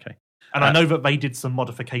 Okay. And I know that they did some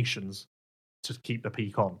modifications to keep the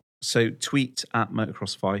peak on. So tweet at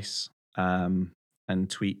Motocross Vice and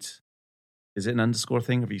tweet, is it an underscore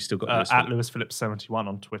thing? Have you still got at Lewis Phillips 71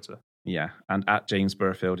 on Twitter? Yeah, and at James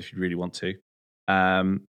Burfield if you really want to.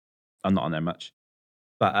 I'm not on there much.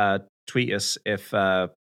 But tweet us if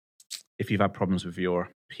you've had problems with your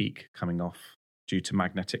peak coming off due to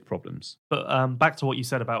magnetic problems. But back to what you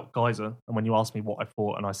said about Geyser, and when you asked me what I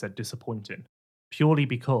thought, and I said disappointing, purely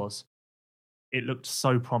because it looked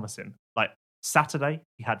so promising. Like Saturday,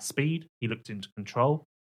 he had speed, he looked into control,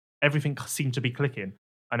 everything seemed to be clicking.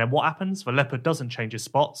 And then what happens? The Leopard doesn't change his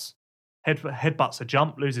spots, headbutts a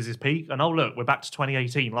jump, loses his peak, and oh look, we're back to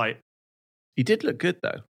 2018. Like, He did look good,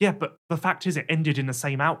 though. Yeah, but the fact is it ended in the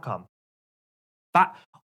same outcome. That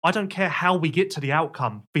I don't care how we get to the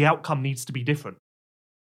outcome needs to be different.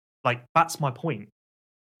 Like, that's my point.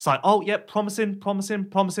 It's like, oh, yeah, promising.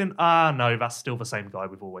 No, that's still the same guy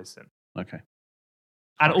we've always seen. Okay.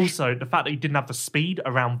 And also, the fact that he didn't have the speed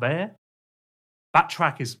around there, that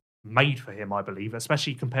track is made for him, I believe,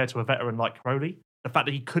 especially compared to a veteran like Crowley. The fact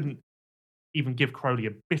that he couldn't even give Crowley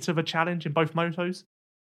a bit of a challenge in both motos,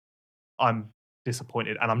 I'm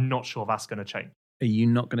disappointed, and I'm not sure that's going to change. Are you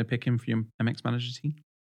not going to pick him for your MX Manager team?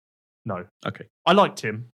 No. Okay. I like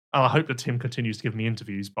Tim, and I hope that Tim continues to give me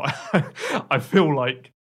interviews, but I feel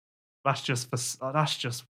like that's just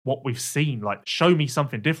what we've seen. Like, show me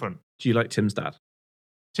something different. Do you like Tim's dad?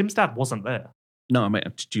 Tim's dad wasn't there. No, I mean,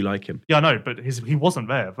 do you like him? Yeah, I know, but he wasn't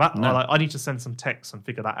there. No. I need to send some texts and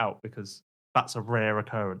figure that out because that's a rare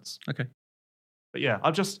occurrence. Okay. But yeah,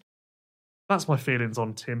 that's my feelings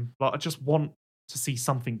on Tim. Like, I just want to see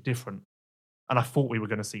something different. And I thought we were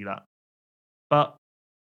going to see that. But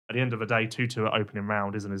at the end of the day, 2-2 at opening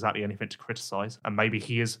round isn't exactly anything to criticise. And maybe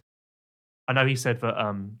he is. I know he said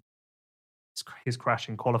that his crash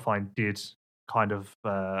in qualifying did kind of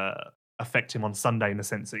affect him on Sunday in the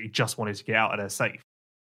sense that he just wanted to get out of there safe.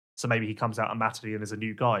 So maybe he comes out of Matterley and is a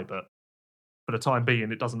new guy. But for the time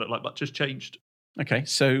being, it doesn't look like much has changed. Okay,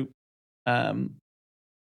 so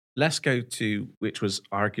let's go to which was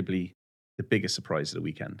arguably the biggest surprise of the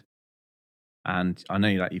weekend. And I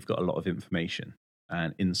know that you've got a lot of information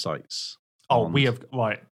and insights. Oh, we have,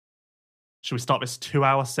 right. Should we start this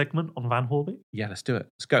 2-hour segment on Van Horbeke? Yeah, let's do it.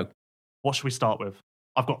 Let's go. What should we start with?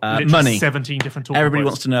 I've got literally money. 17 different talking Everybody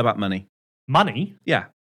points. wants to know about money. Money? Yeah.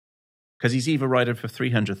 Because he's either riding for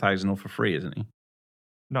 300,000 or for free, isn't he?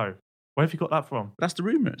 No. Where have you got that from? That's the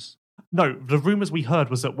rumours. No, the rumours we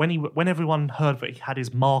heard was that when everyone heard that he had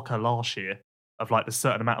his marker last year of like the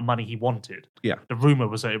certain amount of money he wanted, Yeah. the rumour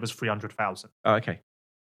was that it was 300,000. Oh, okay.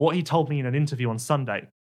 What he told me in an interview on Sunday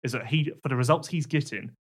is that for the results he's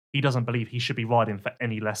getting, he doesn't believe he should be riding for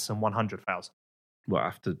any less than 100,000. Well,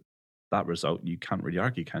 after that result, you can't really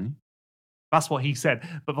argue, can you? That's what he said.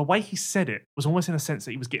 But the way he said it was almost in a sense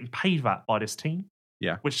that he was getting paid that by this team.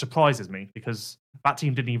 Yeah. Which surprises me because that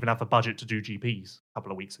team didn't even have the budget to do GPs a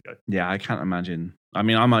couple of weeks ago. Yeah, I can't imagine. I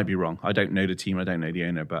mean, I might be wrong. I don't know the team. I don't know the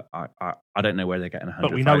owner, but I don't know where they're getting 100,000.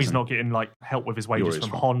 But we know he's not getting like help with his wages Euros from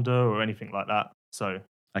from. Honda or anything like that. So,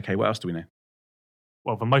 okay, what else do we know?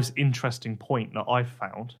 well, the most interesting point that I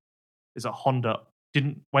found is that Honda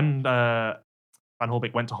didn't, when Van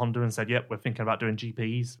Horbeke went to Honda and said, yep, we're thinking about doing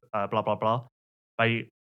GPs, blah, blah, blah. They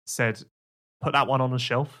said, put that one on the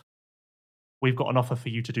shelf. We've got an offer for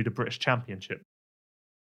you to do the British Championship.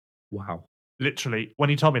 Wow. Literally, when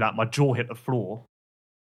he told me that, my jaw hit the floor.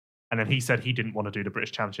 And then he said he didn't want to do the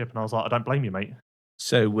British Championship. And I was like, I don't blame you, mate.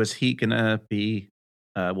 So was he going to be,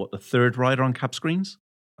 the third rider on Cab Screens?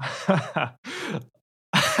 That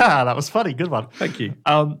was funny. Good one. Thank you.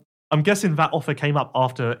 I'm guessing that offer came up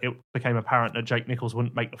after it became apparent that Jake Nichols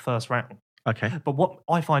wouldn't make the first round. Okay. But what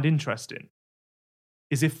I find interesting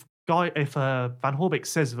is if Van Horbeke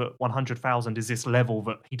says that 100,000 is this level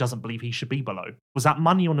that he doesn't believe he should be below, was that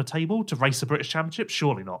money on the table to race the British Championship?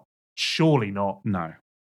 Surely not. Surely not. No.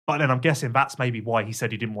 But then I'm guessing that's maybe why he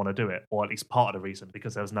said he didn't want to do it, or at least part of the reason,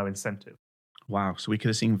 because there was no incentive. Wow. So we could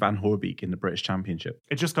have seen Van Horbeke in the British Championship.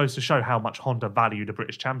 It just goes to show how much Honda value the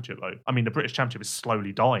British Championship, though. I mean, the British Championship is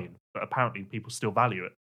slowly dying, but apparently people still value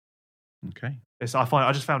it. Okay.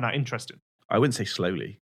 I just found that interesting. I wouldn't say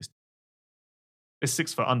slowly. It's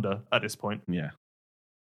 6 foot under at this point. Yeah.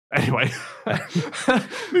 Anyway.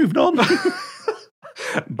 Moving on.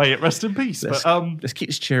 May it rest in peace. Let's keep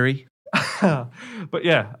this cheery. But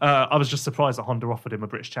yeah, I was just surprised that Honda offered him a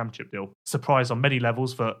British Championship deal. Surprised on many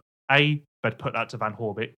levels for A, they'd put that to Van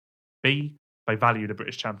Horbeke. B, they value the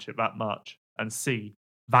British Championship that much. And C,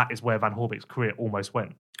 that is where Van Horbeke's career almost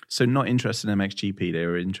went. So not interested in MXGP, they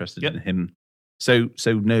were interested in him. So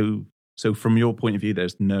from your point of view,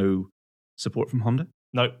 there's no support from Honda?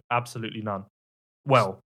 No, absolutely none.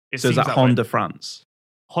 Well, so is that Honda France?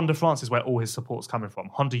 Honda France is where all his support's coming from.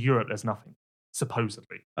 Honda Europe, there's nothing,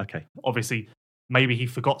 supposedly. Okay. Obviously, maybe he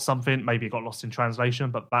forgot something, maybe it got lost in translation,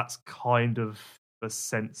 but that's kind of the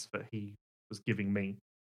sense that he was giving me.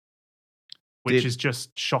 Which is just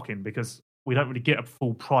shocking because we don't really get a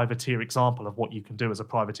full privateer example of what you can do as a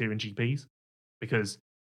privateer in GPs, because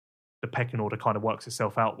the pecking order kind of works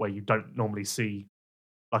itself out where you don't normally see,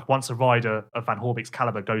 like once a rider of Van Horbeke's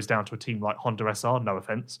caliber goes down to a team like Honda SR, no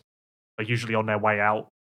offense, are usually on their way out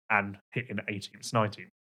and hitting 18th, 19th.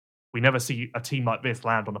 We never see a team like this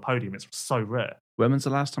land on the podium. It's so rare. When was the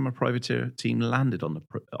last time a privateer team landed on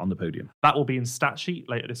the podium? That will be in stat sheet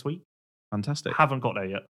later this week. fantastic. Haven't got there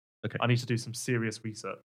yet. Okay. I need to do some serious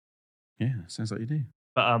research. Yeah, sounds like you do.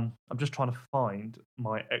 But I'm just trying to find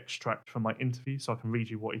my extract from my interview so I can read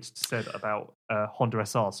you what he said about Honda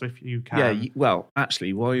SR. So if you can, Yeah, well,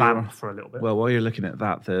 actually, while vamp for a little bit. while you're looking at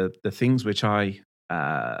that, the things which I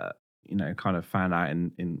kind of found out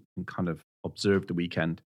and kind of observed the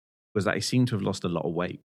weekend was that he seemed to have lost a lot of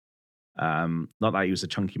weight. Not that he was a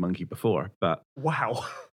chunky monkey before, but Wow.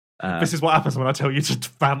 This is what happens when I tell you to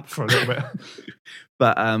vamp for a little bit.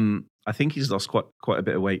 but I think he's lost quite a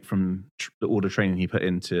bit of weight from all the training he put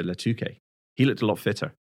into Le Touquet. He looked a lot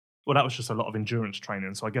fitter. Well, that was just a lot of endurance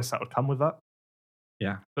training, so I guess that would come with that.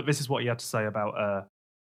 Yeah. But this is what he had to say about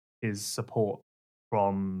his support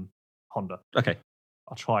from Honda. Okay.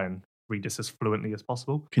 I'll try and read this as fluently as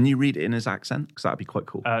possible. Can you read it in his accent? Because that'd be quite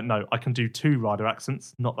cool. No, I can do 2 rider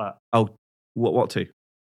accents, not that. Oh, what two?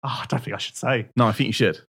 Oh, I don't think I should say. No, I think you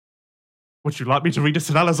should. Would you like me to read this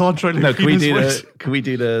in Alessandro? No, can we do voice?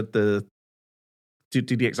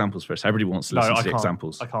 the examples first? Everybody wants to listen to the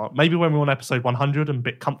examples. I can't. Maybe when we're on episode 100 and a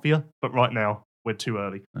bit comfier, but right now we're too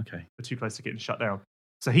early. Okay. We're too close to getting shut down.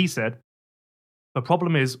 So he said, the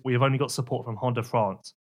problem is we have only got support from Honda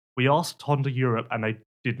France. We asked Honda Europe and they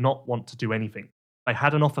did not want to do anything. They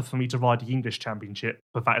had an offer for me to ride the English Championship,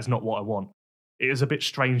 but that is not what I want. It is a bit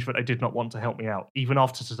strange that they did not want to help me out. Even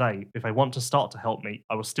after today, if they want to start to help me,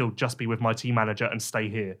 I will still just be with my team manager and stay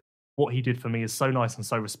here. What he did for me is so nice and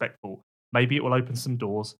so respectful. Maybe it will open some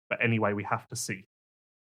doors, but anyway, we have to see.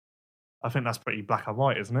 I think that's pretty black and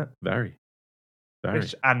white, isn't it? Very.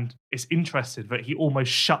 And it's interesting that he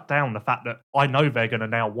almost shut down the fact that I know they're going to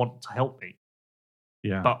now want to help me.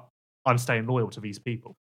 Yeah. But I'm staying loyal to these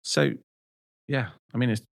people. So, yeah, I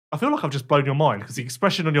mean, I feel like I've just blown your mind because the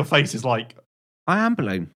expression on your face is like, I am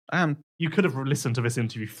blown. I am. You could have listened to this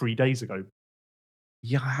interview 3 days ago.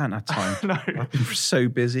 Yeah, I hadn't had time. No. I've been so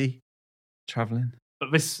busy traveling.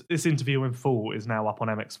 But this interview in full is now up on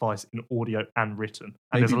MX Vice in audio and written.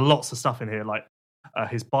 And there's lots of stuff in here, like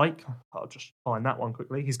his bike. I'll just find that one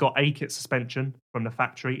quickly. He's got A-kit suspension from the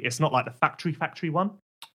factory. It's not like the factory one.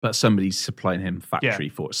 But somebody's supplying him factory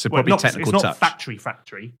for it. So well, probably technical touch. It's not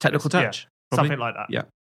factory. Technical touch. Yeah, something like that. Yeah.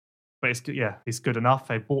 But it's good enough.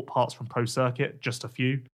 They bought parts from Pro Circuit, just a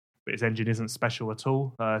few. But his engine isn't special at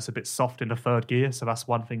all. It's a bit soft in the 3rd gear, so that's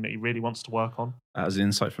one thing that he really wants to work on. That was an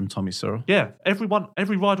insight from Tommy Searle. Yeah, every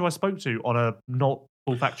rider I spoke to on a not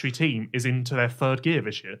full factory team is into their 3rd gear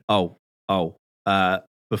this year.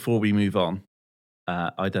 Before we move on,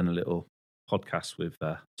 I done a little podcast with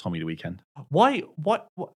Tommy the weekend. Why? What?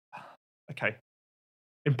 Okay.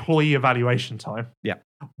 Employee evaluation time. Yeah.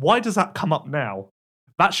 Why does that come up now?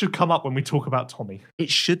 That should come up when we talk about Tommy.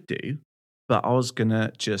 It should do, but I was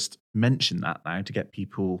gonna just mention that now to get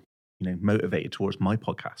people, motivated towards my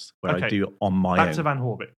podcast where I do it on my own. Back to Van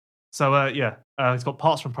Horbit. So he's got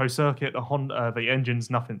parts from Pro Circuit. The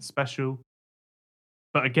engine's nothing special.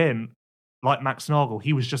 But again, like Max Nagel,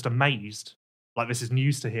 he was just amazed. Like this is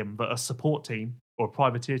news to him that a support team or a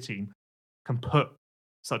privateer team can put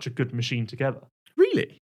such a good machine together.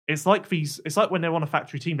 Really? It's like when they're on a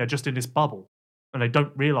factory team, they're just in this bubble and they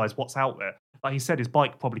don't realise what's out there. Like he said, his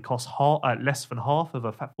bike probably costs less than half of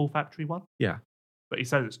a full factory one. Yeah. But he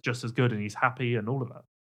says it's just as good and he's happy and all of that.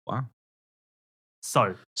 Wow.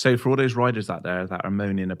 So for all those riders out there that are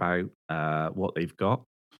moaning about what they've got,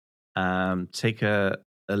 take a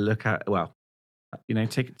look at,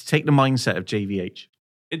 take the mindset of JVH.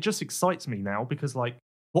 It just excites me now because,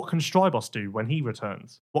 what can Strybos do when he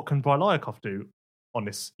returns? What can Brylyakov do on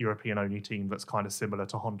this European-only team that's kind of similar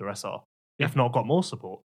to Honda SR, if not got more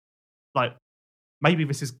support? Maybe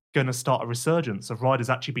this is going to start a resurgence of riders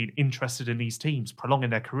actually being interested in these teams,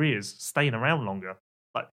 prolonging their careers, staying around longer.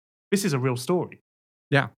 This is a real story.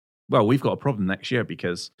 Yeah. Well, we've got a problem next year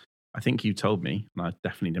because I think you told me, and I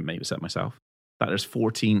definitely didn't make this up myself, that there's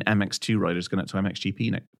 14 MX2 riders going up to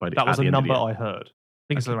MXGP next. That was a number I heard.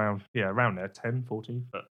 I think it's around there, 10, 14.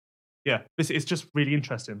 But yeah, this is just really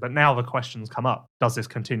interesting. But now the questions come up. Does this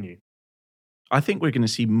continue? I think we're going to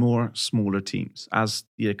see more smaller teams as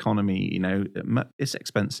the economy, it's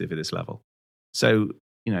expensive at this level. So,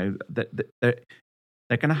 they're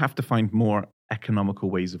going to have to find more economical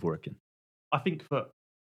ways of working. I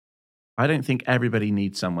don't think everybody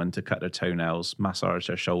needs someone to cut their toenails, massage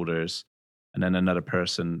their shoulders, and then another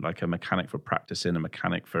person, like a mechanic for practicing, a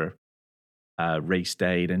mechanic for race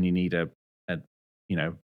day. Then you need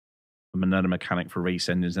another mechanic for race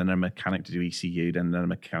engines, and a mechanic to do ECU, then another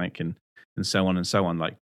mechanic and so on and so on.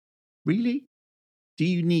 Like, really? Do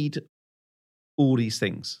you need all these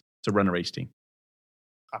things to run a race team?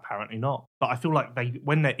 Apparently not. But I feel like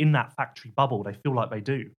when they're in that factory bubble, they feel like they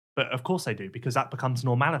do. But of course they do, because that becomes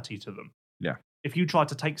normality to them. Yeah. If you tried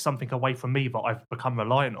to take something away from me that I've become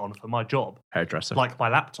reliant on for my job, Hairdresser. like my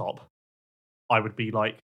laptop, I would be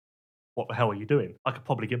like, what the hell are you doing? I could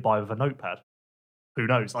probably get by with a notepad. Who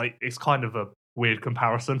knows? Like, it's kind of a weird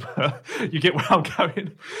comparison. You get where I'm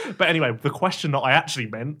going. But anyway, the question that I actually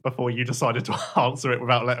meant before you decided to answer it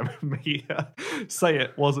without letting me say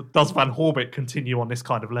it was, does Van Horbik continue on this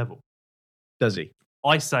kind of level? Does he?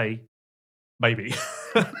 I say maybe.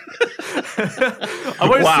 Put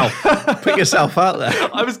yourself out there.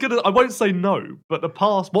 I won't say no,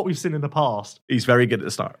 but what we've seen in the past. He's very good at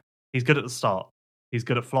the start. He's good at the start. He's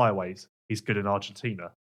good at flyaways. He's good in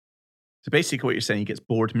Argentina. So basically what you're saying, he gets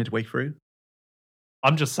bored midway through?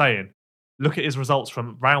 I'm just saying, look at his results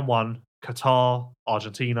from round 1, Qatar,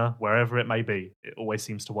 Argentina, wherever it may be. It always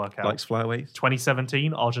seems to work out. Likes flyaways?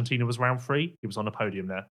 2017, Argentina was round 3. He was on the podium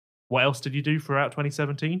there. What else did you do throughout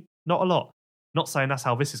 2017? Not a lot. Not saying that's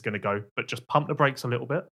how this is going to go, but just pump the brakes a little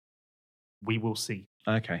bit. We will see.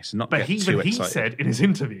 Okay, so not But get too he excited. said in his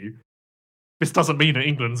interview, this doesn't mean that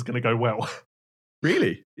England's going to go well.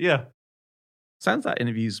 Really? Yeah. Sounds that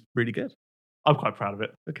interview's really good. I'm quite proud of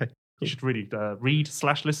it. Okay. You should really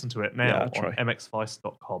read/listen to it Yeah, now I'll on try.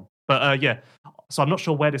 mxvice.com. But yeah, so I'm not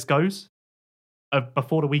sure where this goes.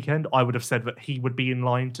 Before the weekend, I would have said that he would be in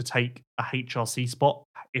line to take a HRC spot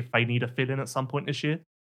if they need a fill-in at some point this year.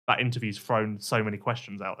 That interview's thrown so many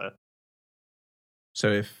questions out there.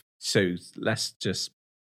 So let's just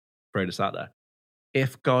throw this out there.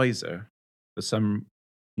 If Geyser, for some,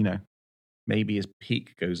 maybe his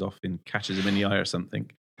peak goes off and catches him in the eye or something.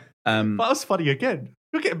 But that was funny again.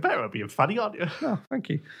 You're getting better at being funny, aren't you? Oh, thank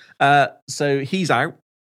you. So he's out.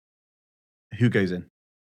 Who goes in?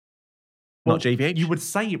 Well, Not JVH? You would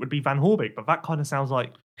say it would be Van Horbik, but that kind of sounds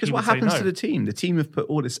like... Because what happens to the team? The team have put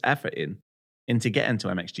all this effort into getting to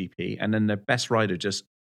MXGP, and then their best rider just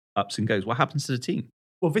ups and goes. What happens to the team?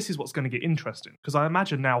 Well, this is what's going to get interesting, because I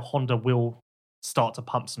imagine now Honda will start to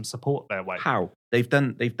pump some support their way. How? They've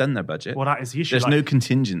done their budget. Well, that is the issue. There's no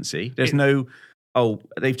contingency. There's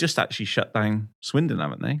they've just actually shut down Swindon,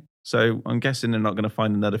 haven't they? So I'm guessing they're not going to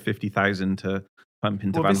find another 50,000 to pump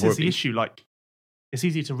into Van Horbik. This is the issue. Like, it's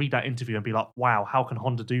easy to read that interview and be like, wow, how can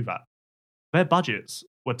Honda do that? Their budgets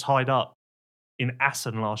were tied up in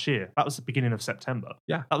Assen last year. That was the beginning of September.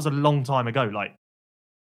 Yeah. That was a long time ago. Like,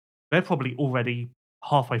 they're probably already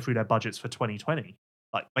halfway through their budgets for 2020.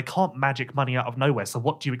 Like, they can't magic money out of nowhere. So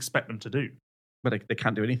what do you expect them to do? But they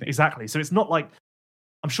can't do anything. Exactly. So it's not like,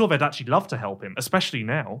 I'm sure they'd actually love to help him, especially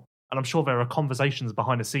now. And I'm sure there are conversations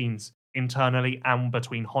behind the scenes internally and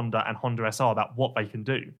between Honda and Honda SR about what they can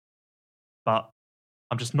do. But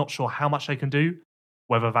I'm just not sure how much they can do,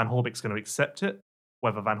 whether Van Horbik's going to accept it,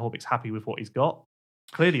 whether Van Horbik's happy with what he's got.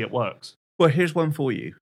 Clearly it works. Well, here's one for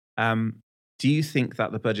you. Do you think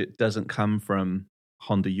that the budget doesn't come from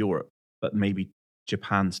Honda Europe, but maybe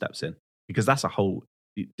Japan steps in? Because that's a whole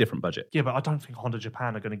different budget. Yeah, but I don't think Honda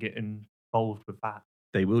Japan are going to get involved with that.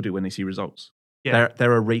 They will do when they see results. Yeah.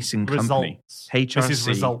 They're a racing company. Results. HRC. This is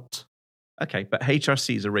result. Okay, but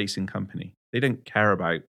HRC is a racing company. They don't care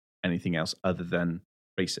about anything else other than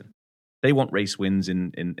racing. They want race wins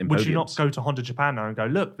in Would podiums. you not go to Honda Japan now and go,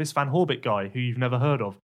 look, this Van Horbik guy who you've never heard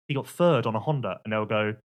of, he got third on a Honda, and they'll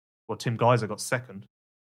go, well, Tim Geyser got second.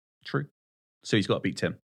 True. So he's got to beat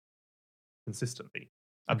Tim. Consistently.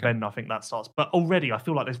 And Okay. then I think that starts. But already I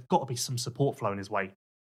feel like there's got to be some support flowing his way.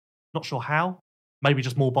 Not sure how. Maybe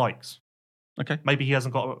just more bikes. Okay. Maybe he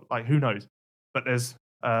hasn't got, like, who knows? But there's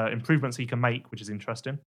improvements he can make, which is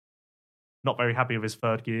interesting. Not very happy with his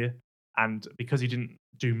third gear. And because he didn't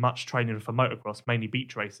do much training for motocross, mainly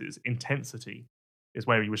beach races, intensity is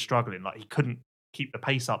where he was struggling. Like, he couldn't keep the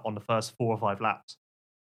pace up on the first 4 or 5 laps.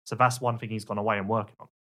 So that's one thing he's gone away and working on.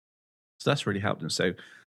 So that's really helped him. So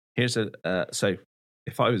here's so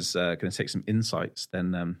if I was going to take some insights,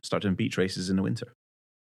 then start doing beach races in the winter.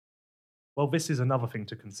 Well, this is another thing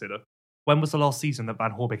to consider. When was the last season that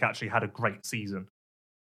Van Horbik actually had a great season?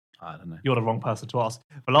 I don't know. You're the wrong person to ask.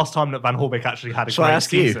 The last time that Van Horbik actually had a Shall I great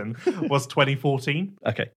ask you? season was 2014.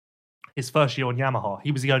 Okay. His first year on Yamaha.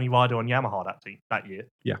 He was the only rider on Yamaha that year.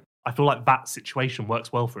 Yeah. I feel like that situation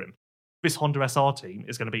works well for him. This Honda SR team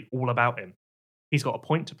is going to be all about him. He's got a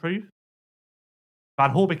point to prove.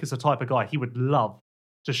 Van Horbik is the type of guy he would love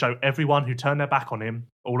to show everyone who turned their back on him,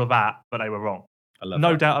 all of that, but they were wrong. I love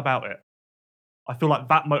No that. doubt about it. I feel like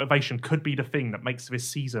that motivation could be the thing that makes this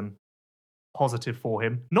season positive for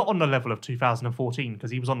him. Not on the level of 2014,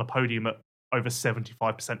 because he was on the podium at over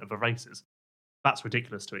 75% of the races. That's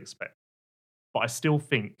ridiculous to expect. But I still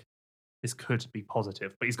think this could be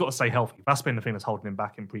positive. But he's got to stay healthy. That's been the thing that's holding him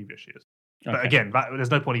back in previous years. But Okay. again,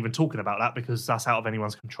 there's no point even talking about that because that's out of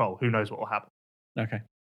anyone's control. Who knows what will happen? Okay.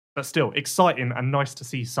 But still, exciting and nice to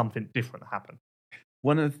see something different happen.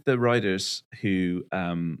 One of the riders who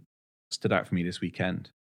stood out for me this weekend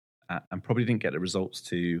and probably didn't get the results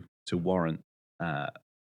to warrant, how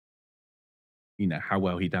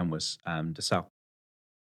well he done was De Sal.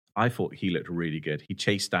 I thought he looked really good. He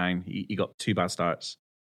chased down. He got 2 bad starts,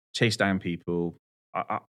 chased down people.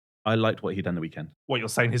 I liked what he done the weekend. What you're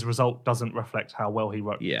saying, his result doesn't reflect how well he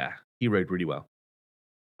rode. Yeah, he rode really well.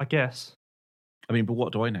 I guess. I mean, but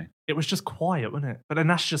what do I know? It was just quiet, wasn't it? But then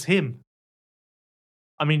that's just him.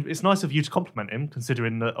 I mean, it's nice of you to compliment him,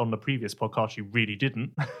 considering that on the previous podcast you really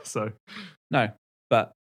didn't. So no,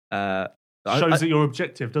 but shows that you're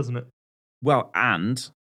objective, doesn't it? Well, and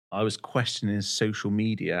I was questioning his social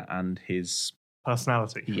media and his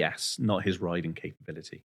personality. Yes, not his riding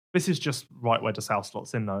capability. This is just right where De Sal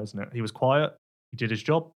slots in, though, isn't it? He was quiet. He did his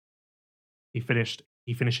job. He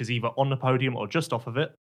finishes either on the podium or just off of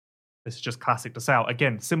it. This is just classic De Sal.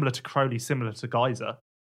 Again, similar to Crowley, similar to Geiser.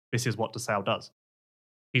 This is what De Sal does.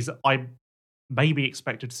 I maybe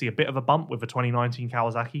expected to see a bit of a bump with the 2019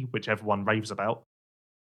 Kawasaki, which everyone raves about.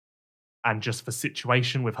 And just for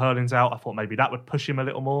situation with Herlings out, I thought maybe that would push him a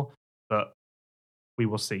little more. But we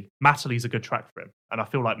will see. Matterley's a good track for him. And I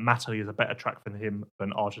feel like Matterley is a better track for him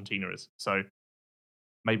than Argentina is. So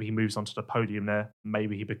maybe he moves onto the podium there.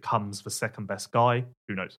 Maybe he becomes the second best guy.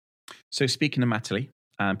 Who knows? So speaking of Matterley,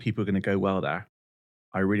 people are going to go well there.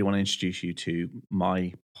 I really want to introduce you to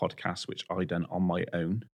my podcast, which I done on my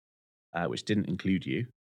own, which didn't include you,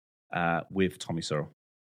 with Tommy Searle.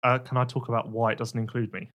 Can I talk about why it doesn't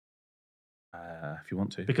include me? If you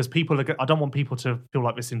want to. Because I don't want people to feel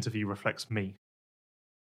like this interview reflects me.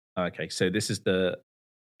 Okay, so this is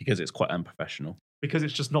because it's quite unprofessional. Because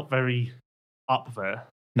it's just not very up there.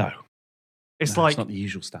 No. It's not the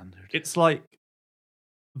usual standard. It's like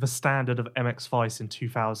the standard of MX Vice in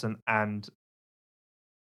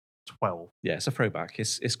 2012. Yeah, it's a throwback.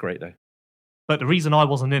 It's great though. But the reason I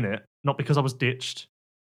wasn't in it, not because I was ditched,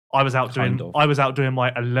 I was out doing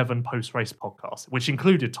my 11 post-race podcast, which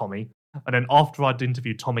included Tommy. And then after I'd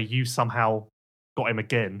interviewed Tommy, you somehow got him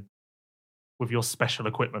again with your special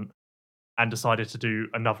equipment and decided to do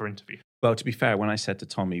another interview. Well, to be fair, when I said to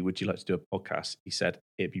Tommy, would you like to do a podcast? He said,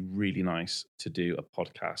 it'd be really nice to do a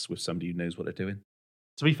podcast with somebody who knows what they're doing.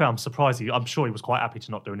 To be fair, I'm surprised. I'm sure he was quite happy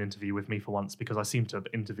to not do an interview with me for once because I seem to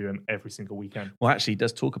interview him every single weekend. Well, actually, he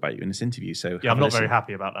does talk about you in this interview. So yeah, I'm not very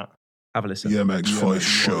happy about that. Have a listen. The MX5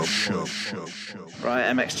 show. Right,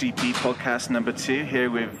 MXGP podcast number 2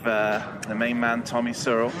 here with the main man, Tommy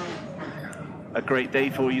Searle. A great day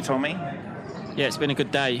for you, Tommy. Yeah, it's been a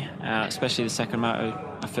good day, especially the second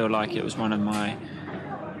moto. I feel like it was one of my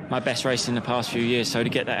best races in the past few years. So to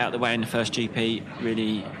get that out of the way in the first GP,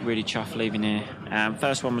 really, really chuffed leaving here.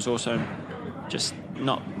 First one was also just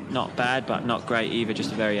not bad, but not great either.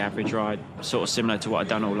 Just a very average ride, sort of similar to what I'd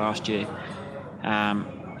done all last year.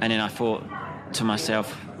 And then I thought to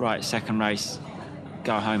myself, right, second race,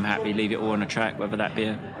 go home happy, leave it all on the track, whether that be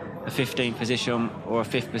a 15th position or a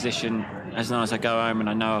 5th position. As long as I go home and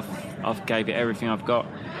I know I've gave it everything I've got,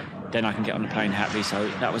 then I can get on the plane happy. So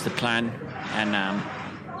that was the plan. And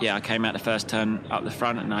I came out the first turn up the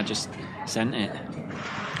front and I just sent it.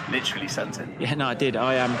 Literally sent it? Yeah, no, I did.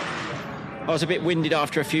 I was a bit winded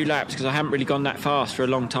after a few laps because I haven't really gone that fast for a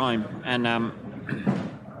long time. And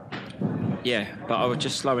but I was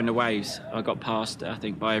just slow in the waves. I got passed, I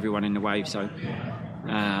think, by everyone in the wave. So,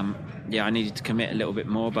 I needed to commit a little bit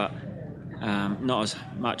more, but not as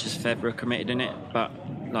much as Febvre committed in it, but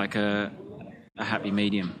like a happy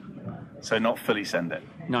medium. So not fully send it?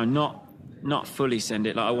 No, not fully send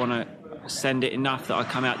it. Like I want to send it enough that I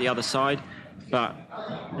come out the other side, but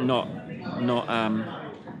not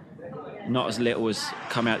as little as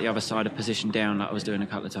come out the other side of position down like I was doing a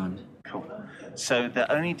couple of times. Cool. So the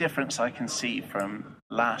only difference I can see from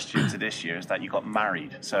last year to this year is that you got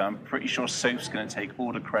married. So I'm pretty sure Soph's going to take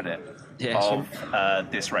all the credit of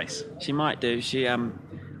this race. She might do.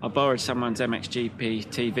 I borrowed someone's MXGP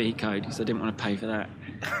TV code because I didn't want to pay for that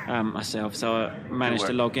myself. So I managed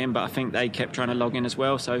to log in, but I think they kept trying to log in as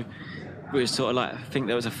well. So we were sort of like, I think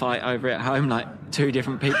there was a fight over it at home, like 2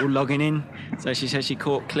 different people logging in. So she said she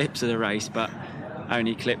caught clips of the race, but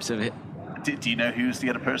only clips of it. Do you know who's the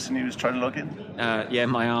other person who was trying to log in? Yeah,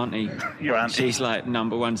 my auntie. Your auntie? She's like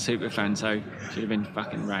 #1 super fan, so she'd have been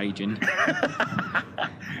fucking raging.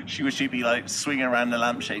 Would she be like swinging around the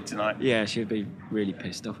lampshade tonight? Yeah, she'd be really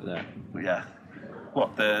pissed off at that. Yeah.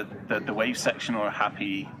 What, the wave section or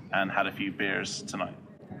happy and had a few beers tonight?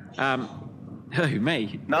 Who,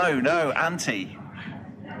 me? No, auntie.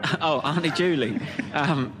 Oh, Auntie Julie.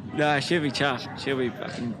 No, she'll be chuffed. She'll be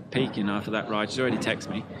fucking peaking after that ride. She's already texted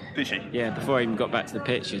me. Did she? Yeah, before I even got back to the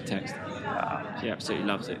pitch, she'd text. She absolutely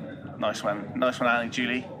loves it. Nice one, Annie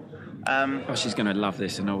Julie. She's going to love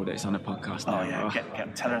this and all this on the podcast now. Oh yeah,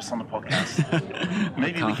 tell her us on the podcast.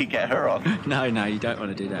 Maybe we could get her on. No, you don't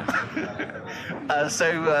want to do that.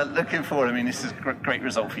 So looking forward, I mean, this is a great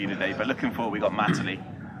result for you today, but looking forward, we got Matterley,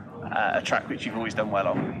 a track which you've always done well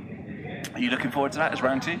on. Are you looking forward to that as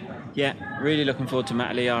round 2? Yeah, really looking forward to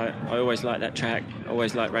Matterley. I always like that track.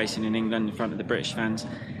 Always like racing in England in front of the British fans.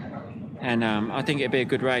 And I think it'd be a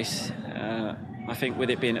good race. I think with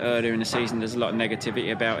it being earlier in the season, there's a lot of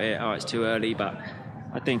negativity about it. Oh, it's too early. But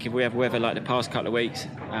I think if we have weather like the past couple of weeks,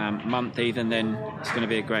 month even, then it's going to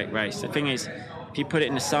be a great race. The thing is, if you put it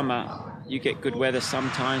in the summer, you get good weather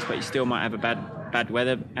sometimes, but you still might have a bad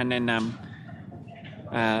weather. And then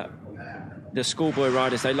the schoolboy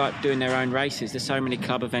riders, they like doing their own races. There's so many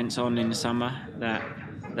club events on in the summer that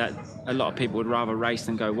a lot of people would rather race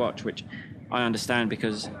than go watch, which I understand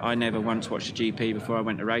because I never once watched a GP before I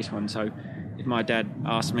went to race one. So if my dad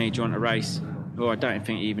asked me, do you want to race? Well, I don't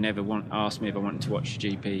think he even ever asked me if I wanted to watch a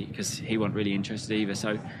GP because he wasn't really interested either.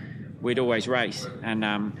 So we'd always race. And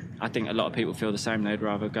I think a lot of people feel the same. They'd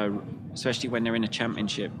rather go, especially when they're in a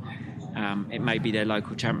championship. It may be their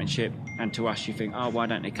local championship. And to us, you think, oh, why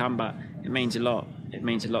don't they come? But it means a lot. It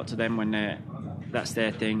means a lot to them when that's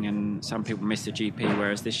their thing. And some people miss the GP,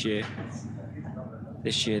 whereas this year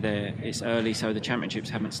it's early, so the championships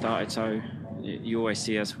haven't started. So you always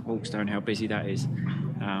see as Hawkstone how busy that is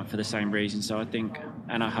for the same reason. So I think,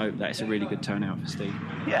 and I hope that it's a really good turnout for Steve.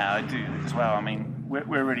 Yeah, I do as well. I mean,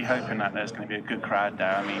 we're really hoping that there's going to be a good crowd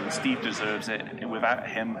there. I mean, Steve deserves it. Without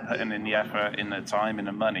him putting in the effort, in the time, in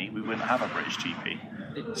the money, we wouldn't have a British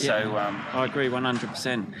GP. So I agree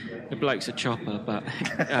 100%. The bloke's a chopper, but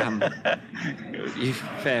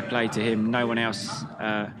fair play to him. No one else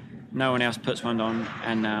puts one on,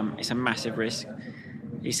 and it's a massive risk.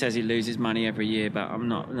 He says he loses money every year, but I'm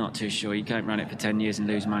not too sure. You can't run it for 10 years and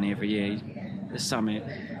lose money every year. There's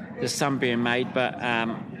some being made, but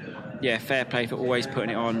fair play for always putting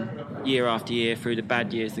it on year after year through the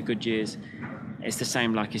bad years, the good years. It's the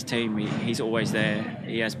same like his team. He's always there.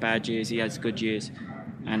 He has bad years, he has good years,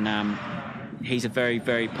 and he's a very,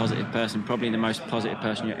 very positive person, probably the most positive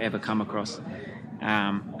person you'll ever come across.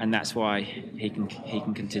 And that's why he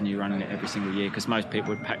can continue running it every single year, because most people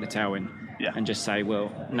would pack the towel in and just say,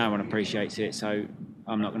 well, no one appreciates it, so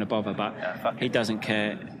I'm not going to bother. But he doesn't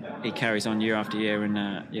care. He carries on year after year, and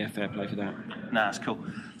fair play for that. No, that's cool.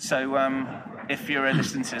 So if you're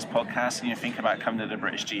listening to this podcast and you're thinking about coming to the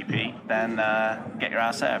British GP, then get your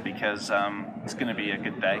ass there, because it's going to be a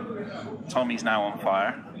good day. Tommy's now on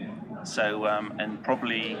fire, so and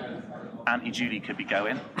probably Auntie Julie could be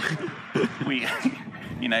going.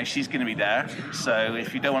 She's going to be there. So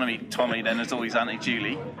if you don't want to meet Tommy, then there's always Auntie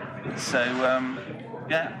Julie. So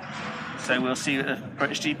so we'll see you at the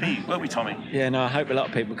British GP, won't we, Tommy? Yeah, no, I hope a lot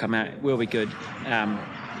of people come out. It will be good. I'm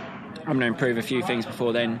going to improve a few things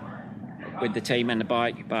before then with the team and the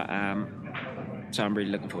bike, but so I'm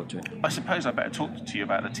really looking forward to it. I suppose I better talk to you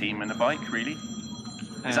about the team and the bike, really.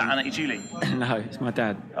 Is that Auntie Julie? No, it's my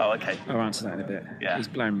dad. Oh, okay. I'll answer that in a bit. Yeah. He's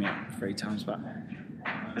blown me up 3 times, but...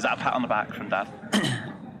 Is that a pat on the back from Dad?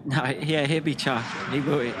 No, yeah, he'll be chuffed.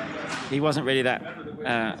 He wasn't really that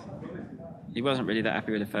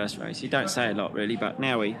happy with the first race. He don't say a lot, really, but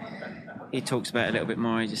now he talks about it a little bit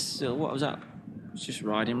more. He just, what was up? I was just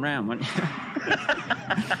riding round, wasn't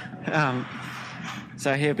you?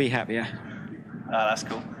 So he'll be happier. That's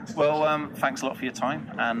cool. Well, thanks a lot for your time,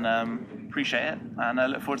 and appreciate it, and I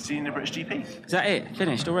look forward to seeing the British GP. Is that it?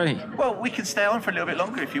 Finished already? Well, we can stay on for a little bit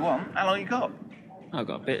longer if you want. How long you got? I've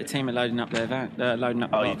got a bit of team loading up their van, loading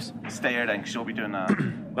up the box. Stay here then, because you'll be doing that.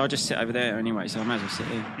 I'll just sit over there anyway, so I might as well sit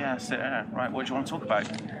here. Yeah, sit there. Right, what do you want to talk about?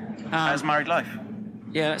 How's married life?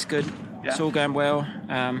 Yeah, that's good. Yeah. It's all going well.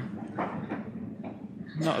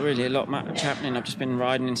 Not really a lot much happening. I've just been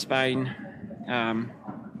riding in Spain,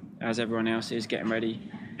 as everyone else is, getting ready.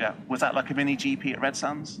 Yeah, was that like a mini GP at Red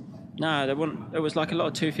Sands? No, there was like a lot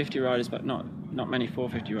of 250 riders, but not many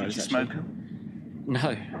 450 riders. Did you smoke them?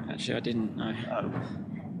 No, actually I didn't, no. Oh.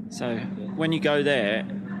 So when you go there,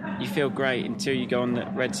 you feel great until you go on the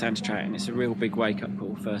Red Sands track, and it's a real big wake-up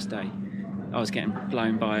call first day. I was getting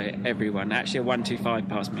blown by everyone. Actually, a 125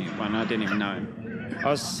 passed me at one, I didn't even know him. I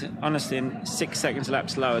was honestly in 6 seconds a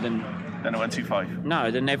lap slower than a 125?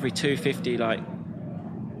 No, than every 250, like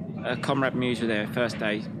Comrade Muse were there first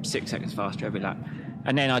day, 6 seconds faster every lap.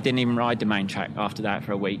 And then I didn't even ride the main track after that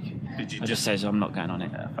for a week. Did you I just said I'm not going on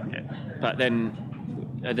it. Yeah, fuck it. But then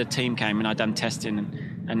the team came and I'd done testing,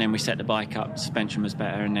 and then we set the bike up, suspension was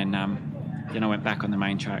better, and then then I went back on the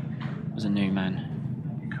main track. I was a new man.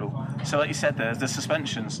 Cool. So like you said, the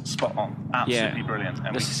suspension's spot on, absolutely brilliant. And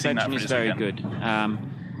the we've seen that suspension for is this very weekend. good.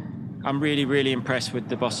 I'm really, really impressed with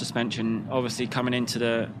the Boss suspension. Obviously, coming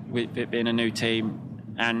into with it being a new team,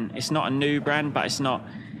 and it's not a new brand, but it's not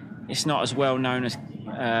as well known as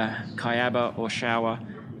Kayaba or Showa,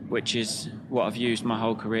 which is what I've used my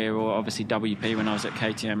whole career, or obviously WP when I was at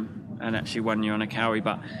KTM and actually 1 year on a Kauri.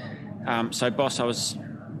 But so Boss, I was,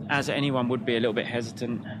 as anyone would be, a little bit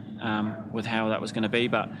hesitant with how that was going to be.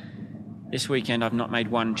 But this weekend, I've not made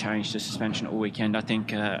one change to suspension all weekend. I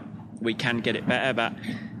think we can get it better, but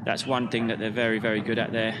that's one thing that they're very, very good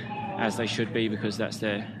at there, as they should be, because that's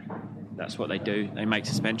what they do. They make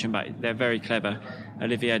suspension, but they're very clever.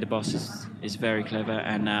 Olivier de Boss is very clever,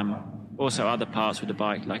 and also other parts with the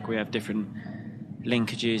bike, like we have different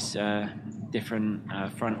linkages, different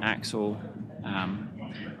front axle,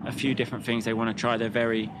 a few different things they want to try. They're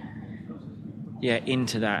very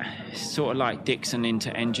into that. It's sort of like Dixon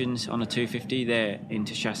into engines on a 250, they're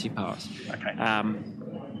into chassis parts. Okay.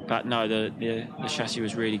 But no, the chassis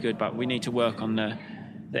was really good, but we need to work on the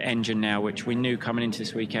engine now, which we knew coming into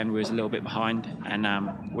this weekend we was a little bit behind,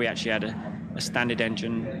 and we actually had a standard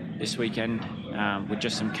engine this weekend with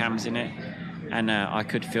just some cams in it, and I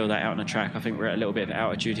could feel that out on the track. I think we're at a little bit of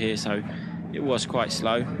altitude here, so it was quite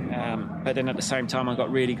slow, but then at the same time I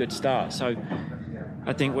got really good start. So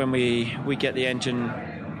I think when we get the engine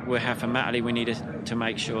we have for Matterley, we need to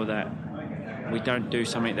make sure that we don't do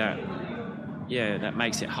something that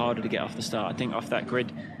makes it harder to get off the start. I think off that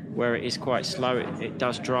grid where it is quite slow, it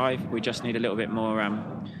does drive. We just need a little bit more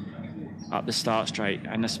up the start straight,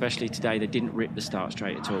 and especially today they didn't rip the start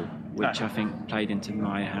straight at all, which I think played into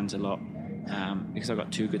my hands a lot, because I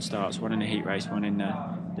got two good starts, one in the heat race, one in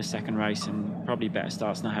the second race, and probably better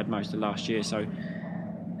starts than I had most of last year. So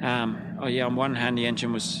on one hand the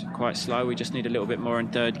engine was quite slow, we just need a little bit more in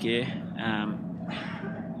third gear,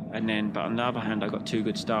 but on the other hand I got two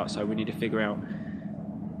good starts, so we need to figure out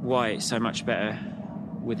why it's so much better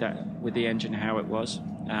with the engine, how it was.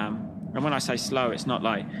 And when I say slow, it's not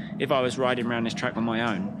like if I was riding around this track on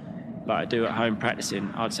my own, like I do at home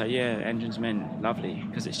practicing, I'd say, engine's meant lovely,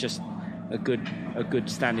 because it's just a good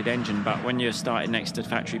standard engine. But when you're starting next to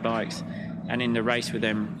factory bikes and in the race with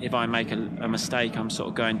them, if I make a mistake, I'm sort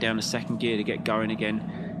of going down the second gear to get going again,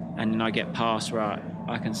 and then I get past where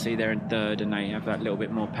I can see they're in third and they have that little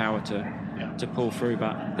bit more power to pull through.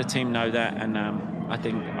 But the team know that, and I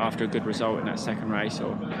think after a good result in that second race,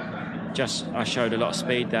 I showed a lot of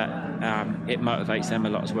speed, that it motivates them a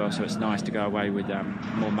lot as well. So it's nice to go away with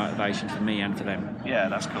more motivation for me and for them. Yeah,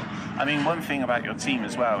 that's cool. I mean, one thing about your team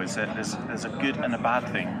as well is that there's a good and a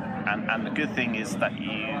bad thing, and the good thing is that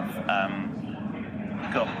you've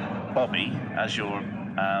got Bobby as your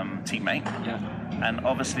teammate. Yeah. And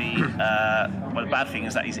obviously, the bad thing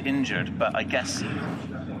is that he's injured, but I guess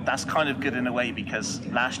that's kind of good in a way, because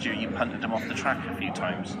last year you punted him off the track a few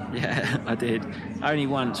times. Yeah, I did. Only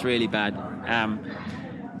once, really bad.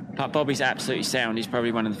 But Bobby's absolutely sound. He's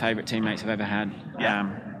probably one of the favourite teammates I've ever had. Yeah.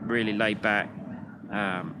 Really laid back.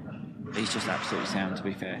 He's just absolutely sound, to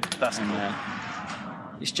be fair. That's cool.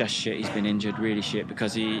 It's just shit. He's been injured, really shit,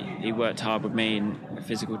 because he worked hard with me in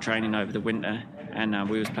physical training over the winter, and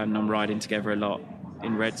we was planning on riding together a lot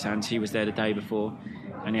in Red Sands. He was there the day before,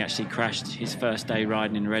 and he actually crashed his first day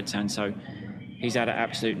riding in Red Sands. So he's had an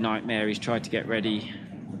absolute nightmare. He's tried to get ready,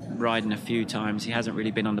 riding a few times. He hasn't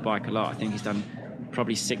really been on the bike a lot. I think he's done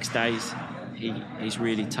probably 6 days. He's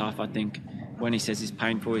really tough. I think when he says it's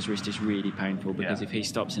painful, his wrist is really painful, because if he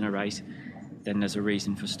stops in a race, then there's a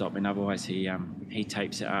reason for stopping. Otherwise he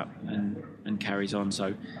tapes it up and carries on.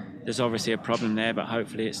 So there's obviously a problem there, but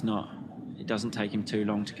hopefully it doesn't take him too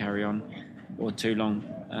long to carry on, or too long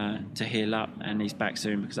to heal up, and he's back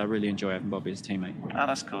soon, because I really enjoy having Bobby as a teammate. Oh,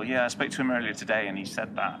 that's cool. Yeah, I spoke to him earlier today, and he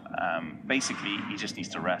said that basically he just needs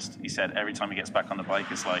to rest. He said every time he gets back on the bike,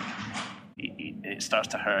 it's like it starts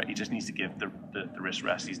to hurt. He just needs to give the wrist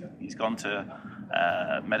rest. He's gone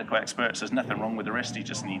to medical experts. There's nothing wrong with the wrist. He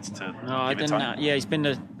just needs to give it time. Yeah, he's been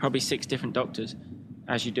to probably 6 different doctors.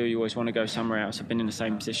 As you do, you always want to go somewhere else. I've been in the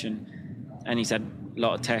same position, and he's had a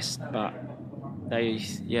lot of tests, but they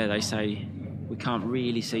say we can't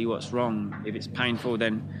really see what's wrong. If it's painful,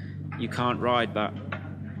 then you can't ride, but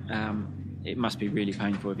it must be really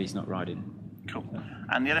painful if he's not riding. Cool.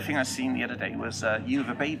 And the other thing I seen the other day was you have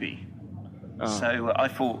a baby. Oh. So I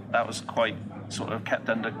thought that was quite sort of kept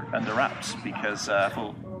under wraps, because I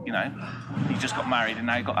thought, you just got married and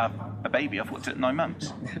now you've got to have a baby. I thought it took 9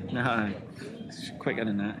 months. No, it's quicker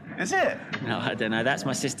than that. Is it? No, I don't know. That's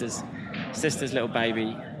my sister's little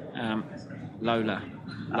baby, Lola.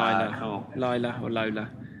 Cool. Lila or Lola.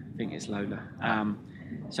 I think it's Lola.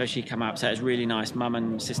 So she come up. So it was really nice. Mum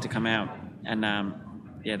and sister come out, and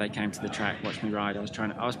they came to the track, watched me ride. I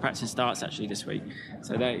was practicing starts actually this week,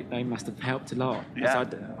 so they must have helped a lot. Yeah.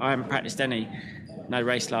 I haven't practiced any. No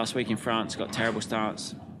race last week in France. Got terrible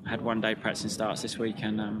starts. Had 1 day practicing starts this week,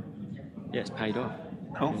 and it's paid off.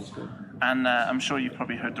 Cool. And I'm sure you've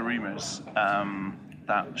probably heard the rumours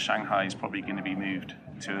that Shanghai is probably going to be moved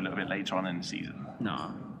to a little bit later on in the season. No,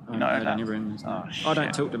 I No, haven't heard that- any rumours. Oh, I don't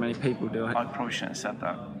shit. talk to many people, do I? I probably shouldn't have said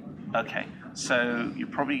that. Okay, so you're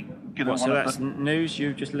probably going to What, so want that's to... news?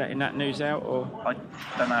 You just letting that news out, or? I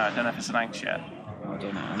don't know. I don't know if it's announced yet. I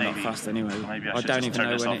don't know. I'm Maybe. not fussed anyway. Maybe I I should don't just even turn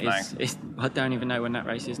know this when off it is. I don't even know when that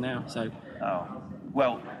race is now. So Oh.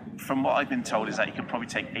 Well, from what I've been told is that you could probably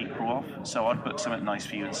take April off, so I'd book something nice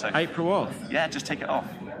for you and so. April off. Yeah, just take it off.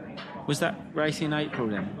 Was that race in April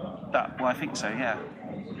then? Well, I think so, yeah.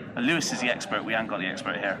 And Lewis is the expert. We haven't got the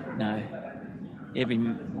expert here. No. He'd be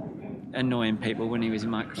annoying people when he was in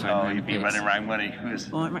microphone. Oh, around he'd be the pits. running around, wouldn't he?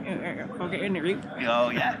 I'll get in there. Oh,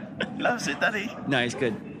 yeah. Loves it, doesn't he? No, he's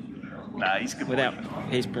good. Nah, he's a good. Without, boy.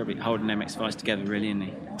 he's probably holding MX5s together, really, isn't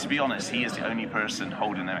he? To be honest, he is the only person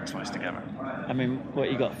holding their MX-5s together. I mean,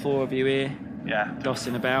 what, you got 4 of you here, Yeah.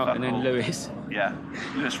 dossing about, and then Uh-oh. Lewis. Yeah.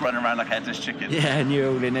 Lewis running around like a headless chicken. Yeah, and you're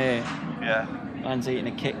all in here. Yeah. One's eating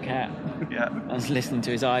a Kit Kat. Yeah. One's listening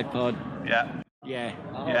to his iPod. Yeah. Yeah.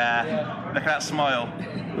 Yeah. Look at that smile.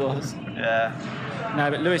 Was. Yeah. No,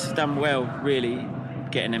 but Lewis has done well, really,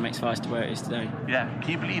 getting MX5s to where it is today. Yeah.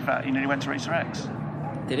 Can you believe that? You know, he went to Racer X.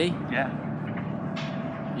 Did he? Yeah.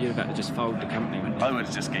 You'd have had to just fold the company, wouldn't you? I would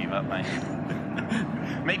have just gave up, mate.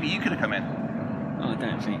 Maybe you could have come in. Oh, I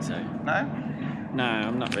don't think so. No? No,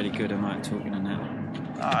 I'm not really good at like talking and that.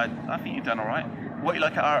 I think you've done all right. What you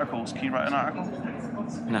like at articles? Can you write an article?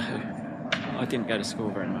 No, I didn't go to school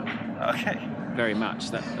very much. Okay. Very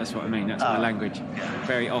much. That's what I mean. That's my language. Yeah.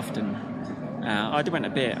 Very often. I went a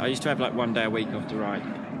bit. I used to have like 1 day a week off to ride.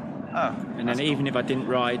 Oh. And then even if I didn't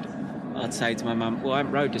ride, I'd say to my mum, well, I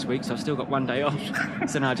haven't rode this week, so I've still got 1 day off.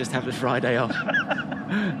 So now I just have the Friday off.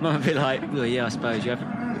 Mum would be like, well, yeah, I suppose you have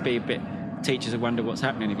to be a bit... Teachers would wonder what's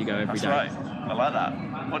happening if you go every That's day. right. I like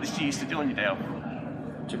that. What did you used to do on your day off?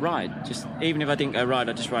 To ride. Just even if I didn't go ride,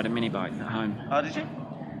 I'd just ride a mini bike at home. Oh, did you?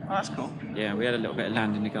 Oh, that's cool. Yeah, we had a little bit of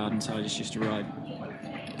land in the garden, so I just used to ride.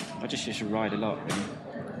 I just used to ride a lot.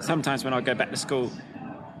 Really. Sometimes when I go back to school,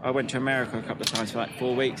 I went to America a couple of times for like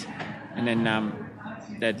 4 weeks, and then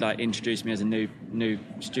they'd like introduce me as a new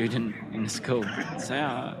student in the school. Say,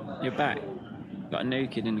 you're back. Got a new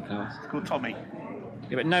kid in the class. It's called Tommy.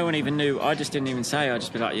 Yeah, but no one even knew. I just didn't even say. I'd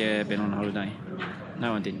just be like, yeah, been on holiday.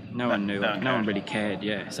 No one did. No one knew. No one really cared.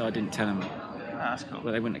 Yeah, so I didn't tell them. That's cool.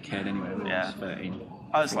 Well, they wouldn't have cared anyway. When I was 13.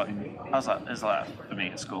 It's like that for me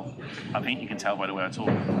at school. I think you can tell by the way I talk.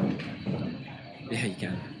 Yeah, you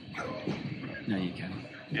can. No, you can.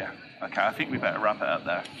 Yeah. Okay, I think we better wrap it up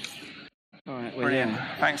there. All right, well, Brilliant.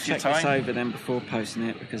 yeah. Thanks for your Check this time. over then before posting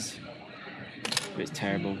it, because if it's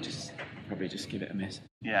terrible, probably just give it a miss.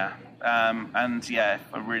 Yeah. And yeah,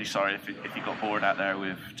 I'm really sorry if you got bored out there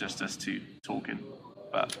with just us two talking,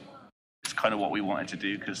 but it's kind of what we wanted to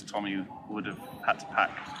do because Tommy would have had to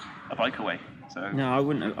pack a bike away. So No, I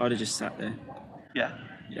wouldn't have. I'd have just sat there. yeah.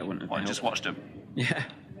 Yeah, I wouldn't have. Well, helped. just watched him. Yeah.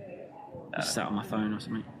 Just sat on my phone or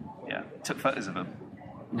something. Yeah. Took photos of him.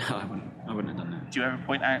 No, I wouldn't have done that. Do you ever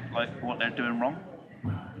point out like what they're doing wrong?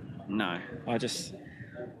 No, I just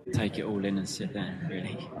take it all in and sit there.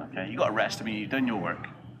 Really. Okay, you got to rest. I mean, you've done your work.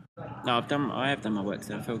 No, I have done my work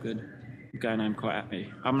today. I feel good. I'm going home quite happy.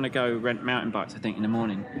 I'm going to go rent mountain bikes, I think, in the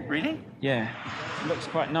morning. Really? Yeah. It looks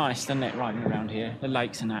quite nice, doesn't it, riding around here? The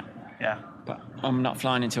lakes and that. Yeah. But I'm not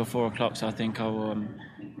flying until 4 o'clock, so I think I'll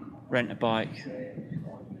rent a bike.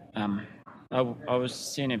 I was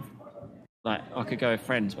seeing if I could go with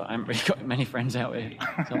friends, but I haven't really got many friends out here,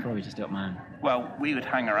 so I'll probably just do it on my own. Well, we would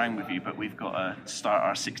hang around with you, but we've got to start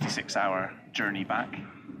our 66-hour journey back.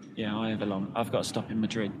 Yeah, I've got to stop in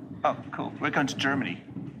Madrid. Oh, cool. We're going to Germany.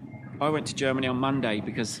 I went to Germany on Monday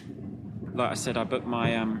because, like I said, I booked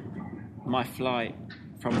my my flight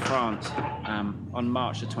from France on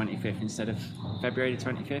March the 25th instead of February the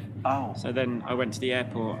 25th. Oh. So then I went to the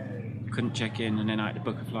airport, couldn't check in, and then I had to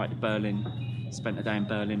book a flight to Berlin. Spent a day in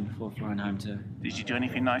Berlin before flying home to... Did you do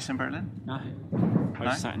anything nice in Berlin? No. I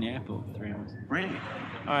just sat in the airport for 3 hours. Really?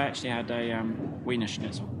 I actually had a Wiener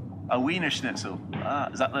Schnitzel. A Wiener Schnitzel? Ah,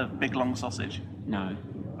 is that the big long sausage? No.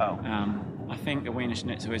 Oh. I think the Wiener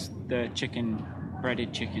Schnitzel is the chicken,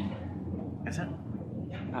 breaded chicken. Is it?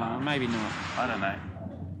 Maybe not. I don't know. I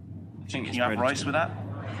think Can it's you have breaded rice chicken. with that?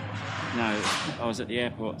 No, I was at the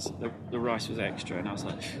airport. So the rice was extra, and I was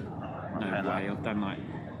like, no way. I've done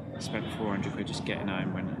I spent 400 quid just getting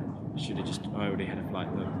home when should have just. I already had a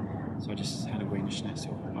flight booked, so I just had a Wiener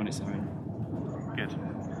Schnitzel on its own. Good.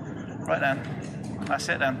 Right then, that's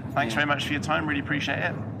it then. Thanks very much for your time. Really appreciate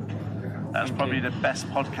it. That was probably the best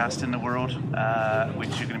podcast in the world, which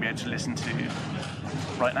you're going to be able to listen to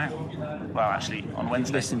right now. Well, actually, on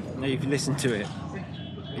Wednesday. You can listen to it.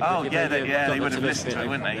 Oh, yeah, they would have listened to it,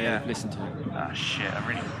 wouldn't they? They Yeah. have listened to it. Ah, shit, I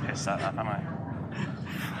really pissed that up, am I?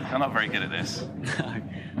 I'm not very good at this.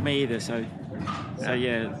 Me either, so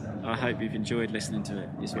yeah, I hope you've enjoyed listening to it,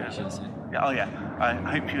 is what I should say. Yeah, oh, yeah. I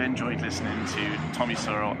hope you enjoyed listening to Tommy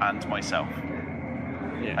Searle and myself.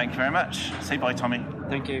 Yeah. Thank you very much. Say bye, Tommy.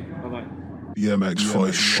 Thank you. Bye-bye. The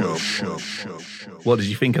MX5 Show. What did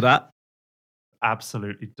you think of that?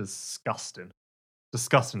 Absolutely disgusting.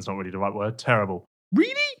 Disgusting's not really the right word. Terrible.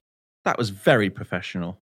 Really? That was very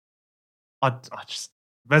professional. I just.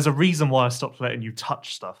 There's a reason why I stopped letting you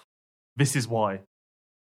touch stuff. This is why.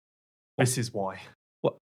 This is why.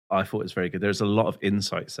 What I thought it was very good. There's a lot of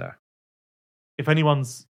insights there. If anyone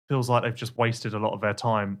feels like they've just wasted a lot of their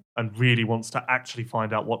time and really wants to actually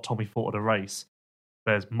find out what Tommy thought of the race,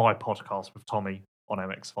 there's my podcast with Tommy on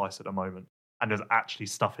MX Vice at the moment. And there's actually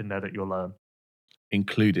stuff in there that you'll learn.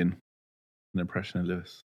 Including an impression of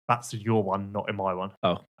Lewis. That's your one, not in my one.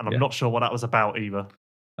 Oh. And I'm not sure what that was about either.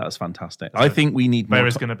 That was fantastic. I think we need more. There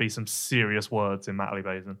is going to be some serious words in Matterley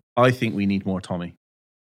Basin. I think we need more Tommy.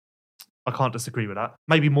 I can't disagree with that.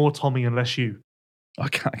 Maybe more Tommy and less you. I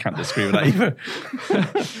can't disagree with that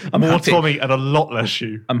either. More Tommy and a lot less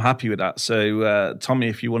you. I'm happy with that. So, Tommy,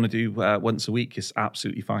 if you want to do once a week, it's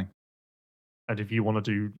absolutely fine. And if you want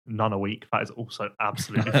to do none a week, that is also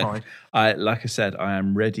absolutely fine. Like I said, I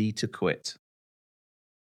am ready to quit.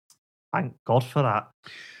 Thank God for that.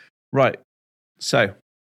 Right. So,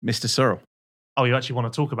 Mr. Searle. Oh, you actually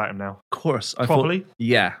want to talk about him now? Of course. Properly?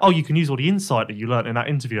 Yeah. Oh, you can use all the insight that you learnt in that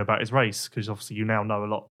interview about his race, because obviously you now know a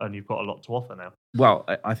lot and you've got a lot to offer now. Well,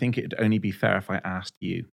 I think it'd only be fair if I asked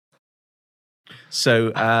you.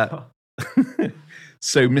 So,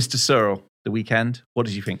 so Mr. Searle, the weekend, what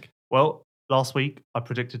did you think? Well, last week I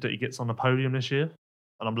predicted that he gets on the podium this year,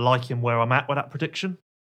 and I'm liking where I'm at with that prediction.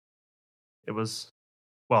 It was,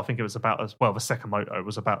 well, I think it was about as, well, the second moto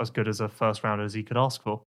was about as good as a first rounder as he could ask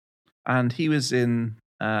for. And he was in,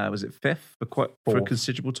 was it fifth for a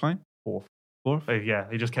considerable time? Fourth. Fourth? Yeah,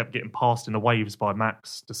 he just kept getting passed in the waves by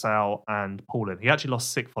Max, DeSalle and Paulin. He actually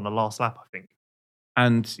lost sixth on the last lap, I think.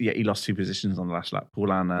 And yeah, he lost 2 positions on the last lap.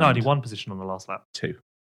 Paulin and... No, he won position on the last lap. 2.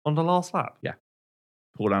 On the last lap? Yeah.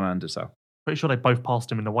 Paulin and DeSalle. Pretty sure they both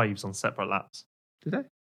passed him in the waves on separate laps. Did they?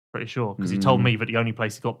 Pretty sure, because he told me that the only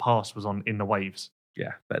place he got passed was in the waves.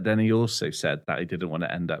 Yeah, but then he also said that he didn't want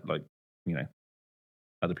to end up like,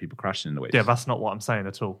 other people crashing in the waves. Yeah, that's not what I'm saying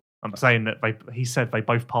at all. I'm saying that he said they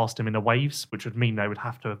both passed him in the waves, which would mean they would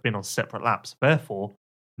have to have been on separate laps. Therefore,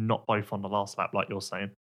 not both on the last lap, like you're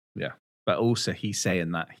saying. Yeah, but also he's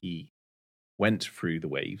saying that he went through the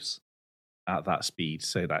waves at that speed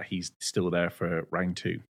so that he's still there for round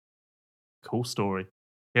 2. Cool story.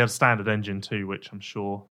 He had a standard engine too, which I'm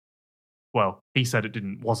sure... Well, he said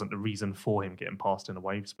it wasn't the reason for him getting passed in the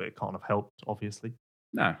waves, but it can't have helped, obviously.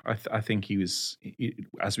 No, I think he was,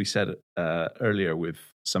 as we said earlier with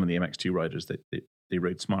some of the MX2 riders, that they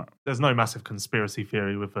rode smart. There's no massive conspiracy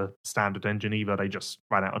theory with a standard engine either. They just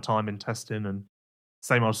ran out of time in testing, and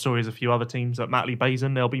same old story as a few other teams at Matterley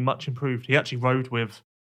Basin. They'll be much improved. He actually rode with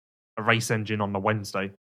a race engine on the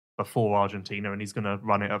Wednesday before Argentina, and he's going to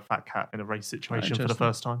run it at Fat Cat in a race situation for the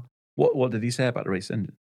first time. What did he say about the race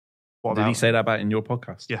engine? Did he say that about in your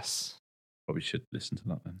podcast? Yes. Probably should listen to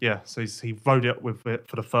that then. Yeah, so he rode it with it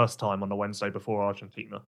for the first time on the Wednesday before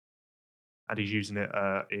Argentina. And he's using it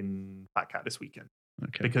in Fat Cat this weekend.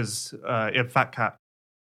 Okay. Because in Fat Cat,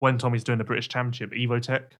 when Tommy's doing the British Championship,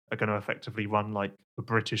 Evotech are going to effectively run like the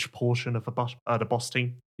British portion of the boss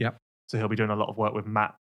team. Yep. So he'll be doing a lot of work with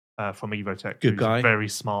Matt from Evotech. Good guy. Very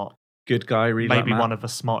smart. Good guy. Really Maybe like one of the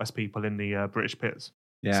smartest people in the British pits.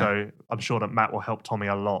 Yeah. So I'm sure that Matt will help Tommy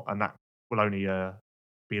a lot, and that will only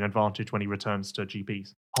be an advantage when he returns to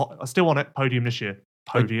GPs. I still want it. Podium this year.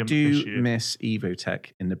 I do miss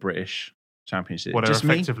Evotech in the British Championship. Well, they're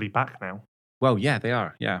effectively back now. Well, yeah, they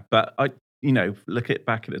are. Yeah, but look at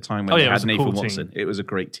back at the time when they had Nathan Watson. It was a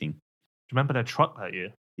great team. Do you remember their truck that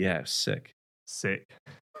year? Yeah, it was sick. Sick.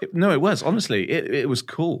 No, it was honestly. It was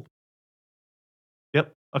cool. Yep,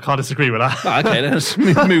 I can't disagree with that. Okay, let's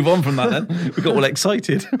move on from that then. We got all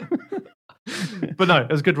excited. But no, it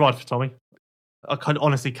was a good ride for Tommy. I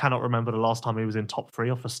honestly cannot remember the last time he was in top 3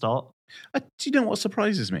 off the start. Do you know what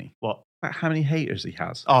surprises me? What? About how many haters he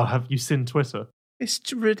has. Oh, have you seen Twitter? It's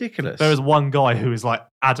ridiculous. There is one guy who is like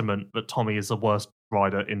adamant that Tommy is the worst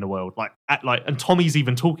rider in the world. And Tommy's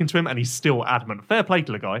even talking to him, and he's still adamant. Fair play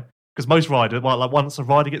to the guy, because most riders, once a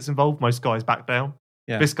rider gets involved, most guys back down.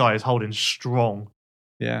 Yeah. This guy is holding strong.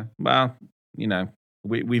 Yeah. Well,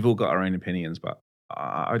 we've all got our own opinions, but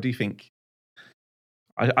I do think,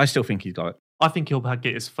 I still think he's got it. I think he'll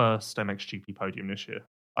get his first MXGP podium this year.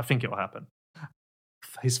 I think it'll happen.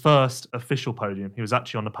 His first official podium. He was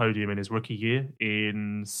actually on the podium in his rookie year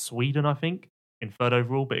in Sweden, I think, in third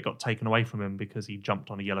overall, but it got taken away from him because he jumped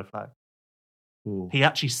on a yellow flag. Ooh. He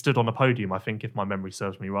actually stood on the podium, I think, if my memory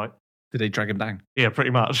serves me right. Did they drag him down? Yeah, pretty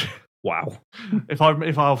much. Wow. If I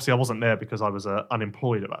obviously I wasn't there because I was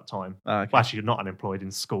unemployed at that time. Okay. Well, actually, not unemployed, in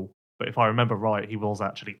school. But if I remember right, he was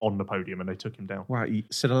actually on the podium and they took him down. Wow.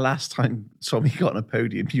 So the last time Tommy got on a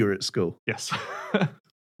podium, you were at school? Yes.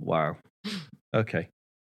 Wow. Okay.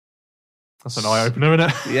 That's an eye-opener, isn't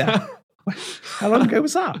it? Yeah. How long ago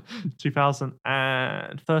was that?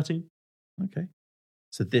 2013. Okay.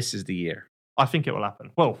 So this is the year. I think it will happen.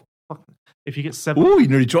 Well, if you get 7... Ooh, you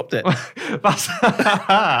nearly dropped it. That's...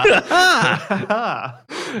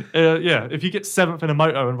 yeah, if you get 7th in a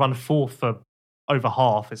moto and run 4th for over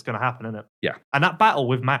half, it's going to happen, isn't it? Yeah. And that battle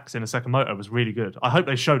with Max in a second moto was really good. I hope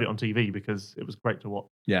they showed it on TV because it was great to watch.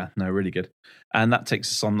 Yeah, no, really good. And that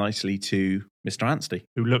takes us on nicely to Mr. Anstey,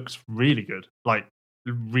 who looks really good.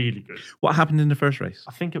 Really good. What happened in the first race?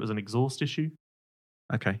 I think it was an exhaust issue.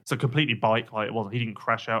 Okay. So completely bike, it wasn't. He didn't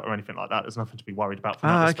crash out or anything like that. There's nothing to be worried about from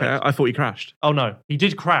that Okay. respect. I thought he crashed. Oh, no. He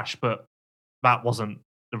did crash, but that wasn't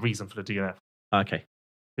the reason for the DNF. Okay.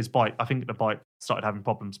 His bike, I think the bike started having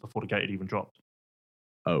problems before the gate had even dropped.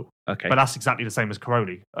 Oh, okay. But that's exactly the same as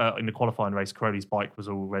Caroli. In the qualifying race, Caroli's bike was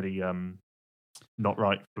already not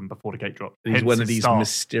right from before the gate dropped. It's one of these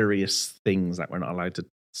mysterious things that we're not allowed to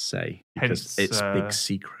say because it's big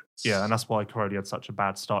secrets. Yeah, and that's why Caroli had such a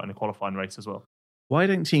bad start in the qualifying race as well. Why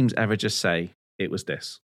don't teams ever just say it was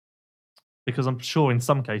this? Because I'm sure in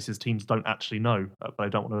some cases teams don't actually know, but they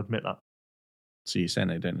don't want to admit that. So you're saying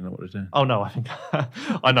they don't know what they're doing? Oh no, I think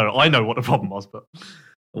I know what the problem was, but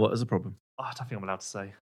what is the problem? I don't think I'm allowed to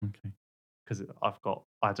say. Okay. Because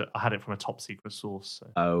I had it from a top secret source. So.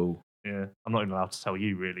 Oh. Yeah, I'm not even allowed to tell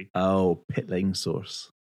you really. Oh, pit lane source.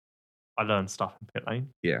 I learned stuff in pit lane.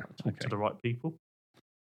 Yeah. Talk to the right people.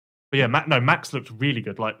 But yeah, Max looked really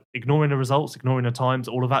good. Ignoring the results, ignoring the times,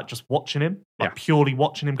 all of that, just watching him, purely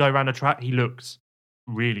watching him go around the track, he looked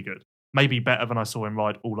really good. Maybe better than I saw him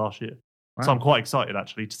ride all last year. Wow. So I'm quite excited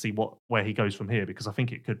actually to see where he goes from here because I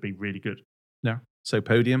think it could be really good. Yeah. So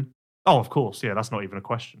podium? Oh, of course. Yeah, that's not even a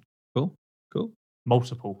question. Cool.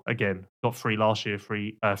 Multiple again. Got 3 last year,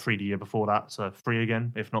 3 the year before that, so 3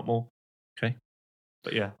 again, if not more. Okay.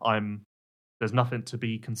 But yeah, there's nothing to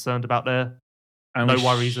be concerned about there. And no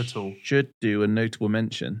worries at all. Should do a notable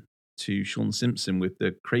mention to Sean Simpson with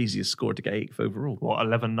the craziest score to get 8th overall. What,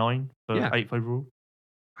 11.9 for 8th overall?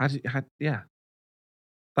 Yeah.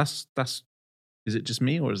 That's. Is it just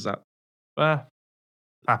me or is that?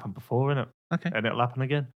 Happened before, innit? Okay. And it'll happen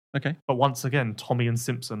again. Okay. But once again, Tommy and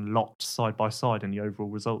Simpson locked side by side in the overall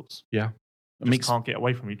results. Yeah. Can't get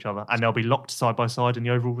away from each other. And they'll be locked side by side in the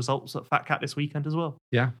overall results at Fat Cat this weekend as well.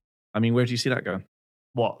 Yeah. I mean, where do you see that going?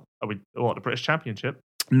 What? The British Championship?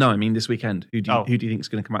 No, I mean this weekend. Who do you think is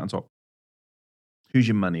going to come out on top? Who's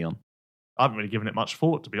your money on? I haven't really given it much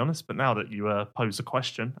thought, to be honest. But now that you pose a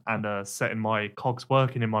question and setting my cogs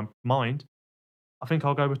working in my mind, I think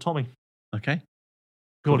I'll go with Tommy. Okay.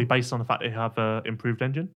 Purely based on the fact that they have an improved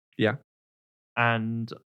engine. Yeah.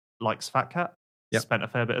 And likes Fat Cat. Yep. Spent a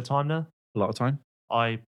fair bit of time there. A lot of time.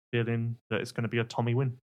 I feeling that it's going to be a Tommy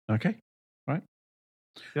win. Okay. Right.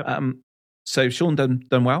 Yep. So Sean done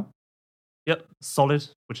well. Yep. Solid,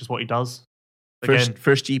 which is what he does. Again,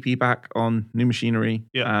 first GP back on new machinery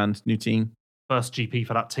and new team. First GP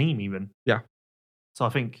for that team, even. Yeah. So I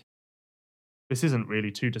think this isn't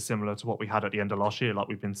really too dissimilar to what we had at the end of last year, like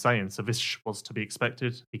we've been saying. So this was to be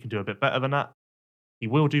expected. He can do a bit better than that. He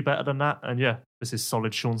will do better than that. And yeah, this is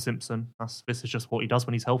solid Sean Simpson. This is just what he does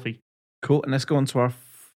when he's healthy. Cool. And let's go on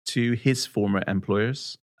to his former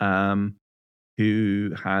employers,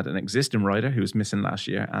 who had an existing rider who was missing last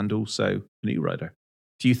year and also a new rider.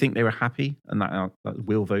 Do you think they were happy? And that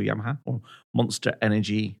Wilvo Yamaha or Monster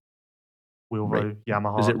Energy? Wilvo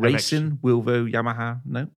Yamaha. Is it Racing? Wilvo Yamaha?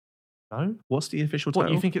 No? No? What's the official title?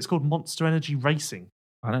 What, you think it's called Monster Energy Racing?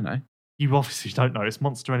 I don't know. You obviously don't know. It's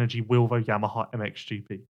Monster Energy Wilvo Yamaha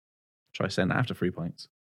MXGP. Try saying that after 3 points.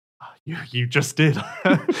 You just did. No.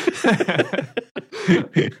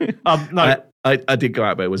 I did go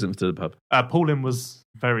out, but it wasn't to the pub. Paulin was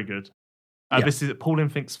very good. Paulin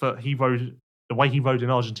thinks that the way he rode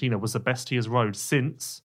in Argentina was the best he has rode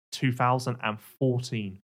since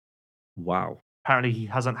 2014. Wow. apparently he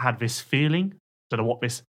hasn't had this feeling. Don't know what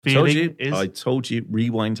this Told feeling you, is. I told you,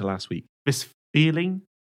 rewind to last week. This feeling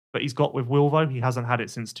that he's got with Wilvo, he hasn't had it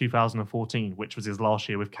since 2014, which was his last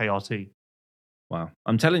year with KRT. Wow.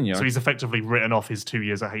 I'm telling you. So he's effectively written off his 2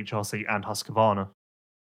 years at HRC and Husqvarna.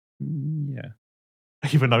 Yeah.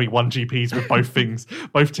 Even though he won GPs with both things,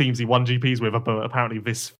 both teams he won GPs with, but apparently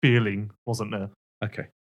this feeling wasn't there. Okay.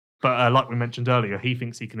 But like we mentioned earlier, he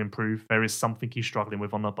thinks he can improve. There is something he's struggling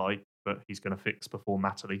with on the bike, but he's going to fix before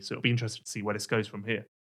Matterley. So it'll be interesting to see where this goes from here.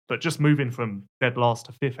 But just moving from dead last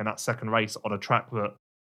to fifth in that second race on a track that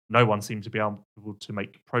no one seemed to be able to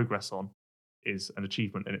make progress on is an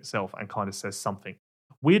achievement in itself and kind of says something.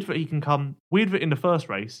 Weird that in the first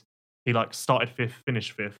race, he like started fifth,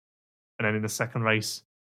 finished fifth, and then in the second race,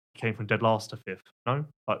 he came from dead last to fifth. No?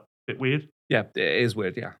 Like, a bit weird? Yeah, it is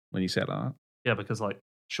weird, yeah, when you say it like that. Yeah, because like,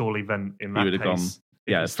 surely then in He that would have gone, case...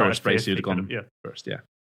 yeah, first race, he would have gone yeah. first, yeah.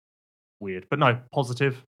 Weird. But no,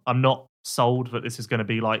 positive. I'm not sold that this is going to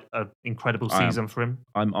be like an incredible season for him.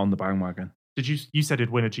 I'm on the bandwagon. You said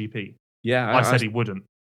he'd win a GP? Yeah. I said he wouldn't.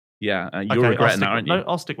 Yeah, you're regretting that, aren't you? No,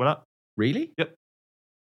 I'll stick with that. Really? Yep.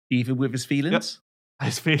 Even with his feelings? Yep.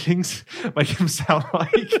 His feelings make him sound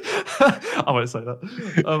like... I won't say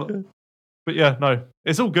that. But yeah, no.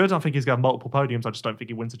 It's all good. I think he's got multiple podiums. I just don't think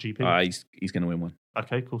he wins a GP. He's going to win one.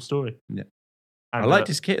 Okay, cool story. Yeah. And, I liked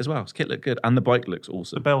his kit as well. His kit looked good. And the bike looks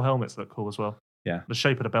awesome. The Bell helmets look cool as well. Yeah. The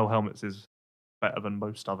shape of the Bell helmets is better than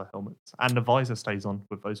most other helmets. And the visor stays on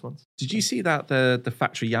with those ones. Did you see that the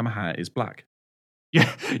factory Yamaha is black?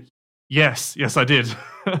 Yeah. Yes, I did.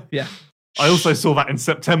 Yeah. I also saw that in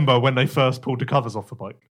September when they first pulled the covers off the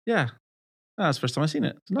bike. Yeah. Oh, that's the first time I've seen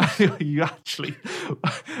it. You actually...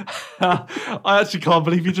 I actually can't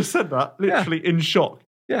believe you just said that. Literally in shock.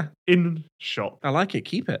 Yeah. In shock. I like it.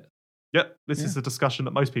 Keep it. Yep. This is a discussion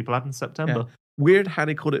that most people had in September. Yeah. Weird how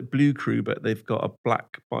they called it Blue Crew, but they've got a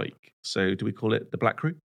black bike. So do we call it the Black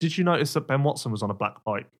Crew? Did you notice that Ben Watson was on a black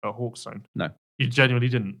bike at Hawkstone? No. You genuinely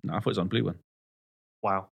didn't? No, I thought it was on a blue one.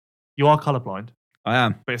 Wow. You are colourblind. I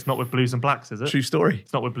am. But it's not with blues and blacks, is it? True story.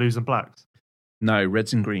 It's not with blues and blacks. No,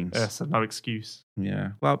 reds and greens. Yeah, so no excuse.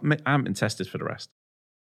 Yeah. Well, I haven't been tested for the rest.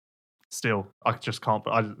 Still, I just can't.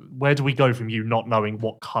 Where do we go from you not knowing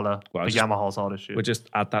what colour the Yamahas are this year? We'll just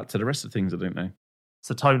add that to the rest of the things I don't know.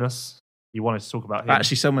 So Tonus, you wanted to talk about him.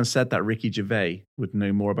 Actually, someone said that Ricky Gervais would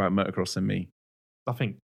know more about motocross than me. I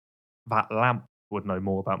think that lamp would know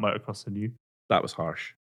more about motocross than you. That was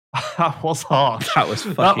harsh. That was harsh. That was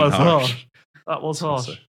fucking harsh. That was harsh.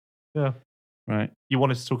 Also. Yeah. Right. You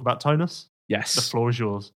wanted to talk about Tonus? Yes. The floor is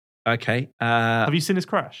yours. Okay. Have you seen his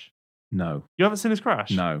crash? No. You haven't seen his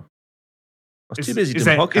crash? No. I was too busy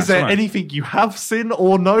doing podcasts. Is there anything you have seen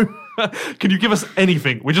or no? Can you give us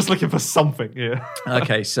anything? We're just looking for something here.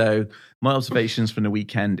 Okay, so my observations from the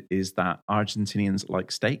weekend is that Argentinians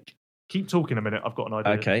like steak. Keep talking a minute. I've got an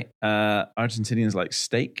idea. Okay. Argentinians like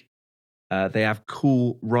steak. They have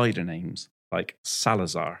cool rider names like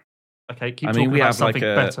Salazar. Okay, keep talking about something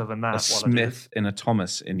better than that. A Smith and a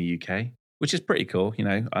Thomas in the UK, which is pretty cool. You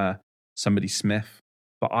know, somebody Smith.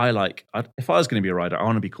 But if I was going to be a rider, I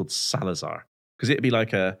want to be called Salazar. Because it'd be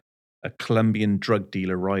like a Colombian drug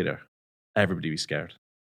dealer rider. Everybody would be scared.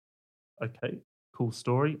 Okay, cool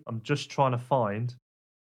story. I'm just trying to find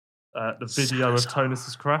the video of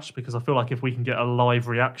Tonus's crash because I feel like if we can get a live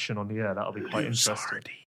reaction on the air, that'll be quite interesting.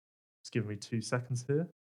 Just give me 2 seconds here.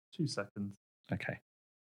 2 seconds. Okay.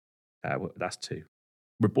 That's 2.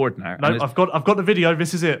 We're bored now. No, I've got the video.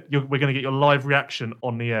 This is it. We're going to get your live reaction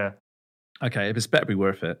on the air. Okay, if it's better be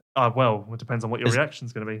worth it. Well, it depends on what your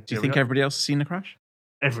reaction's going to be. Do you think everybody else has seen the crash?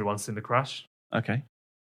 Everyone's seen the crash. Okay.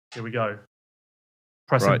 Here we go.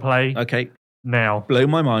 Press and play. Okay. Now. Blow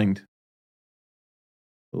my mind.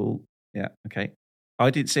 Oh, yeah, okay. I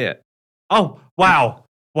didn't see it. Oh, wow.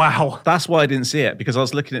 Wow. That's why I didn't see it, because I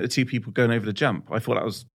was looking at the two people going over the jump. I thought that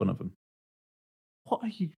was one of them. What are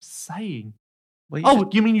you saying? Well,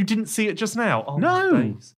 you mean you didn't see it just now? Oh, no. My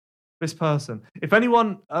days. This person. If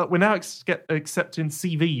anyone, we're now accepting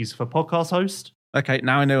CVs for podcast host. Okay,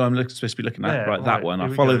 now I know I'm supposed to be looking at that one.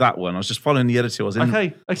 I follow that one. I was just following the other two. I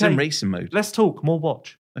was in racing mode. Let's talk. More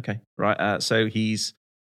watch. Okay, right. So he's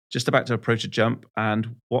just about to approach a jump,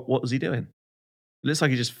 and what was he doing? It looks like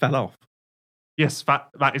he just fell off. Yes,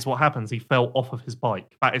 that is what happens. He fell off of his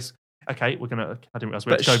bike. That is okay. I didn't realize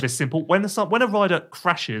we had to go this simple. When a rider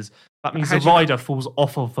crashes, that means the rider falls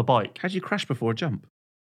off of the bike. How do you crash before a jump?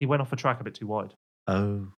 He went off a track a bit too wide.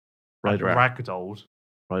 Oh, rider error. Ragdolled.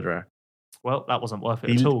 Rider error. Well, that wasn't worth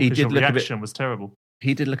it at all because your reaction was terrible.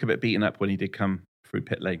 He did look a bit beaten up when he did come through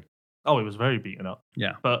pit lane. Oh, he was very beaten up.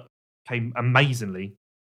 Yeah. But came back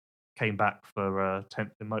for 10th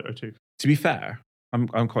in Moto2. To be fair, I'm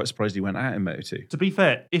quite surprised he went out in Moto2. To be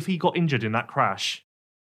fair, if he got injured in that crash,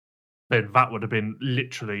 then that would have been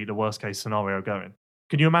literally the worst case scenario going.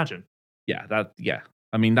 Can you imagine? Yeah,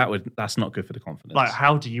 I mean, that's not good for the confidence. Like,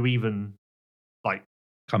 how do you even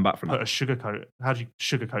come back from put that? a sugarcoat? How do you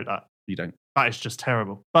sugarcoat that? You don't. That is just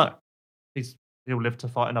terrible. But he'll live to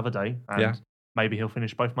fight another day, and maybe he'll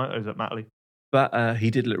finish both motos at Matterley. But he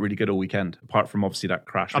did look really good all weekend, apart from obviously that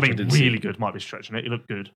crash. I which mean, didn't really see. good might be stretching it. He looked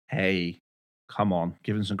good. Hey, come on,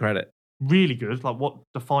 give him some credit. Really good. Like, what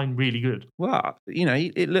define really good? Well,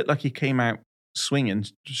 it looked like he came out swinging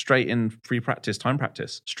straight in free practice, time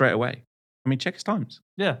practice, straight away. I mean, check his times.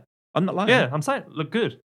 Yeah. I'm not lying. Yeah, I'm saying, look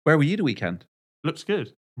good. Where were you the weekend? Looks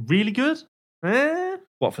good. Really good?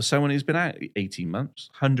 What, for someone who's been out 18 months?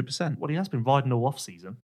 100%. Well, he has been riding all off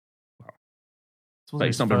season. But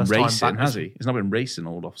he's not been racing, has he? He's not been racing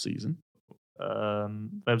all off season. There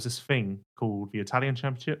was this thing called the Italian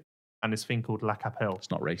Championship and this thing called La Capelle. It's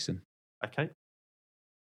not racing. Okay.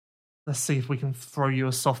 Let's see if we can throw you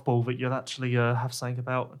a softball that you'll actually have something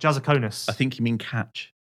about. Jazzaconis. I think you mean catch.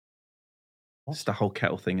 What? It's the whole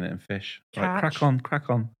kettle thing in it and fish. Catch? Right, crack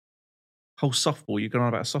on. Whole softball. You're going on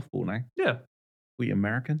about softball now? Yeah. Were you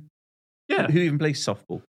American? Yeah. Who even plays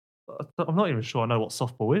softball? I'm not even sure I know what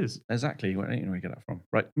softball is. Exactly. Where do you get that from?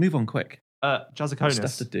 Right, move on quick. Jazzaconis.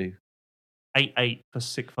 Stuff to do. 8-8 for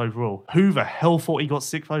 6th overall. Who the hell thought he got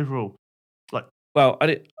 6th overall? Well,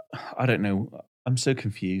 I don't know. I'm so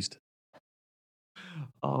confused.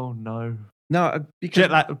 Oh, no. No, because...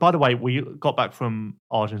 By the way, we got back from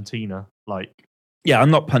Argentina Yeah,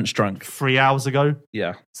 I'm not punch drunk. 3 hours ago.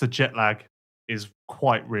 Yeah. So jet lag is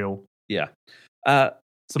quite real. Yeah.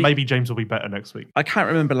 So maybe James will be better next week. I can't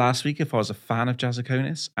remember last week if I was a fan of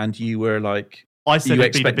Jazzaconis and you were like, I said you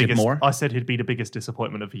he'd be the expected biggest. more. I said he'd be the biggest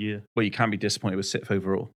disappointment of the year. Well, you can't be disappointed with 6th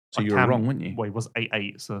overall. So I you were can- wrong, weren't you? Well, he was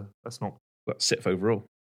 8-8, so that's not. But 6th overall.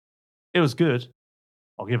 It was good.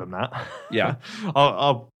 I'll give him that. Yeah.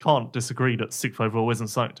 I can't disagree that 6th overall isn't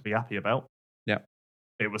something to be happy about. Yeah.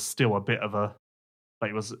 It was still a bit of a.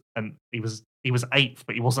 He was 8th,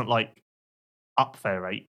 but he wasn't up there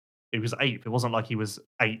 8th. He was 8th. It wasn't like he was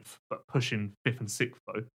 8th, but pushing 5th and 6th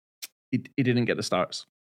though. He didn't get the starts.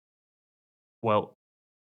 Well,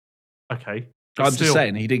 okay. I'm just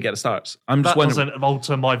saying he didn't get the starts. I'm just that wondering. doesn't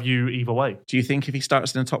alter my view either way. Do you think if he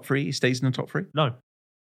starts in the top 3, he stays in the top 3? No.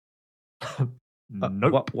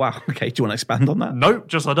 Nope. Wow. Okay. Do you want to expand on that? Nope.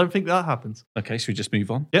 Just I don't think that happens. Okay. So we just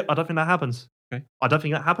move on. Yep. I don't think that happens. Okay. I don't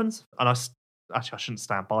think that happens, and actually I shouldn't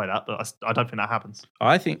stand by that, but I don't think that happens.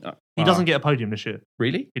 I think He doesn't get a podium this year.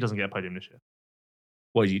 Really. He doesn't get a podium this year.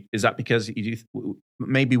 Well, is that because you do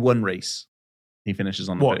maybe one race he finishes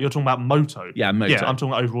on? What, you're talking about moto? Yeah, moto. Yeah, I'm talking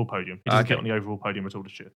about overall podium. He doesn't Okay. get on the overall podium at all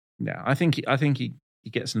this year. Yeah, I think he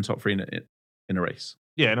gets in the top 3 in a race.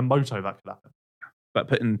 Yeah, in a moto that could happen. But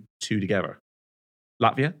putting 2 together,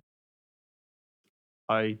 Latvia.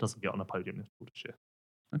 He doesn't get on a podium this year.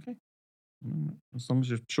 Okay. As long as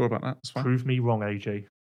you're sure about that, it's fine. Prove me wrong, AJ.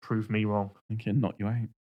 Prove me wrong. I think he'll knock you out.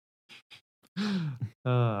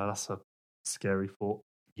 That's a scary thought.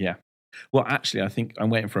 Yeah. Well, actually, I think I'm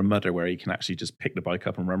waiting for a mudder where he can actually just pick the bike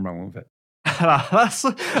up and run around with it. That's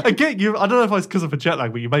again. I don't know if it's because of the jet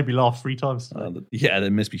lag, but you made me laugh 3 times. Yeah,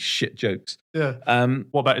 there must be shit jokes. Yeah.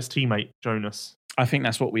 What about his teammate Jonas? I think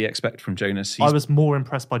that's what we expect from Jonas. I was more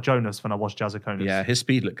impressed by Jonas than I was Jazzaconis. Yeah, his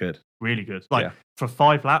speed looked good. Really good. Yeah. For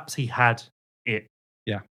 5 laps, he had it.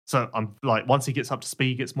 Yeah. So I'm once he gets up to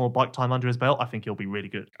speed, gets more bike time under his belt, I think he'll be really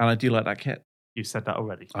good. And I do like that kit. You said that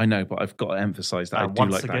already. I know, but I've got to emphasize that I do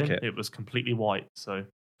once like again, that kit. it was completely white. So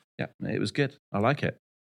yeah, it was good. I like it.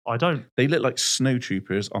 I don't. They look like snow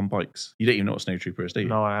troopers on bikes. You don't even know what snow trooper is, do you?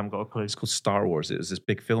 No, I haven't got a clue. It's called Star Wars. It was this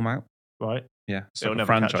big film out. Right. Yeah. It's It'll like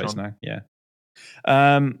a never catch franchise on. now. Yeah.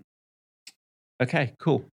 Okay,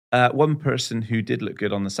 cool. One person who did look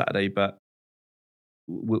good on the Saturday, but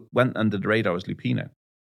went under the radar was Lupino.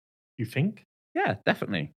 You think? Yeah,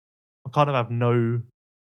 definitely. I kind of have no.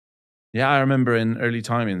 Yeah, I remember in early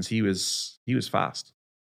timings he was fast.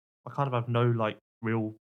 I kind of have no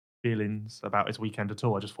real feelings about his weekend at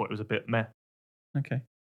all. I just thought it was a bit meh. Okay.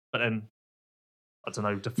 But then I don't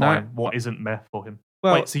know. Define No. what isn't meh for him.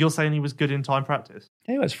 Well, Wait, so you're saying he was good in time practice?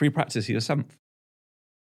 Yeah, it was free practice. He was 7th.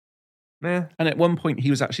 Meh. And at one point, he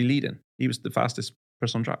was actually leading. He was the fastest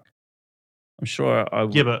person on track. I'm sure I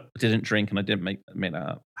but didn't drink and I didn't make that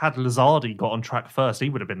up. had Lizardi got on track first, he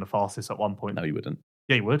would have been the fastest at one point. No, he wouldn't.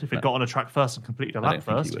 Yeah, he would. If No. it got on a track first and completed a I lap don't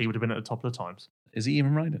think he first, would. he would have been at the top of the times. Is he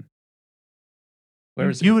even riding? Where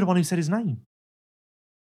is You were the one who said his name.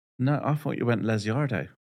 he? No, I thought you went Lesiardo.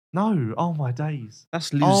 No. Oh, my days.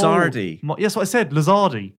 That's Luzardi. Yes, what I said.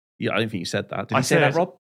 Lizardi. Yeah, I don't think you said that. Did I you say that, said-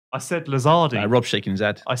 Rob? I said Lizardi. Rob's shaking his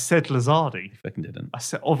head. I said Lizardi. He fucking didn't. I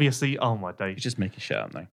said, obviously, oh my days. He's just making shit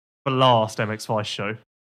up now. The last MX Vice show.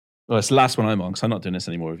 Well, it's the last one I'm on because I'm not doing this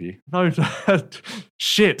anymore with you. No,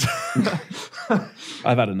 shit.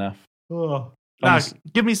 I've had enough. Oh. Now,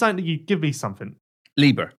 give me something.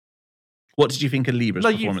 Lieber. What did you think of Lieber's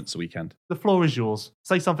performance the weekend? The floor is yours.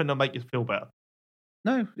 Say something that'll make you feel better.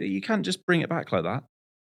 No, you can't just bring it back like that.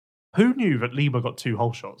 Who knew that Lieber got 2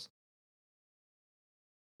 hole shots?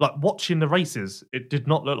 Like, watching the races, it did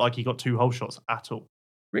not look like he got 2 hole shots at all.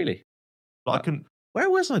 Really? Like, I couldn't... Where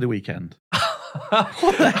was I the weekend?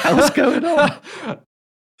 What the hell's going on?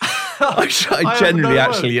 I generally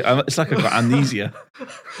it's like I've got amnesia.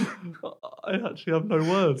 I actually have no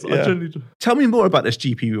words. Yeah. I genuinely... Tell me more about this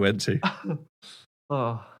GP we went to.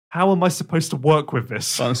 How am I supposed to work with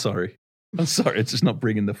this? I'm sorry. It's just not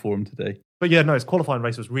bringing the form today. But yeah, no, his qualifying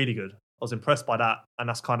race was really good. I was impressed by that, and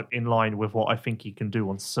that's kind of in line with what I think he can do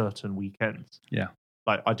on certain weekends. Yeah.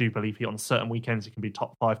 Like, I do believe on certain weekends he can be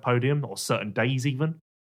top 5 podium, or certain days even,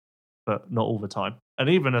 but not all the time. And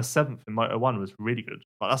even a 7th in Moto 1 was really good.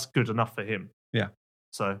 Like, that's good enough for him. Yeah.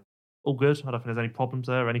 So, all good. I don't think there's any problems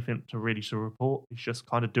there, anything to really report. He's just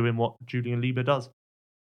kind of doing what Julian Lieber does.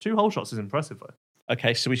 2 hole shots is impressive, though.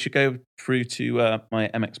 Okay, so we should go through to my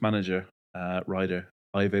MX Manager rider,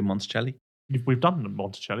 Ivo Monticelli. We've done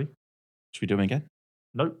Monticelli. Should we do him again?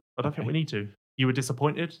 Nope, I don't think we need to. You were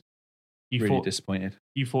disappointed? Disappointed.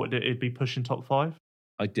 You thought it'd be pushing top 5?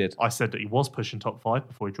 I did. I said that he was pushing top 5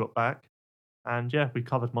 before he dropped back. And yeah, we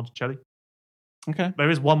covered Monticelli. Okay. There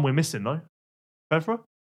is one we're missing, though. Febvre?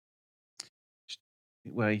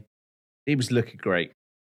 Well, he was looking great.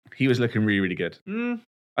 He was looking really, really good. Mm.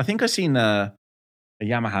 I think I seen a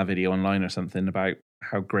Yamaha video online or something about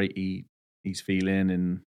how great he's feeling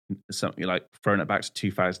and something like throwing it back to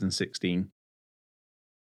 2016.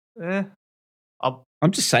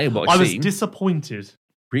 I'm just saying what I I've was seen. disappointed.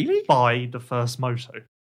 Really? By the first moto.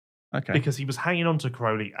 Okay. Because he was hanging on to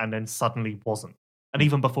Crowley and then suddenly wasn't. And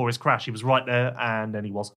even before his crash, he was right there and then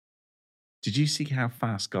he wasn't. Did you see how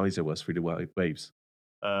fast Geyser was through the waves?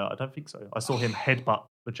 I don't think so. I saw him headbutt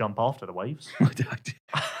the jump after the waves.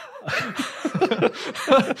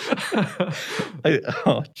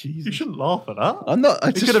 Oh, Jesus. You shouldn't laugh at that. I'm not.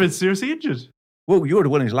 He could have been seriously injured. Well, you're the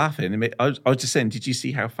one who's laughing. I was just saying, did you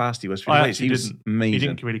see how fast he was through the waves? He was amazing. He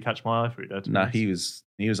didn't really catch my eye through there. No, he was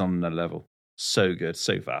on another level. So good,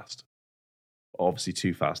 so fast. Obviously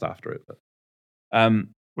too fast after it. But we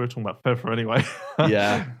were talking about Febvre anyway.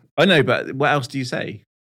 Yeah. I know, but what else do you say?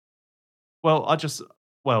 Well,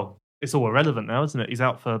 it's all irrelevant now, isn't it? He's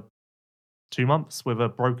out for 2 months with a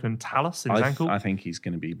broken talus in his ankle. I think he's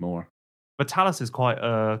going to be more. But talus is quite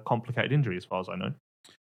a complicated injury as far as I know.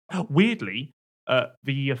 Weirdly,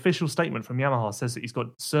 the official statement from Yamaha says that he's got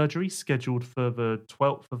surgery scheduled for the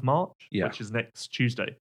 12th of March, which is next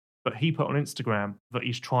Tuesday. But he put on Instagram that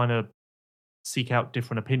he's trying to seek out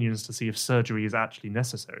different opinions to see if surgery is actually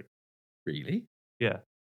necessary. Really? Yeah.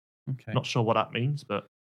 Okay. Not sure what that means, but...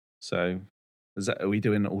 So, are we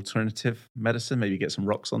doing alternative medicine? Maybe get some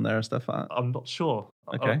rocks on there and stuff like that? I'm not sure.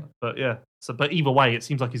 Okay. But yeah. But either way, it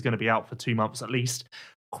seems like he's going to be out for 2 months at least.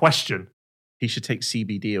 Question. He should take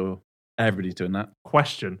CBD, or everybody's doing that.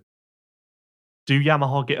 Question. Do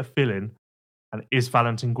Yamaha get a fill-in, and is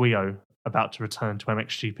Valentin Guyot about to return to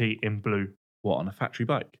MXGP in blue? What, on a factory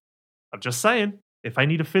bike? I'm just saying, if they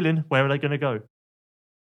need a fill-in, where are they going to go?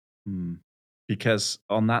 Because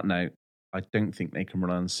on that note, I don't think they can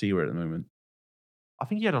rely on Seaway at the moment. I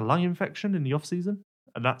think he had a lung infection in the off-season,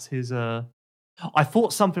 and that's his... I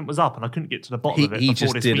thought something was up, and I couldn't get to the bottom of it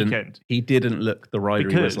before this weekend. He didn't look the rider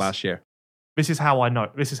he was last year. This is how I know.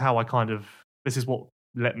 This is how I this is what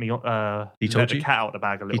let me he told let you? the cat out of the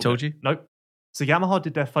bag a little bit. He told you? Nope. So Yamaha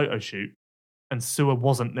did their photo shoot, and Sewer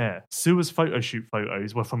wasn't there. Sewer's photo shoot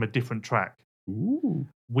photos were from a different track. Ooh.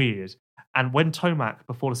 Weird. And when Tomac,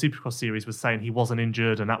 before the Supercross series, was saying he wasn't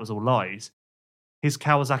injured and that was all lies, his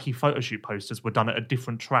Kawasaki photo shoot posters were done at a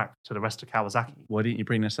different track to the rest of Kawasaki. Why didn't you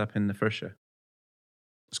bring this up in the first show?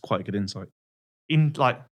 It's quite a good insight.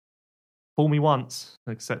 Fool me once,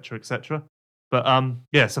 etc., etc. But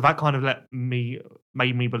yeah, so that kind of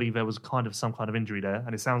made me believe there was some kind of injury there,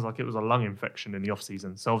 and it sounds like it was a lung infection in the off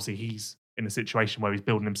season. So obviously he's in a situation where he's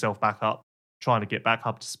building himself back up, trying to get back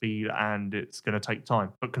up to speed, and it's going to take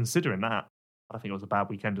time. But considering that, I don't think it was a bad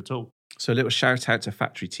weekend at all. So a little shout out to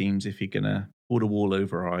factory teams: if you're going to pull the wall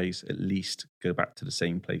over our eyes, at least go back to the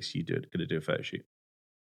same place you going to do a photo shoot.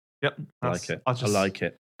 Yep, I like it. I like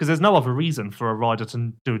it. Because there's no other reason for a rider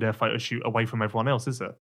to do their photo shoot away from everyone else, is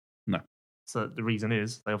there? No. So the reason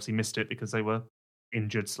is they obviously missed it because they were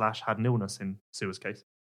injured / had an illness in Sewer's case.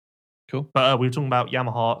 Cool. But we were talking about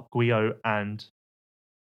Yamaha, Guillot, and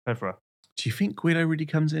Febvre. Do you think Guido really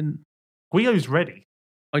comes in? Guillot's ready.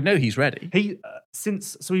 I know he's ready. He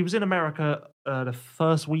he was in America the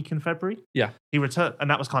first week in February. Yeah. He returned, and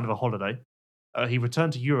that was kind of a holiday. He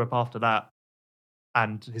returned to Europe after that,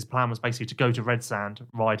 and his plan was basically to go to Red Sand,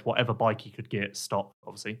 ride whatever bike he could get, stop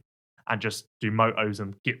obviously, and just do motos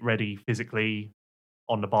and get ready physically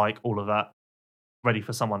on the bike, all of that, ready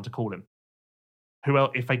for someone to call him. Who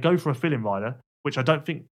else? If they go for a fill-in rider, which I don't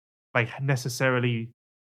think they necessarily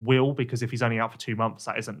will, because if he's only out for 2 months,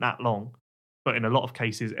 that isn't that long. But in a lot of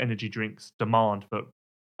cases, energy drinks demand that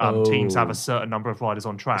teams have a certain number of riders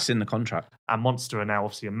on track. It's in the contract. And Monster are now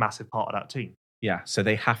obviously a massive part of that team. Yeah, so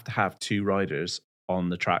they have to have 2 riders on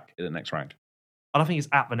the track in the next round. I don't think it's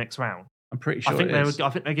at the next round. I'm pretty sure I think it is.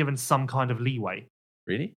 I think they're given some kind of leeway.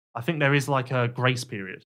 Really? I think there is like a grace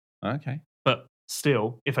period. Okay. But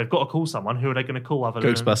still, if they've got to call someone, who are they going to call other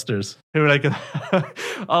than Ghostbusters? Who are they going to...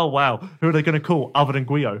 Oh, wow. Who are they going to call other than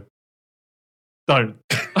Guillot? Don't.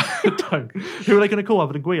 Don't. Who are they going to call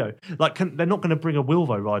other than Guillot? Like, they're not going to bring a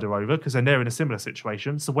Wilvo rider over because then they're in a similar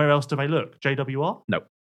situation. So where else do they look? JWR? No.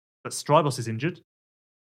 But Strybos is injured.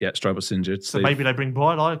 Yeah, Strybos injured. So maybe they bring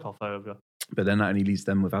Brian Lyakov over. But then that only leaves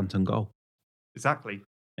them with Anton Gol. Exactly.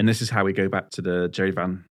 And this is how we go back to the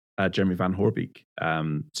Jeremy Van Horbeek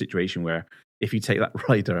situation, where if you take that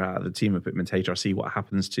rider out of the team of Pitman HRC, what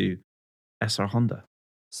happens to SR Honda?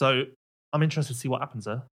 So I'm interested to see what happens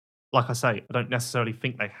there. Like I say, I don't necessarily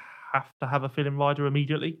think they have to have a fill-in rider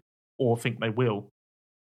immediately, or think they will.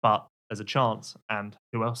 But there's a chance, and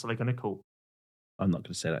who else are they going to call? I'm not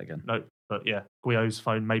going to say that again. No, but yeah, Guillot's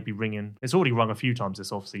phone may be ringing. It's already rung a few times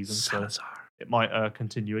this off-season, so it might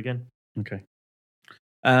continue again. Okay.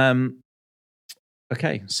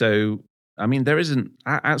 Okay, so, I mean, there isn't,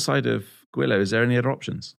 outside of Guillot, is there any other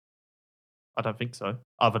options? I don't think so,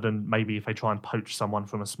 other than maybe if they try and poach someone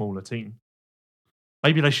from a smaller team.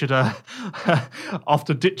 Maybe they should,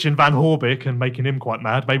 after ditching Van Horbeek and making him quite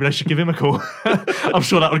mad, maybe they should give him a call. I'm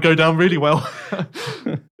sure that would go down really well.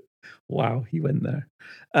 Wow, he went there.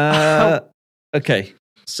 Okay,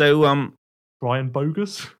 so... Brian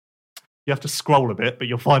Bogus? You have to scroll a bit, but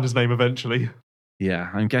you'll find his name eventually. Yeah,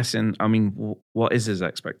 I'm guessing, I mean, what is his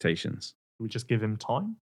expectations? We just give him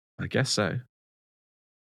time? I guess so.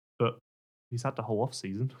 But he's had the whole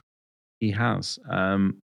off-season. He has.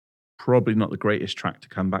 Probably not the greatest track to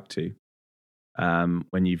come back to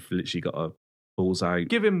when you've literally got a balls out.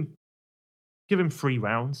 Give him 3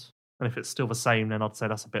 rounds, and if it's still the same, then I'd say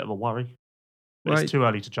that's a bit of a worry. But Right. It's too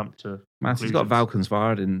early to jump to Man, he's got conclusions.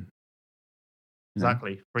 Valkenswaard in...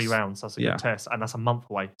 Exactly, 3 rounds. That's a Yeah. good test, and that's a month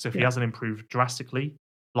away. So if he Yeah. hasn't improved drastically,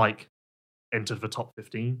 like entered the top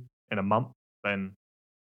 15 in a month, then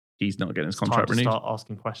He's not getting his it's time contract to renewed. start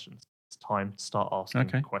asking questions. It's time to start asking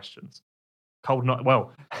Okay. questions. Coldenhoff,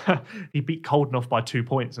 well, he beat Coldenhoff by 2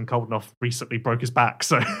 points, and Coldenhoff recently broke his back.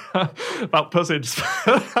 So that puts it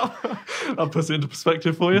into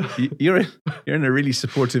perspective for you. You're in a really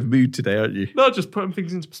supportive mood today, aren't you? No, just putting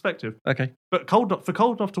things into perspective. Okay. But for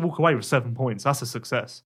Coldenhoff to walk away with 7 points, that's a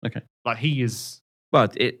success. Okay. Like, he is...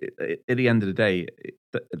 But at the end of the day,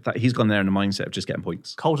 that he's gone there in the mindset of just getting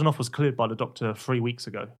points. Coldenhoff was cleared by the doctor 3 weeks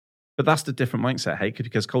ago. But that's the different mindset, hey,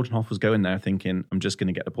 because Coldenhoff was going there thinking, I'm just going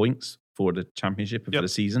to get the points for the championship and for the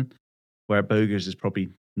season, where Bogers has probably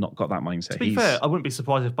not got that mindset. To be fair, I wouldn't be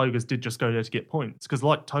surprised if Bogers did just go there to get points, because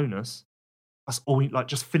like Tonus, that's all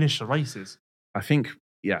just finish the races. I think,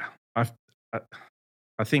 yeah, I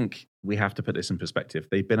think we have to put this in perspective.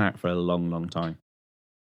 They've been out for a long, long time.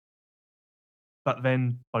 But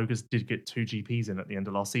then Bogers did get 2 GPs in at the end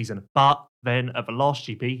of last season. But then at the last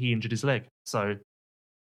GP, he injured his leg. So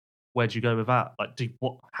where do you go with that? Like,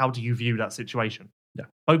 how do you view that situation? Yeah,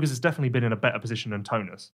 Bogers has definitely been in a better position than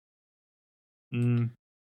Tonus.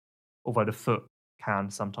 Although the foot can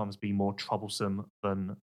sometimes be more troublesome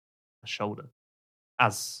than a shoulder.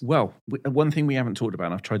 Well, one thing we haven't talked about,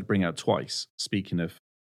 and I've tried to bring out twice, speaking of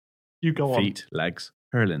you go feet, legs,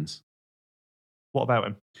 Herlins. What about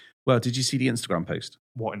him? Well, did you see the Instagram post?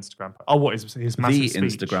 What Instagram post? Oh, what is his massive speech?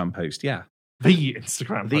 Instagram post, yeah. The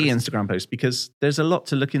Instagram post. Instagram post, because there's a lot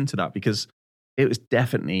to look into that, because it was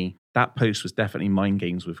definitely, that post was definitely mind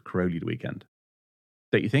games with Caroli the weekend.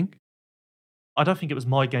 Don't you think? I don't think it was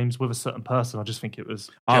my games with a certain person. I just think it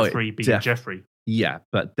was Jeffrey being Jeffrey. Yeah,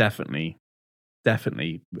 but definitely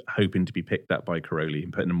hoping to be picked up by Caroli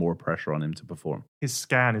and putting more pressure on him to perform. His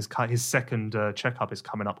scan is his second checkup is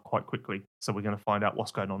coming up quite quickly, so we're going to find out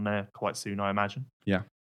what's going on there quite soon, I imagine. Yeah.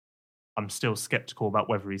 I'm still skeptical about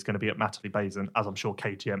whether he's going to be at Matterley Basin, as I'm sure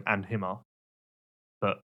KTM and him are.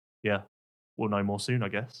 But yeah, we'll know more soon, I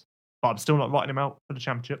guess. But I'm still not writing him out for the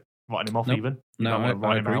championship. writing him off Nope. even. You No, don't want to I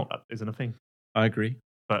write him agree. out. That isn't a thing. I agree.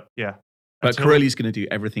 But yeah. But Until- Crowley's going to do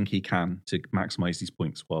everything he can to maximise these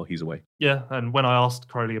points while he's away. Yeah, and when I asked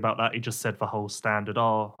Crowley about that, he just said the whole standard,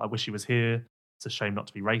 I wish he was here. It's a shame not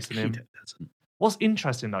to be racing He him. doesn't. What's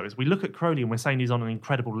interesting, though, is we look at Crowley and we're saying he's on an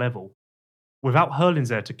incredible level. Without Hurlings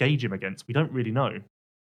there to gauge him against, we don't really know.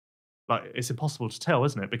 Like, it's impossible to tell,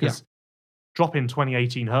 isn't it? Because dropping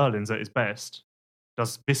 2018 Hurlings at his best,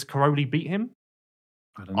 does this Crowley beat him?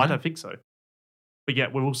 I don't think so. But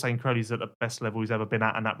yet, we're all saying Crowley's at the best level he's ever been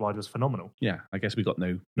at, and that rider's phenomenal. Yeah, I guess we got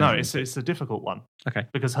no. No, it's a difficult one. Okay.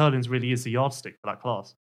 Because Hurlings really is the yardstick for that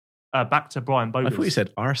class. Back to Brian Bogus. I thought you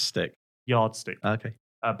said our stick. Yardstick. Okay.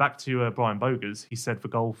 Back to Brian Bogus, he said the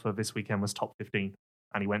goal for this weekend was top 15,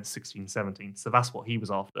 and he went 16, 17. So that's what he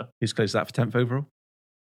was after. Who's close to that for 10th overall?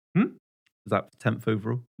 Was that 10th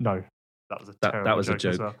overall? No, that was a That terrible was a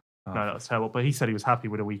joke as joke. well. No, that was terrible. But he said he was happy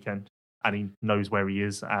with the weekend, and he knows where he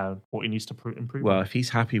is and what he needs to improve. Well, on. if he's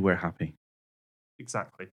happy, we're happy.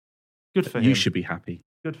 Exactly. Good for him. You should be happy.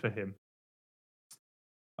 Good for him.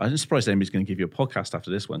 I'm surprised anybody's going to give you a podcast after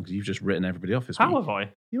this one because you've just written everybody off this week. How have I?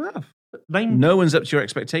 You have. Name No one's up to your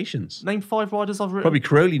expectations. 5 riders I've written. Probably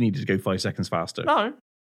Crowley needed to go 5 seconds faster. No,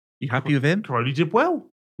 You happy with him? Crowley did well.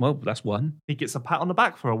 Well, that's one. He gets a pat on the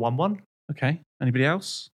back for a 1-1. Okay. Anybody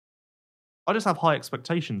else? I just have high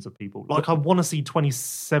expectations of people. Like, I want to see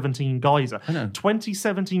 2017 Geyser. I know.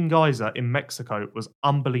 2017 Geyser in Mexico was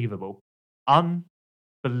unbelievable.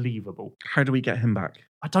 Unbelievable. How do we get him back?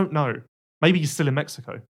 I don't know. Maybe he's still in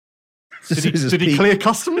Mexico. This is his Did he peak. clear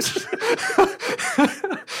customs?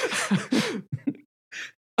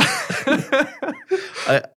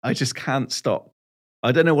 I just can't stop.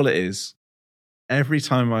 I don't know what it is. Every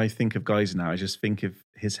time I think of Geyser now, I just think of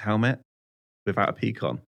his helmet without a peak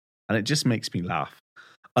on. And it just makes me laugh.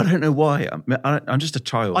 I don't know why. I'm just a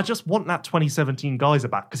child. I just want that 2017 Geyser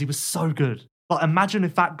back because he was so good. Like, imagine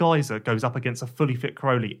if that Geyser goes up against a fully fit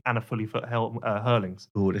Crowley and a fully fit Hurlings.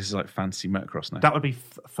 Oh, this is like fantasy motocross now. That would be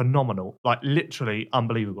phenomenal. Like, literally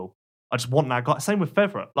unbelievable. I just want that guy. Same with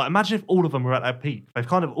Fevra. Like, imagine if all of them were at their peak. They've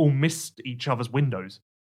kind of all missed each other's windows.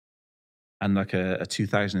 And like a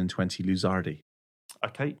 2020 Luzardi.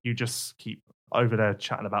 Okay, you just keep over there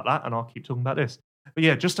chatting about that, and I'll keep talking about this. But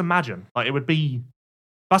yeah, just imagine. Like, it would be...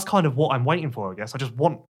 That's kind of what I'm waiting for, I guess. I just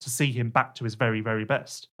want to see him back to his very, very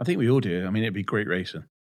best. I think we all do. I mean, it'd be great racing.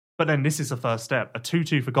 But then this is the first step. A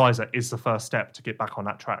 2-2 for Geyser is the first step to get back on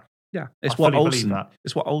that track. Yeah, it's I what fully believe Olsen. that.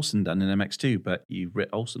 It's what Olsen done in MX2, but you writ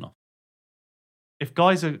Olsen off. If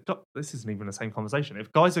Geyser... This isn't even the same conversation. If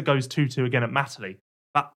Geyser goes 2-2 again at Matterley,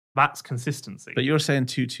 that's consistency. But you're saying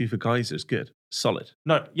 2-2 for Geyser is good, solid.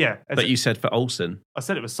 No, yeah. But you said for Olsen, I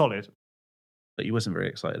said it was solid. but you wasn't very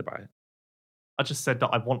excited about it. I just said that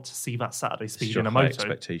I want to see that Saturday It's speed your in a high moto.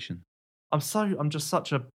 expectation. I'm just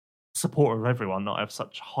such a supporter of everyone that I have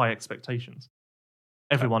such high expectations.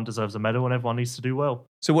 Everyone deserves a medal and everyone needs to do well.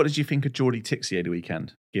 So what did you think of Geordie Tixier the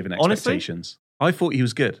weekend, given Honestly? expectations? I thought he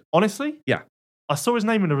was good. Honestly? Yeah. I saw his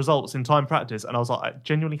name in the results in time practice and I was like, I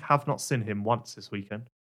genuinely have not seen him once this weekend.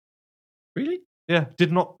 Really? Yeah,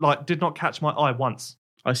 did not catch my eye once.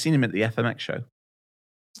 I've seen him at the FMX show.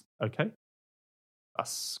 Okay.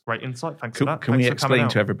 That's great insight. Thanks Can, for that. can we Thanks for coming explain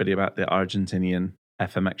out. to everybody about the Argentinian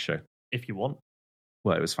FMX show? If you want.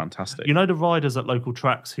 Well, it was fantastic. You know the riders at local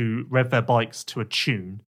tracks who rev their bikes to a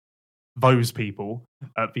tune? Those people.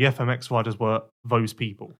 The FMX riders were those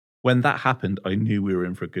people. When that happened, I knew we were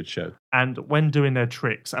in for a good show. And when doing their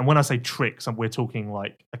tricks, and when I say tricks, we're talking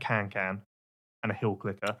like a can and a hill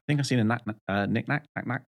clicker. I think I've seen a knick-knack.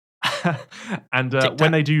 And Tic-tac.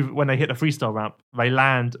 when they hit the freestyle ramp, they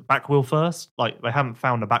land back wheel first. Like, they haven't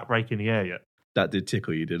found a back brake in the air yet. That did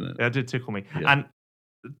tickle you, didn't it? That did tickle me. Yeah. And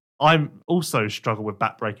I also struggle with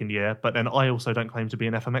back brake in the air, but then I also don't claim to be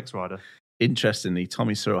an FMX rider. Interestingly,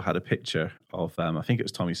 Tommy Searle had a picture of, I think it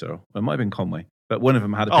was Tommy Searle. It might have been Conway, but one of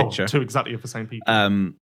them had a picture. Two exactly of the same people.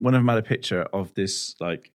 One of them had a picture of this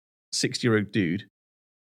like 60-year-old dude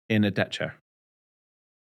in a deck chair.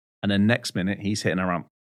 And then next minute, he's hitting a ramp.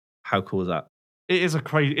 How cool is that? It is a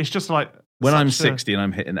crazy... It's just like... When I'm 60 and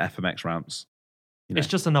I'm hitting FMX ramps. You know. It's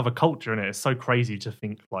just another culture, innit? It's so crazy to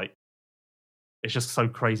think, like... It's just so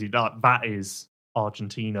crazy. That is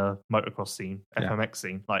Argentina motocross scene, FMX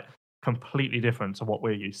scene. Like, completely different to what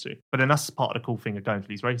we're used to. But then that's part of the cool thing of going to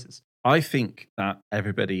these races. I think that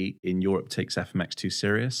everybody in Europe takes FMX too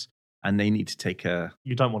serious, and they need to take a...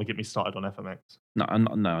 You don't want to get me started on FMX. No,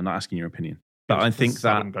 I'm not asking your opinion. But I think That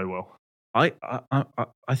that... wouldn't go well.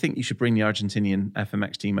 I think you should bring the Argentinian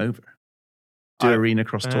FMX team over. Do Arena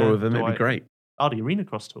Cross Tour with them, it'd be great. Oh, the Arena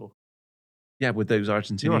Cross Tour. Yeah, with those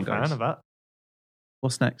Argentinian You're a guys. fan of that.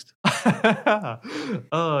 What's next?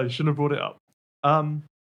 I shouldn't have brought it up.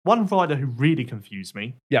 One rider who really confused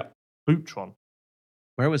me. Yeah. Boutron.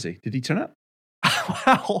 Where was he? Did he turn up?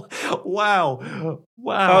 Wow.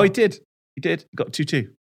 Oh, he did. He did. He got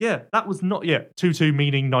 2-2. Yeah, that was not yet 2-2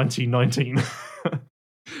 meaning 1919.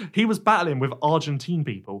 He was battling with Argentine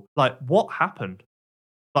people. Like, what happened?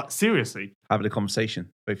 Like, seriously. Having a conversation.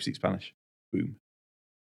 Both speak Spanish. Boom.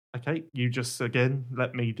 Okay, you just, again,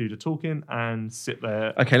 let me do the talking and sit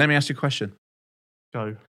there. Okay, let me ask you a question.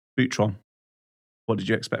 Go. Boutron. What did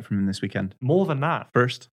you expect from him this weekend? More than that.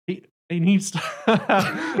 First? He needs to...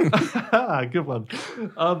 Good one.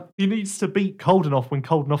 He needs to beat Koldenhoff when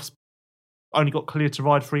Koldenhoff's only got cleared to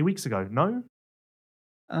ride 3 weeks ago. No?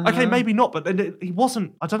 Okay, maybe not, but then he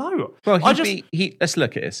wasn't... I don't know. Well, let's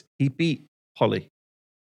look at this. He beat Holly.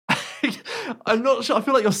 I'm not sure. I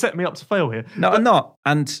feel like you're setting me up to fail here. No, I'm not.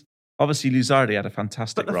 And obviously, Luzardi had a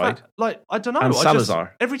fantastic ride. I don't know. And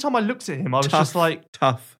Salazar. Every time I looked at him, I was just like...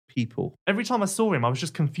 Tough people. Every time I saw him, I was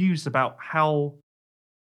just confused about how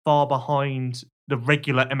far behind the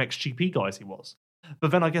regular MXGP guys he was.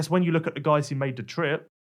 But then I guess when you look at the guys who made the trip,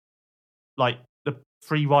 like the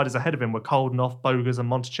 3 riders ahead of him were Koldenhoff, Bogas,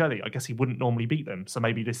 and Monticelli. I guess he wouldn't normally beat them. So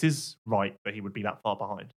maybe this is right that he would be that far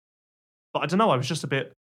behind. But I don't know. I was just a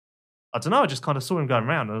bit... I don't know. I just kind of saw him going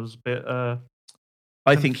around. I was a bit...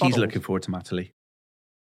 I think he's looking forward to Matterley.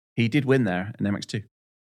 He did win there in MX2.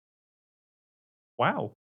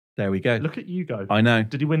 Wow. There we go. Look at you go. I know.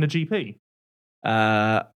 Did he win the GP?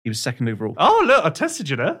 He was second overall. Oh, look. I tested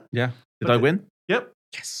you there. Yeah. Did I win? Yep.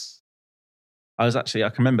 Yes. I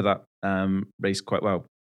can remember that race quite well.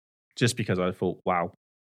 Just because I thought, wow.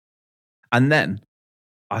 And then...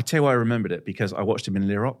 I'll tell you why I remembered it, because I watched him in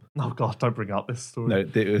Lirop. Oh, God, don't bring up this story. No,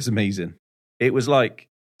 it was amazing. It was like...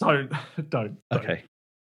 Don't. Okay.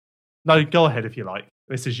 No, go ahead if you like.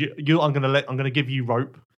 This is you. I'm going to give you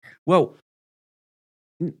rope. Well,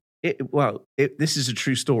 this is a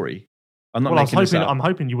true story. I'm not making this this up. I'm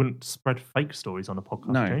hoping you wouldn't spread fake stories on the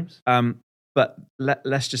podcast, James. But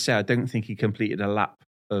let's just say I don't think he completed a lap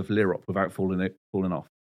of Lirop without falling off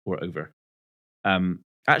or over.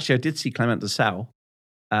 Actually, I did see Clement de Sal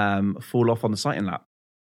fall off on the sighting lap.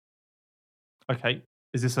 Okay.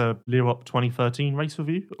 Is this a Lirop 2013 race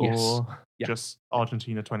review? Or yes. Just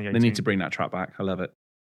Argentina 2018? They need to bring that track back. I love it.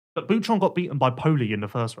 But Boutron got beaten by Poli in the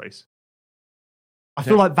first race. I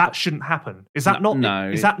feel like that shouldn't happen. Is that not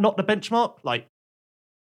the benchmark? Like,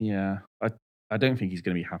 yeah, I don't think he's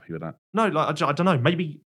going to be happy with that. No, like I don't know.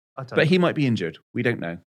 Maybe But he might be injured. We don't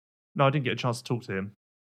know. No, I didn't get a chance to talk to him.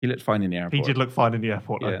 He looked fine in the airport. He did look fine in the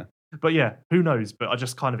airport. Yeah. But yeah, who knows? But I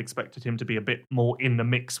just kind of expected him to be a bit more in the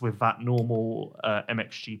mix with that normal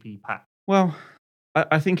MXGP pack. Well,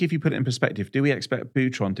 I think if you put it in perspective, do we expect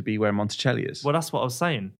Boutron to be where Monticelli is? Well, that's what I was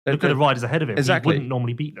saying. Look at the riders ahead of him. Exactly. He wouldn't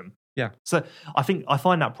normally beat them. Yeah. So I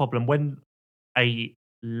find that problem when a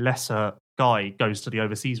lesser guy goes to the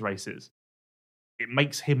overseas races. It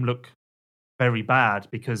makes him look very bad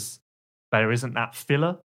because there isn't that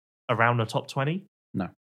filler around the top 20. No.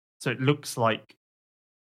 So it looks like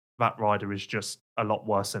that rider is just a lot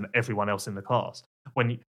worse than everyone else in the class. When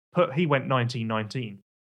he went 1919,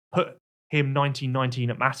 put him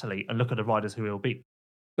 1919 at Matterley and look at the riders who he'll beat.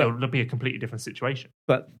 It'll be a completely different situation.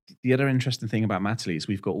 But the other interesting thing about Matterley is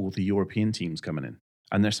we've got all the European teams coming in,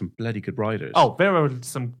 and there's some bloody good riders. Oh, there are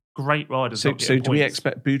some great riders. So do we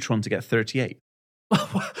expect Boutron to get 38?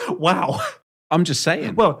 Wow. I'm just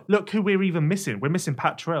saying. Well, look who we're even missing. We're missing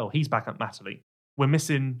Pat Terrell. He's back at Matterley. We're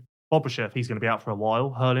missing Bobryshev. He's going to be out for a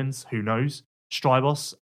while. Herlins, who knows?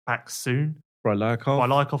 Strybos, back soon.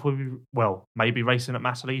 Brylikov will be, maybe racing at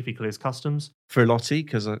Matterley if he clears customs. Furlotti,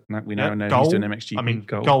 because we now know he's doing MXGP. I mean,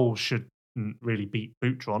 Goal shouldn't really beat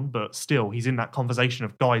Boutron, but still, he's in that conversation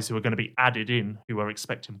of guys who are going to be added in who are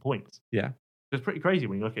expecting points. Yeah. It's pretty crazy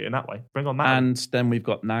when you look at it in that way. Bring on Matterley. And then we've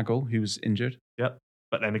got Nagel, who's injured. Yep.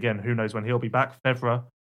 But then again, who knows when he'll be back. Fevre.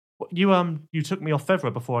 You took me off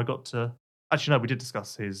Fevre before I got to... Actually, no, we did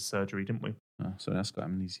discuss his surgery, didn't we? Oh, so that's got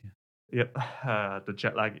amnesia. Yep. The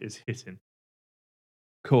jet lag is hitting.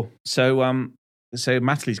 Cool. So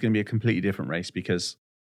Matterley's going to be a completely different race because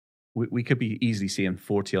we could be easily seeing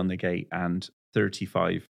 40 on the gate and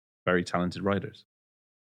 35 very talented riders.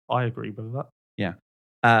 I agree with that. Yeah.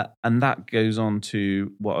 And that goes on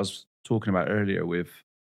to what I was talking about earlier with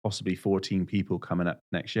possibly 14 people coming up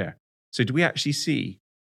next year. So do we actually see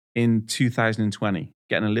in 2020,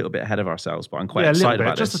 getting a little bit ahead of ourselves, but I'm quite excited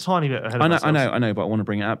about this. Just a tiny bit ahead of ourselves. I know, but I want to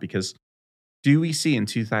bring it up because do we see in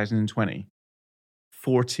 2020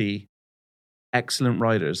 40 excellent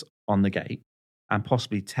riders on the gate and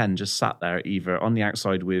possibly 10 just sat there either on the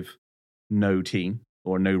outside with no team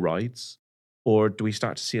or no rides, or do we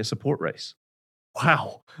start to see a support race?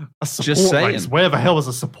 Wow. A support Just saying. race? Where the hell is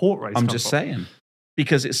a support race? I'm come just from? saying.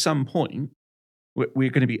 Because at some point, we're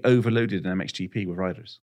going to be overloaded in MXGP with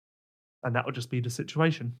riders. And that would just be the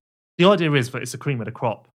situation. The idea is that it's the cream of the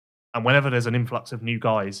crop. And whenever there's an influx of new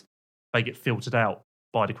guys, they get filtered out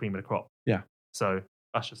by the cream of the crop. Yeah. So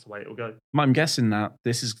that's just the way it will go. I'm guessing that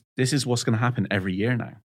this is what's going to happen every year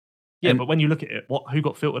now. Yeah, And- but when you look at it, who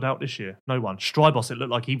got filtered out this year? No one. Strybos, it looked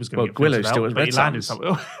like he was going to get Guillo filtered still out, has but Red he landed Sox.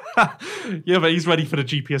 somewhere. Yeah, but he's ready for the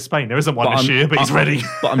GP of Spain. There isn't one this year, but he's ready.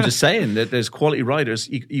 But I'm just saying that there's quality riders.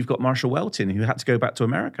 You've got Marshall Weltin, who had to go back to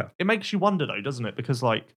America. It makes you wonder, though, doesn't it? Because,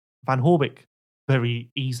 like, Van Horbik very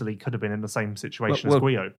easily could have been in the same situation as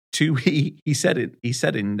Guillo. He said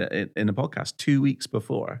in the podcast 2 weeks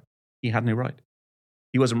before he had no ride.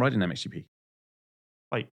 He wasn't riding MXGP.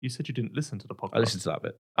 Wait, you said you didn't listen to the podcast. I listened to that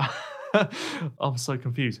bit. I'm so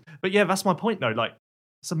confused. But yeah, that's my point, though. Like,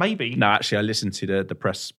 so maybe. No, actually, I listened to the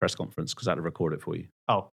press conference because I had to record it for you.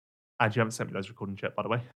 Oh, and you haven't sent me those recordings yet, by the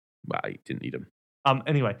way. Well, I didn't need them.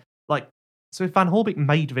 Anyway, like, so if Van Horbik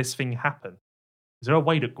made this thing happen, is there a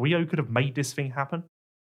way that Guillo could have made this thing happen?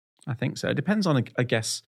 I think so. It depends on, I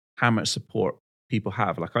guess, how much support people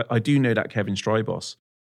have. Like, I do know that Kevin Strybos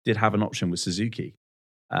did have an option with Suzuki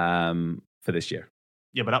for this year.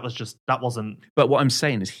 Yeah, but that wasn't. But what I'm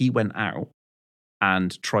saying is he went out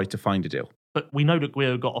and tried to find a deal. But we know that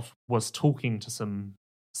Guillo was talking to some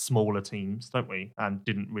smaller teams, don't we? And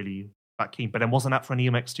didn't really that keen. But then wasn't that for an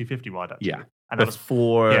EMX 250 ride, actually? Yeah. And that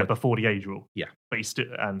before before the age rule. Yeah. But he's still,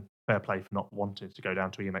 and fair play for not wanting to go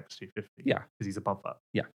down to EMX 250. Yeah. Because he's above that.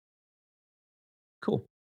 Yeah. Cool.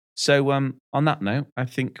 So on that note, I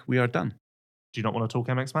think we are done. Do you not want to talk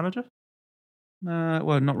MX Manager?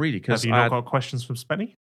 Well, not really. Have you not got questions from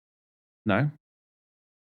Spenny? No.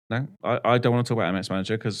 I don't want to talk about MX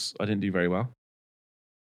Manager because I didn't do very well.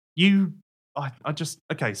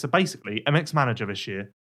 Okay, so basically, MX Manager this year,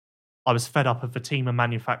 I was fed up of the team and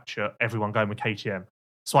manufacturer, everyone going with KTM.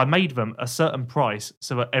 So I made them a certain price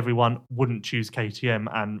so that everyone wouldn't choose KTM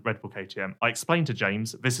and Red Bull KTM. I explained to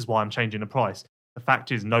James, this is why I'm changing the price. The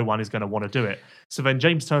fact is, no one is going to want to do it. So then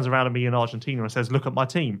James turns around at me in Argentina and says, look at my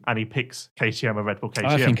team. And he picks KTM and Red Bull KTM.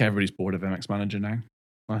 I think everybody's bored of MX Manager now.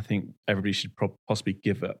 I think everybody should possibly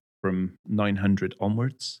give it from 900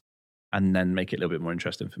 onwards and then make it a little bit more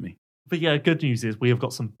interesting for me. But yeah, good news is we have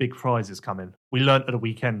got some big prizes coming. We learnt at the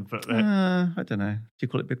weekend that... I don't know. Do you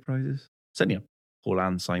call it big prizes? Certainly a Paul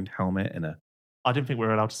Ann signed helmet and a... I didn't think we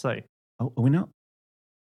were allowed to say. Oh, are we not?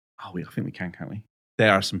 Oh, I think we can, can't we?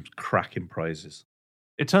 There are some cracking prizes.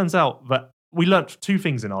 It turns out that we learnt two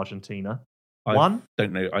things in Argentina. I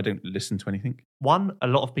don't know. I don't listen to anything. One, a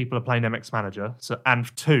lot of people are playing MX Manager.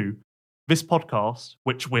 And two, this podcast,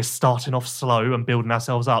 which we're starting off slow and building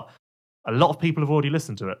ourselves up, a lot of people have already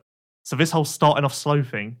listened to it. So this whole starting off slow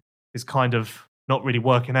thing is kind of not really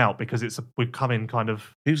working out because we've come in kind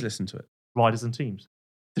of... Who's listened to it? Riders and teams.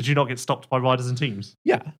 Did you not get stopped by riders and teams?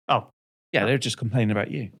 Yeah. Oh. Yeah, they're just complaining about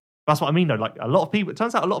you. That's what I mean, though. Like, a lot of people... It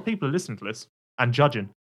turns out a lot of people are listening to this and judging.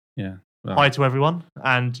 Yeah. Well, hi to everyone,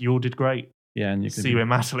 and you all did great. Yeah, and you see you in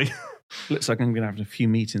Matterley. Looks like I'm going to have a few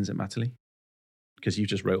meetings at Matterley because you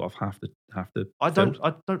just wrote off half the. I don't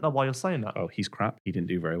know why you're saying that. Oh, he's crap. He didn't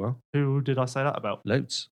do very well. Who did I say that about?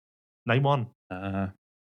 Loads. Name one.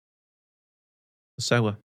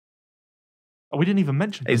 Pessoa. Oh, we didn't even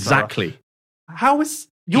mention Pessoa. Exactly. How is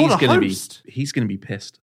you're the host? He's going to be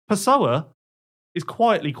pissed. Pessoa is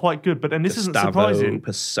quietly quite good, but then this isn't surprising.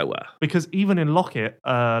 Pessoa. Because even in Lockett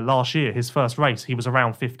last year, his first race, he was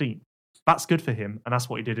around 15th. That's good for him, and that's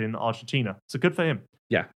what he did in Argentina. So good for him.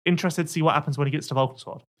 Yeah. Interested to see what happens when he gets to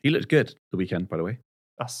Valkenswaard. He looked good the weekend, by the way.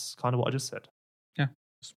 That's kind of what I just said. Yeah.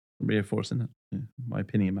 Just reinforcing it. Yeah. My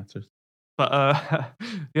opinion matters. But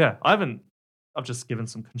yeah, I've just given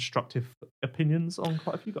some constructive opinions on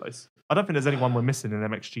quite a few guys. I don't think there's anyone we're missing in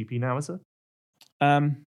MXGP now, is there?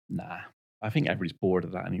 Nah. I think everybody's bored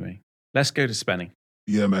of that anyway. Let's go to Spenny.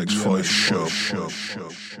 The MX5 show.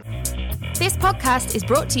 This podcast is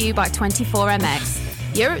brought to you by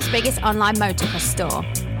 24MX, Europe's biggest online motocross store.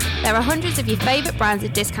 There are hundreds of your favourite brands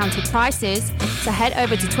at discounted prices, so head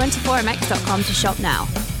over to 24mx.com to shop now.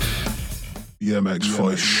 The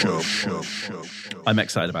MX5 show. I'm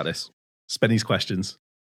excited about this. Spenny's questions.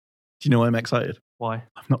 Do you know why I'm excited? Why?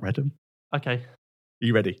 I've not read them. Okay. Are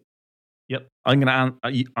you ready? Yep. I'm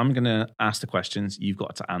gonna ask the questions. You've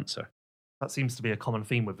got to answer. That seems to be a common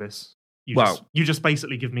theme with this. You just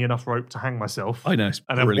basically give me enough rope to hang myself. I know, it's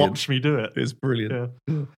and brilliant. then watch me do it. It's brilliant.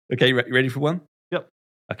 Yeah. Okay, ready for one? Yep.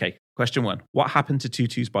 Okay, question one. What happened to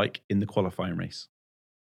Tutu's bike in the qualifying race?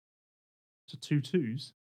 To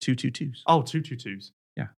 2.2s? 222s. Oh, 2.2.2s.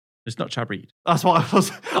 Yeah. It's not Chabrit. That's why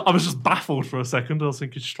I was just baffled for a second. I was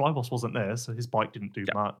thinking Strybos wasn't there, so his bike didn't do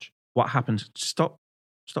much. What happened? Stop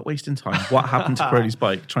wasting time. What happened to Crowley's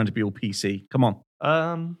bike trying to be all PC? Come on.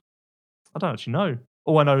 I don't actually know.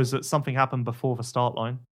 All I know is that something happened before the start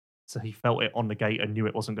line, so he felt it on the gate and knew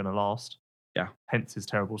it wasn't going to last. Yeah. Hence his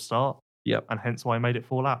terrible start. Yep. And hence why he made it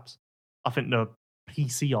 4 laps. I think the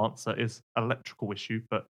PC answer is electrical issue,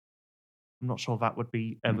 but I'm not sure that would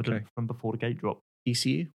be evident from before the gate drop.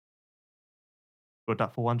 ECU? Would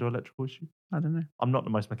that fall under electrical issue? I don't know. I'm not the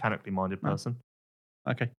most mechanically minded person.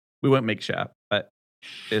 Okay. We won't make shit up, but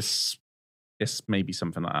it's maybe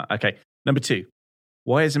something like that. Okay. Number 2.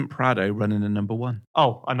 Why isn't Prado running a number 1?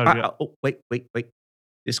 Oh, I know. Wait.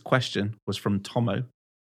 This question was from Tomo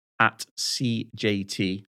at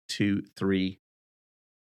CJT23.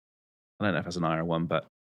 I don't know if that's an IR1, but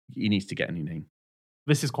he needs to get a new name.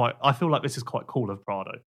 I feel like this is quite cool of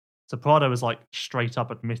Prado. So Prado is like straight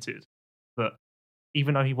up admitted that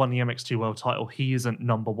even though he won the MX2 world title, he isn't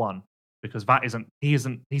number 1 because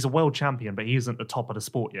he's a world champion, but he isn't the top of the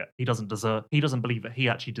sport yet. He doesn't believe that he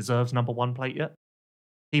actually deserves number 1 plate yet.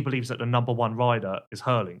 He believes that the number 1 rider is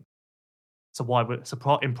Hurling. So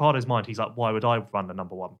in Prado's mind, he's like, why would I run the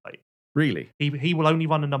number 1 plate? Really? He will only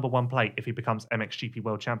run the number 1 plate if he becomes MXGP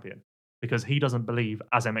world champion. Because he doesn't believe,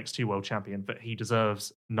 as MX2 world champion, that he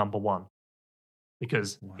deserves number 1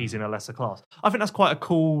 because he's in a lesser class. I think that's quite a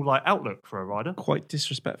cool outlook for a rider. Quite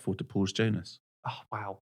disrespectful to Paul Jonas. Oh,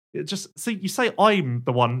 wow. You say I'm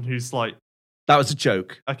the one who's like... That was a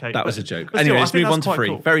joke. Okay. That was a joke. Anyway, let's move on to 3.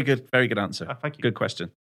 Cool. Very good answer. Thank you. Good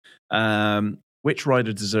question. Which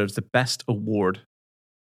rider deserves the best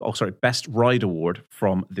ride award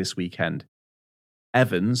from this weekend?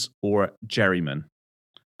 Evans or Jerryman?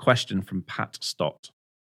 Question from Pat Stott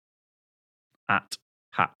at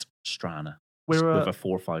Pat Strana with a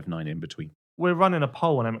 459 in between. We're running a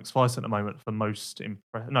poll on MX Vice at the moment for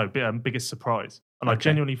biggest surprise, and I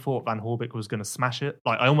genuinely thought Van Horbik was going to smash it.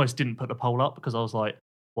 I almost didn't put the poll up because I was like,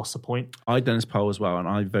 "What's the point?" I'd done this poll as well, and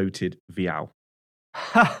I voted Vial.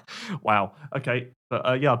 Wow. Okay, but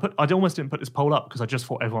I almost didn't put this poll up because I just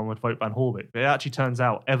thought everyone would vote Van Horbik. But it actually turns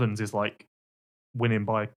out Evans is winning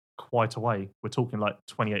by quite a way. We're talking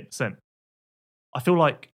 28%. I feel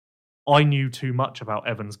like I knew too much about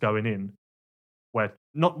Evans going in,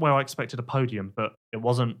 not where I expected a podium, but it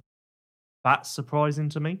wasn't that surprising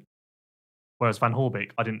to me. Whereas Van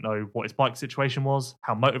Horbik, I didn't know what his bike situation was,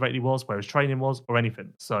 how motivated he was, where his training was, or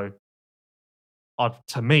anything. So,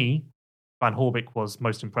 to me, Van Horbik was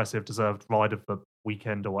most impressive, deserved ride of the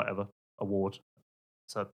weekend or whatever award.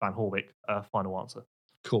 So Van Horbik, final answer.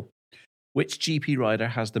 Cool. Which GP rider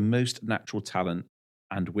has the most natural talent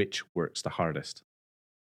and which works the hardest?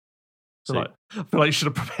 I feel like you should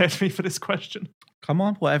have prepared me for this question. Come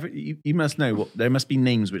on, whatever. You must know. There must be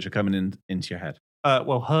names which are coming into your head.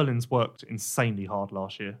 Well, Hurling's worked insanely hard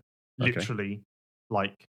last year. Okay. Literally,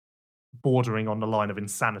 bordering on the line of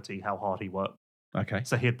insanity how hard he worked. Okay.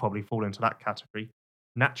 So he'd probably fall into that category.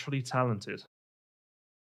 Naturally talented.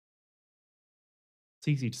 It's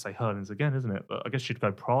easy to say Hurling's again, isn't it? But I guess you'd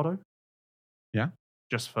go Prado. Yeah.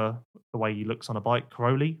 Just for the way he looks on a bike.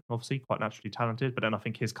 Crowley, obviously, quite naturally talented. But then I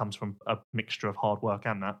think his comes from a mixture of hard work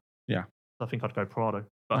and that. Yeah. So I think I'd go Prado.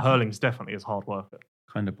 But Hurling's definitely his hard worker.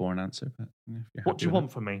 Kind of boring answer. But what do you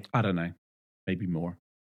want from me? I don't know. Maybe more.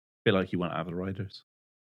 Feel like you want other riders.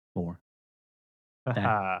 More.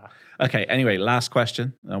 Okay, anyway, last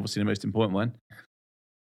question. Obviously the most important one.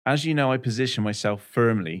 As you know, I position myself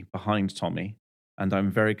firmly behind Tommy, and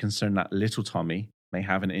I'm very concerned that little Tommy may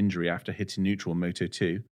have an injury after hitting neutral in Moto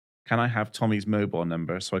 2. Can I have Tommy's mobile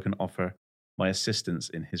number so I can offer my assistance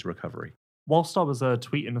in his recovery? Whilst I was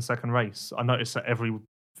tweeting the second race, I noticed that every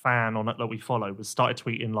fan on it that we follow was started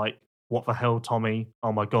tweeting what the hell, Tommy?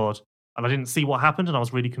 Oh my God. And I didn't see what happened, and I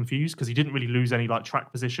was really confused because he didn't really lose any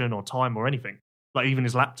track position or time or anything. Even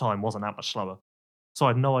his lap time wasn't that much slower. So I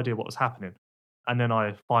had no idea what was happening. And then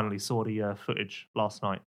I finally saw the footage last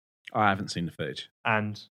night. I haven't seen the footage.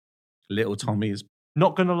 And little Tommy is...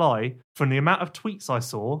 Not going to lie, from the amount of tweets I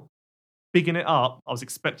saw, bigging it up, I was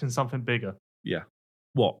expecting something bigger. Yeah.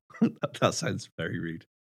 What? That sounds very rude.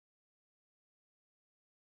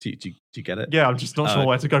 Do you get it? Yeah, I'm just not sure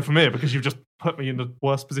where to go from here because you've just put me in the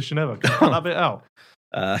worst position ever. Can you cut that bit out?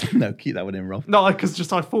 No, keep that one in, Rob. No,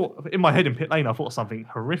 because I thought, in my head in pit lane, I thought something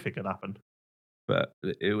horrific had happened. But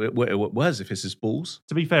it was, if it's his balls.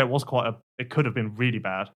 To be fair, it could have been really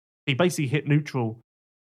bad. He basically hit neutral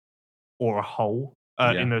or a hole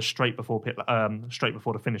in a straight before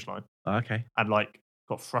the finish line. Okay. And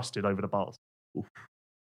got thrusted over the bars. Oof.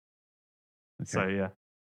 Okay. So yeah.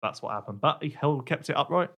 That's what happened. But Hill kept it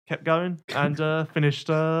upright, kept going, and finished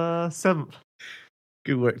 7th.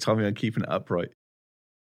 Good work, Tommy, on keeping it upright.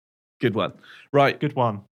 Good one. Right. Good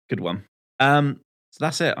one. So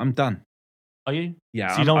that's it. I'm done. Are you?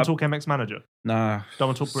 Yeah. So you don't want to talk MX Manager? No. Don't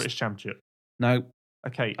want to talk British Championship? No.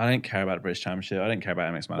 Okay. I don't care about the British Championship. I don't care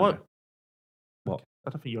about MX Manager. What? I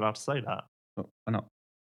don't think you're allowed to say that. Why not?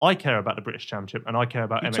 I care about the British Championship and I care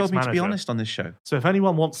about You MX told me Manager. to be honest on this show. So if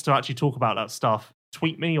anyone wants to actually talk about that stuff,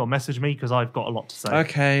 tweet me or message me because I've got a lot to say.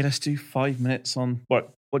 Okay, let's do 5 minutes on... What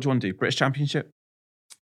do you want to do? British Championship?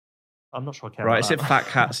 I'm not sure I care Right, about it's that. at Fat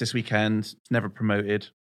Cats this weekend. It's never promoted.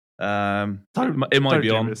 It might don't be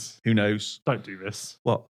do on. this. Who knows? Don't do this.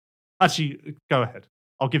 What? Actually, go ahead.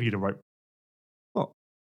 I'll give you the rope. What?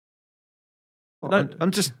 No. I'm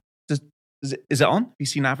just... Is it on? Have you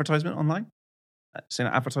seen an advertisement online? Seen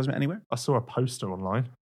an advertisement anywhere? I saw a poster online.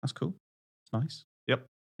 That's cool. It's nice. Yep.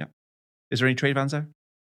 Is there any trade vans there?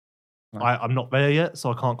 No. I'm not there yet,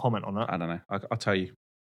 so I can't comment on that. I don't know. I'll tell you.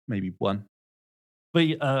 Maybe one. But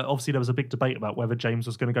obviously, there was a big debate about whether James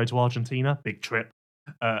was going to go to Argentina. Big trip.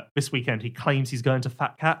 This weekend, he claims he's going to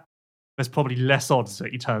Fat Cat. There's probably less odds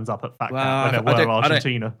that he turns up at Fat Cat than there were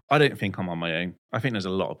Argentina. I don't think I'm on my own. I think there's a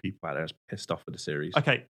lot of people out there that's pissed off with the series.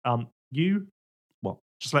 Okay, you... What?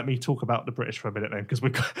 Just let me talk about the British for a minute then, because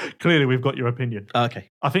clearly we've got your opinion. Okay.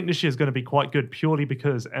 I think this year's going to be quite good purely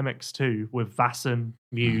because MX2 with Vassen,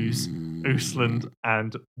 Muse, Usland,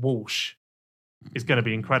 and Walsh is going to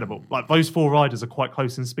be incredible. Like, those 4 riders are quite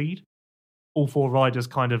close in speed. All 4 riders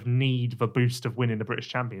kind of need the boost of winning the British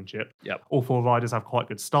Championship. Yep. All 4 riders have quite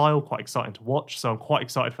good style, quite exciting to watch. So I'm quite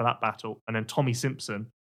excited for that battle. And then Tommy Simpson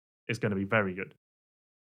is going to be very good.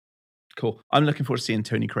 Cool. I'm looking forward to seeing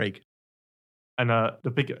Tony Craig. And the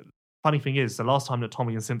big funny thing is, the last time that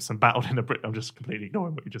Tommy and Simpson battled in a Brit, I'm just completely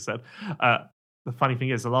ignoring what you just said. The funny thing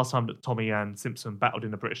is, the last time that Tommy and Simpson battled in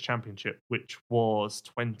the British Championship, which was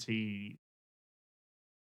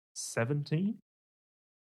 2017,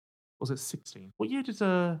 was it 16? What year did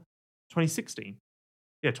 2016?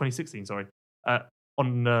 Yeah, 2016. Sorry.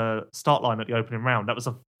 On the start line at the opening round, that was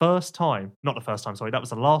the first time. Not the first time. Sorry, that was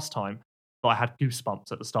the last time that I had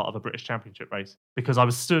goosebumps at the start of a British Championship race, because I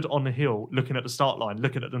was stood on the hill looking at the start line,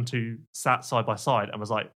 looking at them two sat side by side, and was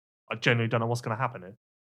like, I genuinely don't know what's going to happen here.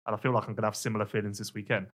 And I feel like I'm going to have similar feelings this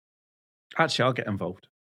weekend. Actually, I'll get involved.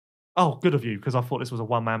 Oh, good of you, because I thought this was a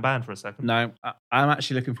one-man band for a second. No, I'm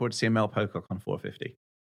actually looking forward to seeing Mel Pocock on 450.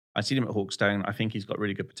 I've seen him at Hawkstone. I think he's got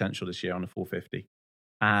really good potential this year on the 450.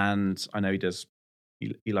 And I know he does,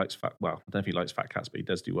 he likes I don't know if he likes Fat Cats, but he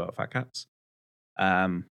does do well at Fat Cats.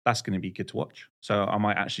 That's going to be good to watch. So I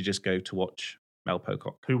might actually just go to watch Mel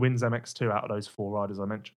Pocock. Who wins MX2 out of those 4 riders I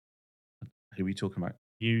mentioned? Who are we talking about?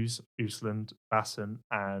 Muse, Usland, Vassen,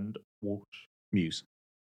 and Walsh. Muse.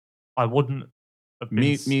 I wouldn't have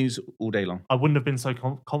been... Muse all day long. I wouldn't have been so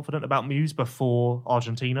confident about Muse before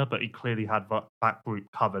Argentina, but he clearly had that group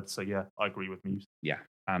covered. So yeah, I agree with Muse. Yeah,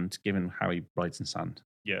 and given how he rides in sand.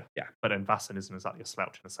 Yeah. But then Vassen isn't exactly a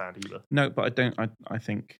slouch in the sand either. No, but I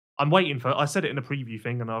think... I'm waiting for... I said it in the preview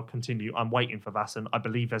thing, and I'll continue. I'm waiting for Vassen. I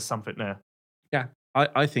believe there's something there. Yeah,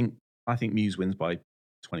 I think Muse wins by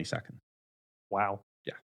 22nd. Wow.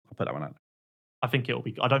 Yeah, I'll put that one out. I think it'll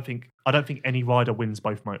be... I don't think any rider wins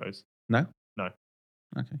both motos. No? No.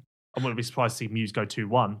 Okay. I wouldn't be surprised to see Muse go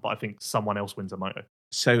 2-1, but I think someone else wins a moto.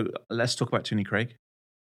 So let's talk about Tony Craig.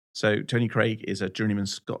 So Tony Craig is a journeyman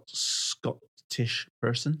Scottish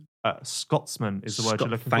person. Scotsman is the word you're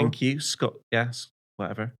looking for. Thank you, Scott. Yes,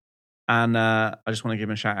 whatever. And I just want to give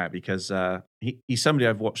him a shout out because he's somebody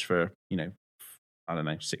I've watched for,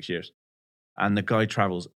 6 years. And the guy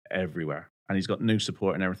travels everywhere and he's got no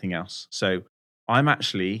support and everything else. So I'm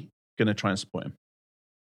actually going to try and support him.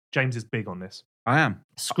 James is big on this. I am.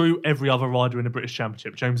 Screw every other rider in the British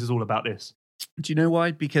Championship. James is all about this. Do you know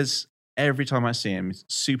why? Because every time I see him, he's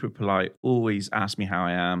super polite, always asks me how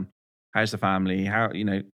I am, how's the family, how,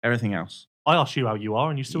 everything else. I ask you how you are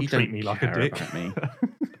and you still treat don't me like a care dick. About me.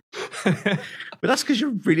 But that's because you're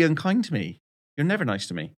really unkind to me. You're never nice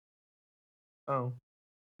to me. Oh.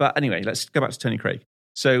 But anyway, let's go back to Tony Craig.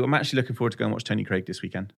 So I'm actually looking forward to going and watch Tony Craig this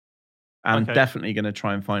weekend. I'm definitely going to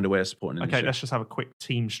try and find a way of supporting him. Okay, let's just have a quick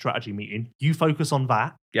team strategy meeting. You focus on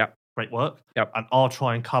that. Yep. Great work. Yep. And I'll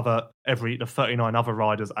try and cover the 39 other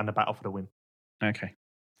riders and the battle for the win. Okay.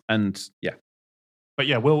 And yeah. But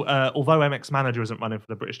yeah, we'll although MX Manager isn't running for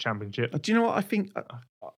the British Championship. Do you know what I think?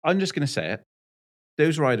 I'm just going to say it.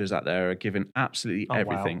 Those riders out there are giving absolutely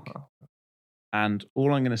everything. Wow. And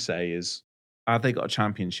all I'm going to say is, have they got a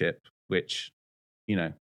championship which,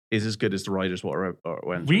 is as good as the riders what are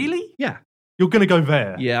entering? Really? Yeah. You're going to go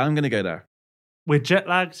there? Yeah, I'm going to go there. We're jet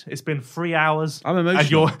lagged. It's been 3 hours. I'm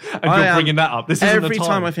emotional. And you're bringing that up. This isn't every the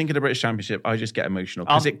time I think of the British Championship, I just get emotional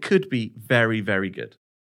because it could be very, very good.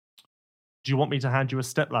 Do you want me to hand you a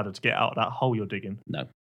stepladder to get out of that hole you're digging? No. Do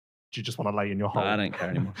you just want to lay in your hole? No, I don't care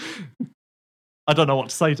anymore. I don't know what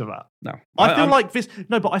to say to that. No. I feel like this.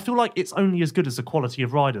 No, but I feel like it's only as good as the quality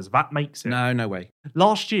of riders. That makes it. No way.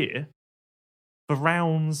 Last year, the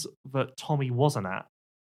rounds that Tommy wasn't at.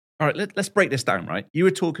 All right, let's break this down, right? You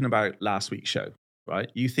were talking about last week's show,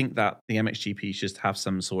 right? You think that the MXGP should have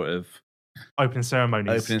some sort of opening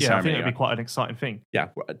ceremonies. I think ceremony, it'd be quite an exciting thing. Yeah.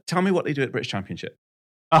 Tell me what they do at the British Championship.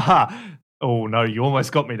 Aha. Oh, no, you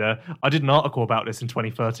almost got me there. I did an article about this in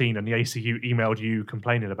 2013 and the ACU emailed you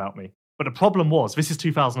complaining about me. But the problem was, this is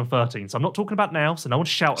 2013, so I'm not talking about now, so no one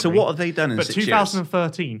shout at me. So what have they done in 6 years? But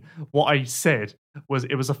 2013, what I said was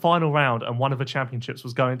it was a final round and one of the championships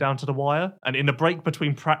was going down to the wire. And in the break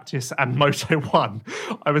between practice and Moto 1,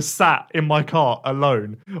 I was sat in my car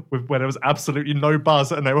alone where there was absolutely no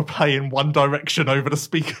buzz and they were playing One Direction over the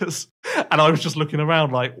speakers. And I was just looking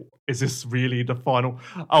around like, is this really the final?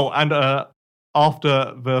 Oh, and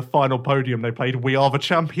after the final podium, they played "We Are the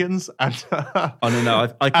Champions," and oh no,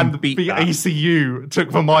 I can beat the that. ACU took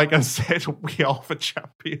the mic and said, "We are the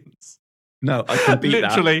champions." No, I can beat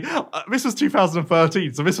Literally, this was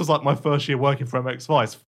 2013, so this was like my first year working for MX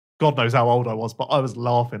Vice. God knows how old I was, but I was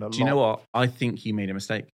laughing a lot. Do you know what? I think he made a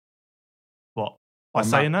mistake. What? By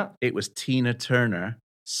saying that? It was Tina Turner.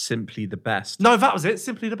 Simply the best. No, that was it.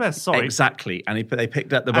 Simply the best. Sorry. Exactly. And they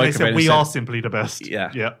picked up the microphone. And they said, we are simply the best.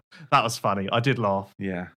 Yeah. Yeah. That was funny. I did laugh.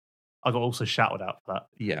 Yeah. I got also shouted out for that.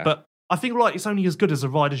 Yeah. But I think like it's only as good as the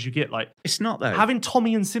riders you get. Like it's not though. Having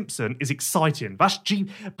Tommy and Simpson is exciting.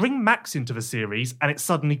 Bring Max into the series and it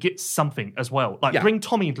suddenly gets something as well. Like bring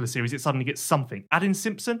Tommy into the series, it suddenly gets something. Add in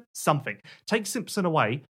Simpson, something. Take Simpson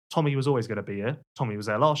away. Tommy was always going to be here. Tommy was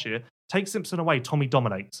there last year. Take Simpson away, Tommy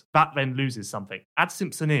dominates. That then loses something. Add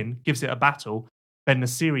Simpson in, gives it a battle, then the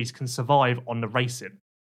series can survive on the racing.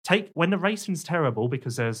 When the racing's terrible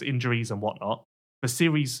because there's injuries and whatnot, the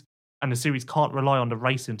series can't rely on the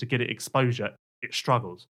racing to get it exposure, it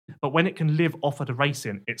struggles. But when it can live off of the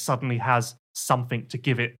racing, it suddenly has something to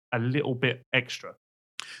give it a little bit extra.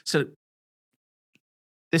 So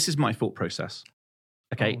this is my thought process.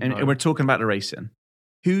 Okay, no. and we're talking about the racing.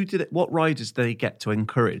 What riders do they get to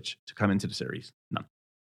encourage to come into the series? None.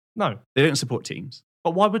 No. They don't support teams.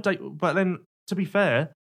 But why would they? But then, to be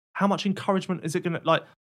fair, how much encouragement is it going to, like,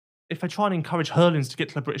 if they try and encourage Hurlings to get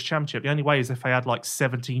to the British Championship, the only way is if they add like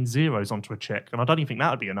 17 zeros onto a check. And I don't even think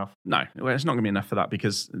that would be enough. No, well, it's not going to be enough for that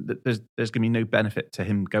because there's going to be no benefit to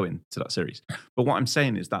him going to that series. But what I'm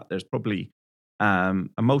saying is that there's probably a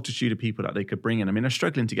multitude of people that they could bring in. I mean, they're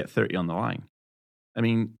struggling to get 30 on the line. I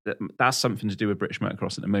mean, that's something to do with British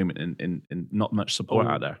motocross at the moment and not much support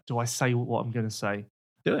out there. Do I say what I'm going to say?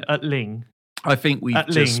 Do it. At Ling. I think we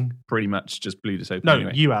pretty much just blew this open. No,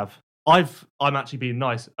 anyway. you have. I'm actually being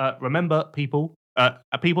nice. Remember, people who are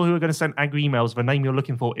going to send angry emails, the name you're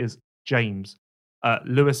looking for is James.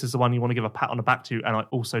 Lewis is the one you want to give a pat on the back to, and I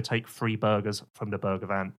also take 3 burgers from the burger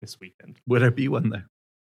van this weekend. Would there be one, though?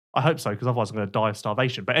 I hope so, because otherwise I'm going to die of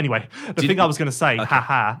starvation. But anyway, I was going to say,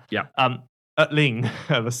 Yeah. At Ling,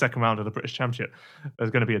 the second round of the British Championship,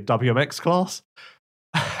 there's going to be a WMX class.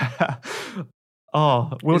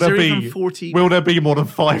 Will there be more than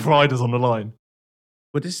 5 riders on the line?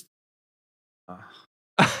 Would this?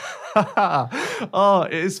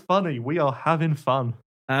 It is funny. We are having fun.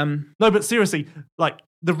 No, but seriously, like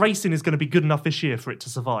the racing is going to be good enough this year for it to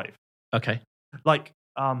survive. Okay. Like,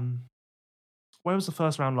 where was the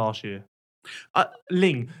first round last year?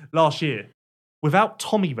 Ling last year. Without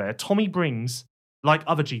Tommy there, Tommy brings, like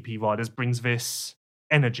other GP riders, brings this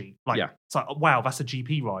energy. Like, it's like, wow, that's a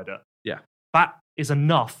GP rider. Yeah. That is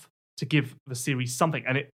enough to give the series something.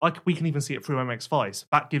 And we can even see it through MX Vice.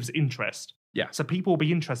 That gives interest. Yeah. So people will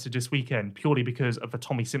be interested this weekend purely because of the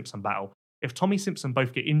Tommy Simpson battle. If Tommy Simpson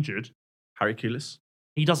both get injured, Harry Kulis,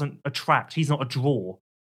 he doesn't attract. He's not a draw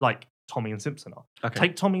like Tommy and Simpson are. Okay.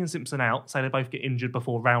 Take Tommy and Simpson out, say they both get injured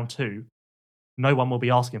before round 2, no one will be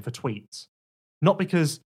asking for tweets. Not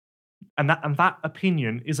because, and that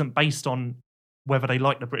opinion isn't based on whether they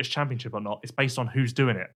like the British Championship or not. It's based on who's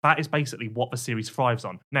doing it. That is basically what the series thrives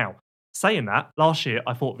on. Now, saying that, last year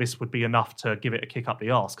I thought this would be enough to give it a kick up the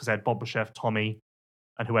arse because they had Bobrashev, Tommy,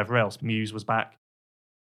 and whoever else. Muse was back.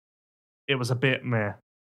 It was a bit meh.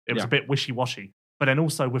 It was a bit wishy-washy. But then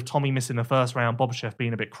also with Tommy missing the first round, Bobrashev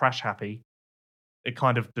being a bit crash happy,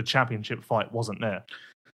 the championship fight wasn't there.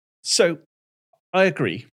 So I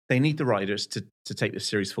agree. They need the riders to take this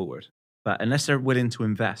series forward. But unless they're willing to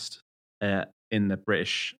invest in the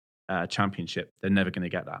British Championship, they're never going to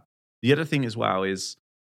get that. The other thing as well is,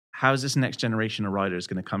 how is this next generation of riders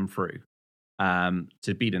going to come through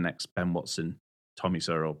to be the next Ben Watson, Tommy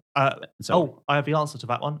Searle? I have the answer to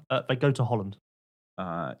that one. They go to Holland.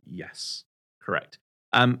 Yes, correct.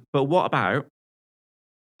 But what about,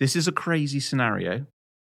 this is a crazy scenario.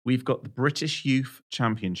 We've got the British Youth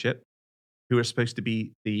Championship, who are supposed to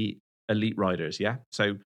be the elite riders, yeah?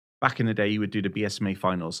 So back in the day, you would do the BSMA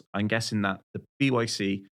finals. I'm guessing that the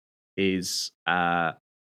BYC is, the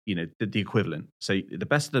equivalent. So the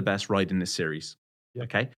best of the best ride in this series,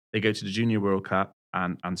 okay? They go to the Junior World Cup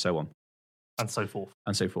and so on. And so forth.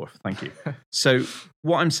 And so forth, thank you. So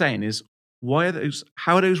what I'm saying is,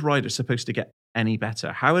 how are those riders supposed to get any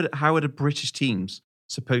better? How are the British teams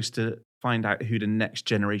supposed to find out who the next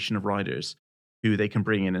generation of riders who they can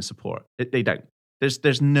bring in and support? They don't.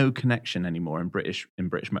 There's no connection anymore in British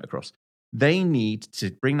motocross. They need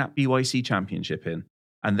to bring that BYC championship in,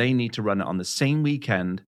 and they need to run it on the same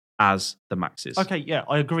weekend as the Maxes. Okay, yeah,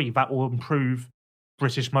 I agree. That will improve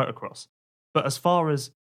British motocross. But as far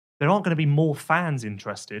as there aren't going to be more fans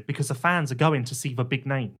interested because the fans are going to see the big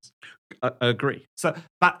names. I agree. So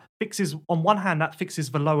that fixes, on one hand, that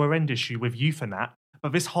fixes the lower end issue with youth and that.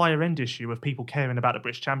 But this higher end issue of people caring about the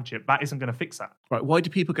British Championship, that isn't going to fix that. Right. Why do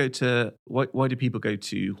people go to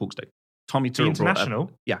Hawkstone? Tommy The Tyrrell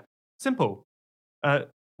International? Yeah. Simple.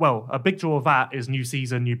 Well, a big draw of that is new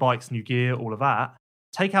season, new bikes, new gear, all of that.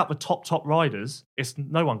 Take out the top riders,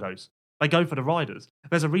 no one goes. They go for the riders.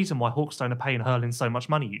 There's a reason why Hawkstone are paying Hurlin so much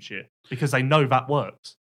money each year, because they know that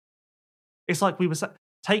works. It's like we were saying,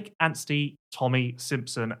 take Anstey, Tommy,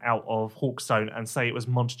 Simpson out of Hawkstone and say it was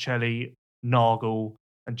Monticelli, Nagel,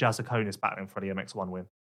 and Jazzaconis battling for the MX1 win.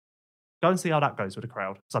 Go and see how that goes with the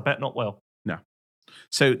crowd. So I bet not well. No.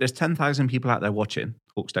 So there's 10,000 people out there watching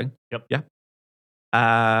Hawkstone. Yep.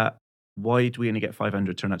 Yeah. Why do we only get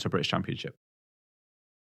 500 turn out to a British Championship?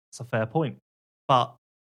 It's a fair point. But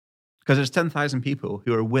because there's 10,000 people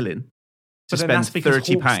who are willing to spend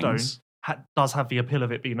 £30. £30. Does have the appeal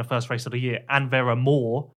of it being the first race of the year, and there are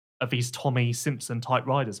more of these Tommy Simpson type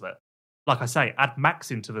riders there. Like I say, add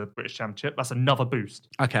Max into the British Championship. That's another boost.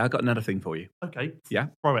 Okay, I've got another thing for you. Okay. Yeah?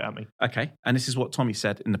 Throw it at me. Okay. And this is what Tommy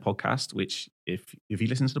said in the podcast, which, if you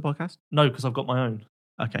listen to the podcast? No, because I've got my own.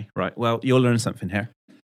 Okay, right. Well, you'll learn something here.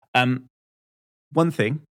 One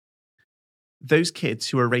thing, those kids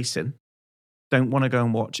who are racing don't want to go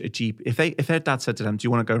and watch a Jeep. If their dad said to them, do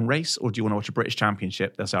you want to go and race or do you want to watch a British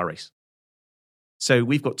Championship? That's our race. So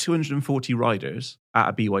we've got 240 riders at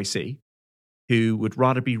a BYC who would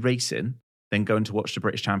rather be racing than going to watch the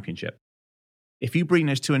British Championship. If you bring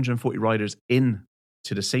those 240 riders in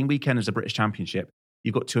to the same weekend as the British Championship,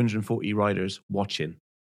 you've got 240 riders watching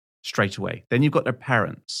straight away. Then you've got their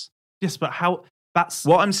parents. Yes, but how? That's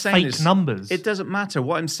what I'm saying fake numbers. It doesn't matter.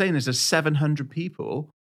 What I'm saying is there's 700 people,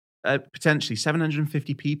 potentially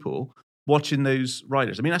 750 people watching those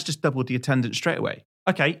riders. I mean, that's just doubled the attendance straight away.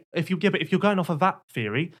 Okay, if you're going off of that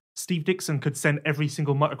theory, Steve Dixon could send every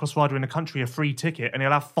single motocross rider in the country a free ticket and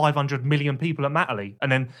he'll have 500 million people at Matterley.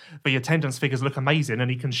 And then the attendance figures look amazing and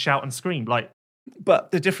he can shout and scream. But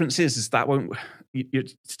the difference is that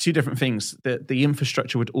it's two different things. The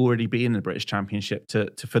infrastructure would already be in the British Championship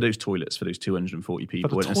for those toilets, for those 240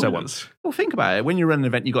 people and so on. Well, think about it. When you run an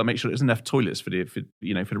event, you've got to make sure there's enough toilets for the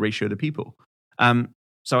ratio of the people.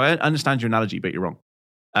 So I understand your analogy, but you're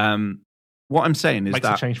wrong. What I'm saying is makes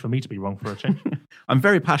a change for me to be wrong for a change. I'm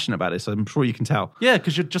very passionate about this. I'm sure you can tell. Yeah,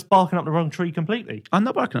 because you're just barking up the wrong tree completely. I'm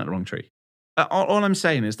not barking up the wrong tree. All I'm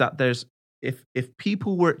saying is that if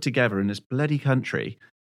people work together in this bloody country,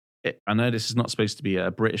 I know this is not supposed to be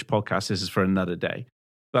a British podcast. This is for another day.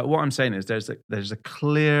 But what I'm saying is there's a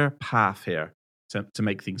clear path here to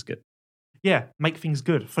make things good. Yeah, make things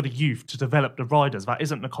good for the youth to develop the riders. That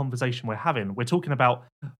isn't the conversation we're having. We're talking about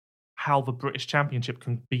how the British Championship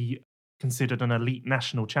can be considered an elite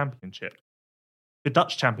national championship. The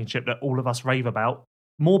Dutch Championship that all of us rave about,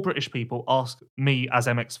 more British people ask me as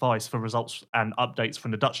MX Vice for results and updates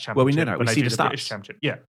from the Dutch Championship. Well, we know that. We see the stats. British Championship.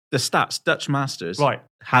 Yeah. The stats, Dutch Masters right.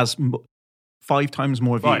 has 5 times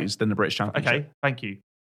more views than the British Championship. Okay, thank you.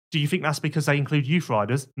 Do you think that's because they include youth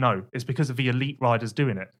riders? No, it's because of the elite riders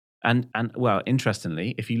doing it. And well,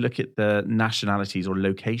 interestingly, if you look at the nationalities or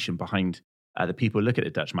location behind the people who look at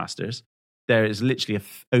the Dutch Masters, there is literally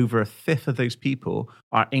over a fifth of those people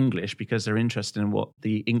are English because they're interested in what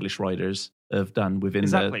the English riders have done within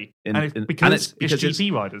exactly. Because it's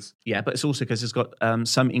GP riders. Yeah, but it's also because it's got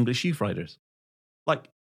some English youth riders. I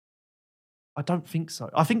don't think so.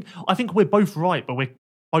 I think we're both right, but we're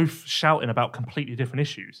both shouting about completely different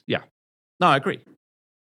issues. Yeah. No, I agree.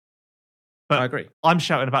 But I agree. I'm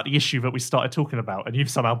shouting about the issue that we started talking about, and you've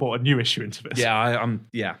somehow brought a new issue into this.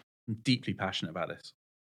 Yeah, I'm deeply passionate about this.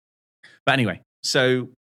 But anyway, so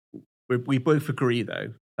we both agree,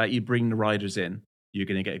 though, that you bring the riders in, you're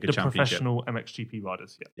going to get a good The championship. professional MXGP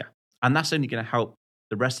riders, yeah. Yeah. And that's only going to help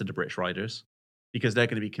the rest of the British riders because they're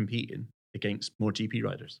going to be competing against more GP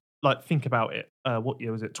riders. Like, think about it. What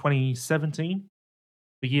year was it? 2017?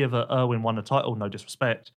 The year that Irwin won the title, no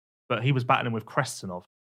disrespect, but he was battling with Krestinov.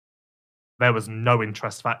 There was no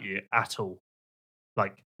interest that year at all.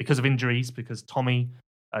 Like, because of injuries, because Tommy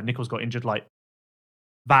Nichols got injured, like,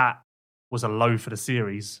 that was a low for the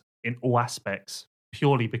series in all aspects,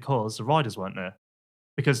 purely because the riders weren't there.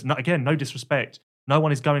 Because, again, no disrespect, no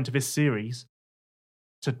one is going to this series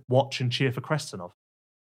to watch and cheer for Krestinov.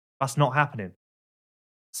 That's not happening.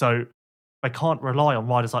 So they can't rely on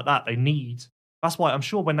riders like that. They need... That's why I'm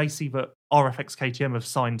sure when they see that RFX KTM have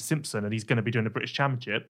signed Simpson and he's going to be doing the British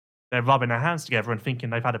Championship, they're rubbing their hands together and thinking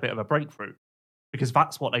they've had a bit of a breakthrough because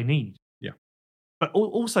that's what they need. Yeah. But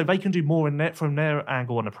also they can do more from their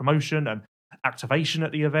angle on the promotion and activation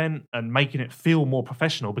at the event and making it feel more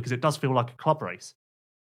professional because it does feel like a club race.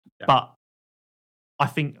 Yeah. But I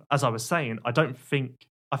think, as I was saying, I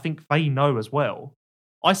think they know as well.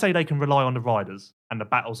 I say they can rely on the riders and the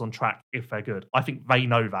battles on track if they're good. I think they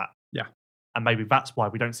know that. Yeah. And maybe that's why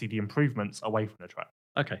we don't see the improvements away from the track.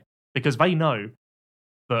 Okay. Because they know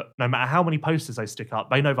that no matter how many posters they stick up,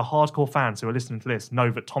 they know the hardcore fans who are listening to this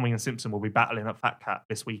know that Tommy and Simpson will be battling at Fat Cat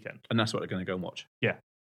this weekend. And that's what they're going to go and watch. Yeah.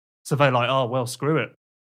 So they're like, oh, well, screw it.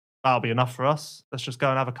 That'll be enough for us. Let's just go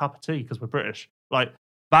and have a cup of tea because we're British. Like,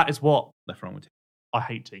 that is what... Left wrong with tea. I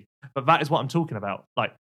hate tea. But that is what I'm talking about.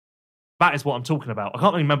 Like, that is what I'm talking about. I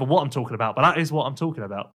can't really remember what I'm talking about, but that is what I'm talking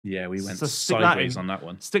about. Yeah, we went So sideways on that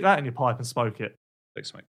one. Stick that in your pipe and smoke it. Big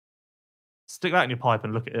smoke. Stick that in your pipe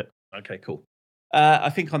and look at it. Okay, cool.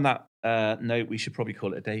 I think on that note, we should probably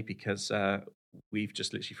call it a day because we've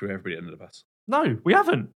just literally threw everybody under the bus. No, we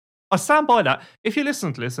haven't. I stand by that. If you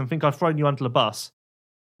listen to this and think I've thrown you under the bus,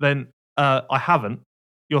 then I haven't.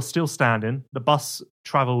 You're still standing. The bus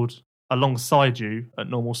travelled alongside you at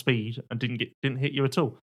normal speed and didn't hit you at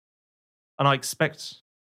all. And I expect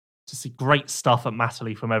to see great stuff at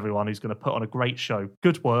Matterley from everyone who's going to put on a great show.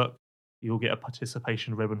 Good work. You'll get a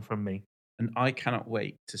participation ribbon from me. And I cannot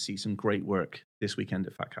wait to see some great work this weekend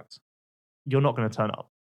at Fat Cats. You're not going to turn up.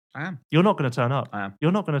 I am. You're not going to turn up. I am.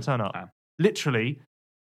 You're not going to turn up. I am. Literally,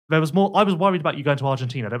 there was more. I was worried about you going to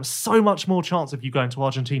Argentina. There was so much more chance of you going to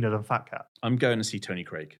Argentina than Fat Cat. I'm going to see Tony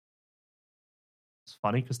Craig. It's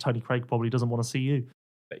funny because Tony Craig probably doesn't want to see you.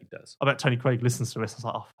 But he does. I bet Tony Craig listens to this and is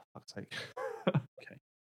like, oh, for fuck's sake. Okay.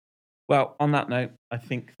 Well, on that note, I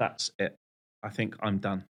think that's it. I think I'm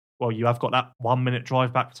done. Well, you have got that 1 minute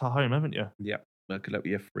drive back to home, haven't you? Yeah. Well, good luck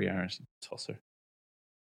with your 3 hours, tosser.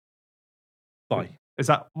 Bye. Is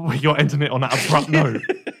that you're ending it on that abrupt note?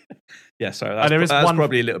 Yeah, sorry. That's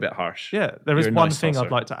probably a little bit harsh. Yeah, there is one thing I'd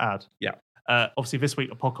like to add. Yeah. Obviously, this week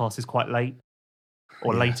the podcast is quite late,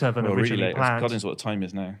 or later than originally really late. planned. God knows what the time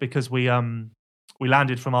is now. Because we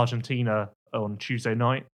landed from Argentina on Tuesday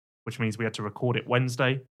night, which means we had to record it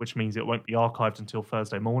Wednesday, which means it won't be archived until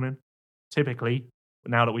Thursday morning. Typically,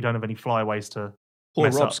 now that we don't have any flyaways to Poor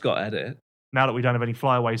Rob Scott edit it. Now that we don't have any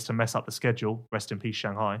flyaways to mess up the schedule, rest in peace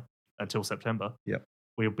Shanghai, until September. Yep.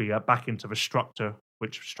 We'll be back into the structure.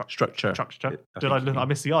 Structure. I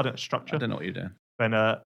missed the R, structure. I don't know what you're doing. Then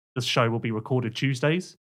the show will be recorded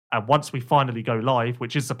Tuesdays. And once we finally go live,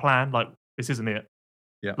 which is the plan, like this isn't it.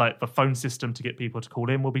 Yeah. Like the phone system to get people to call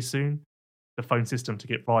in will be soon. The phone system to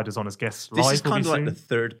get riders on as guests live will be soon. This is kind of like the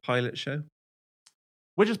third pilot show.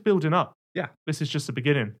 We're just building up. Yeah. This is just the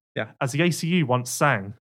beginning. Yeah. As the ACU once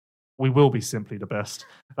sang, we will be simply the best.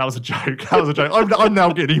 That was a joke. I'm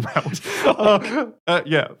now getting emailed.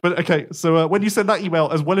 Yeah, but okay. So when you send that email,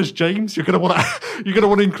 as well as James, you're gonna want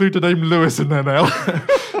to include the name Lewis in there now.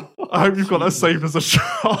 I hope you've got that saved as a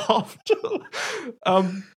shaft.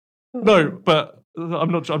 No, but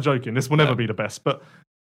I'm joking. This will never be the best, but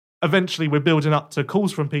eventually we're building up to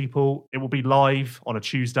calls from people. It will be live on a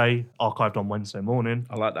Tuesday, archived on Wednesday morning.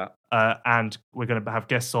 I like that. And we're going to have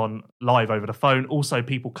guests on live over the phone. Also,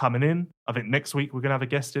 people coming in. I think next week we're going to have a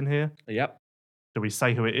guest in here. Yep. Do we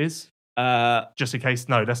say who it is? Just in case.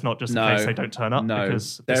 No, that's not just in case they don't turn up. No,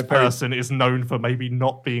 because this person is known for maybe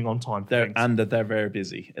not being on time for things. And they're very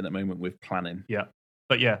busy at the moment with planning. Yeah.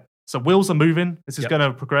 But yeah. So wheels are moving. This is going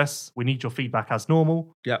to progress. We need your feedback as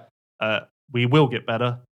normal. Yep. We will get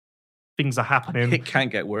better. Things are happening. It can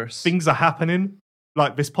get worse. Things are happening.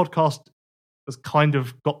 Like this podcast has kind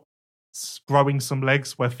of got growing some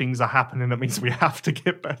legs where things are happening. That means we have to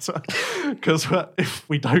get better. Because if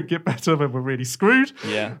we don't get better, then we're really screwed.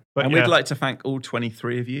 Yeah. But we'd like to thank all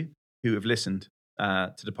 23 of you who have listened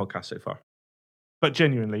to the podcast so far. But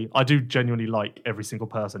genuinely, I do genuinely like every single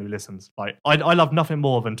person who listens. Like, I love nothing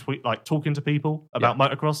more than talking to people about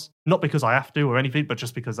motocross. Not because I have to or anything, but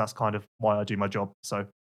just because that's kind of why I do my job. So,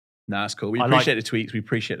 no, that's cool. We appreciate the tweets. We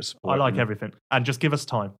appreciate the support. I like everything, and just give us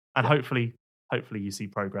time, and hopefully you see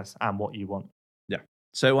progress and what you want. Yeah.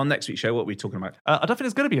 So on next week's show, what are we talking about? I don't think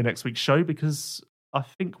there's going to be a next week's show because I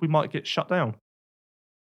think we might get shut down.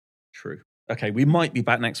 True. Okay, we might be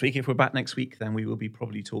back next week. If we're back next week, then we will be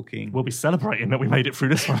probably talking. We'll be celebrating that we made it through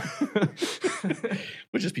this one.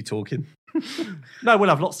 We'll just be talking. No, we'll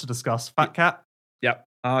have lots to discuss. Fat Cat. Yep.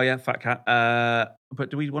 Oh, yeah, Fat Cat. But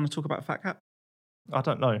do we want to talk about Fat Cat? I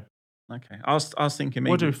don't know. Okay. I was thinking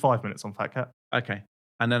maybe... We'll do 5 minutes on Fat Cat. Okay.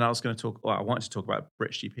 And then I was going to talk... Well, I wanted to talk about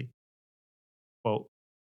British GP. Well,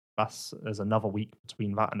 there's another week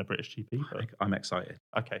between that and the British GP. But... I'm excited.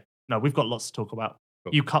 Okay. No, we've got lots to talk about.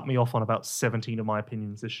 Cool. You cut me off on about 17 of my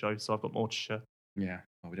opinions this show, so I've got more to share. Yeah.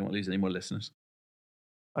 Well, we don't want to lose any more listeners.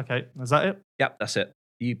 Okay. Is that it? Yep, that's it.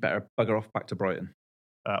 You better bugger off back to Brighton.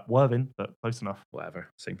 Worthing, but close enough. Whatever.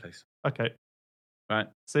 Same place. Okay. Right.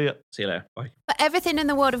 See ya. See you later. Bye. For everything in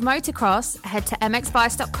the world of motocross, head to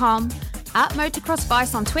mxvice.com,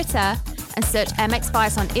 @motocrossvice on Twitter, and search MX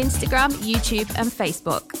Vice on Instagram, YouTube, and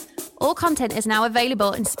Facebook. All content is now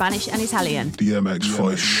available in Spanish and Italian. The MX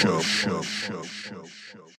Vice Show.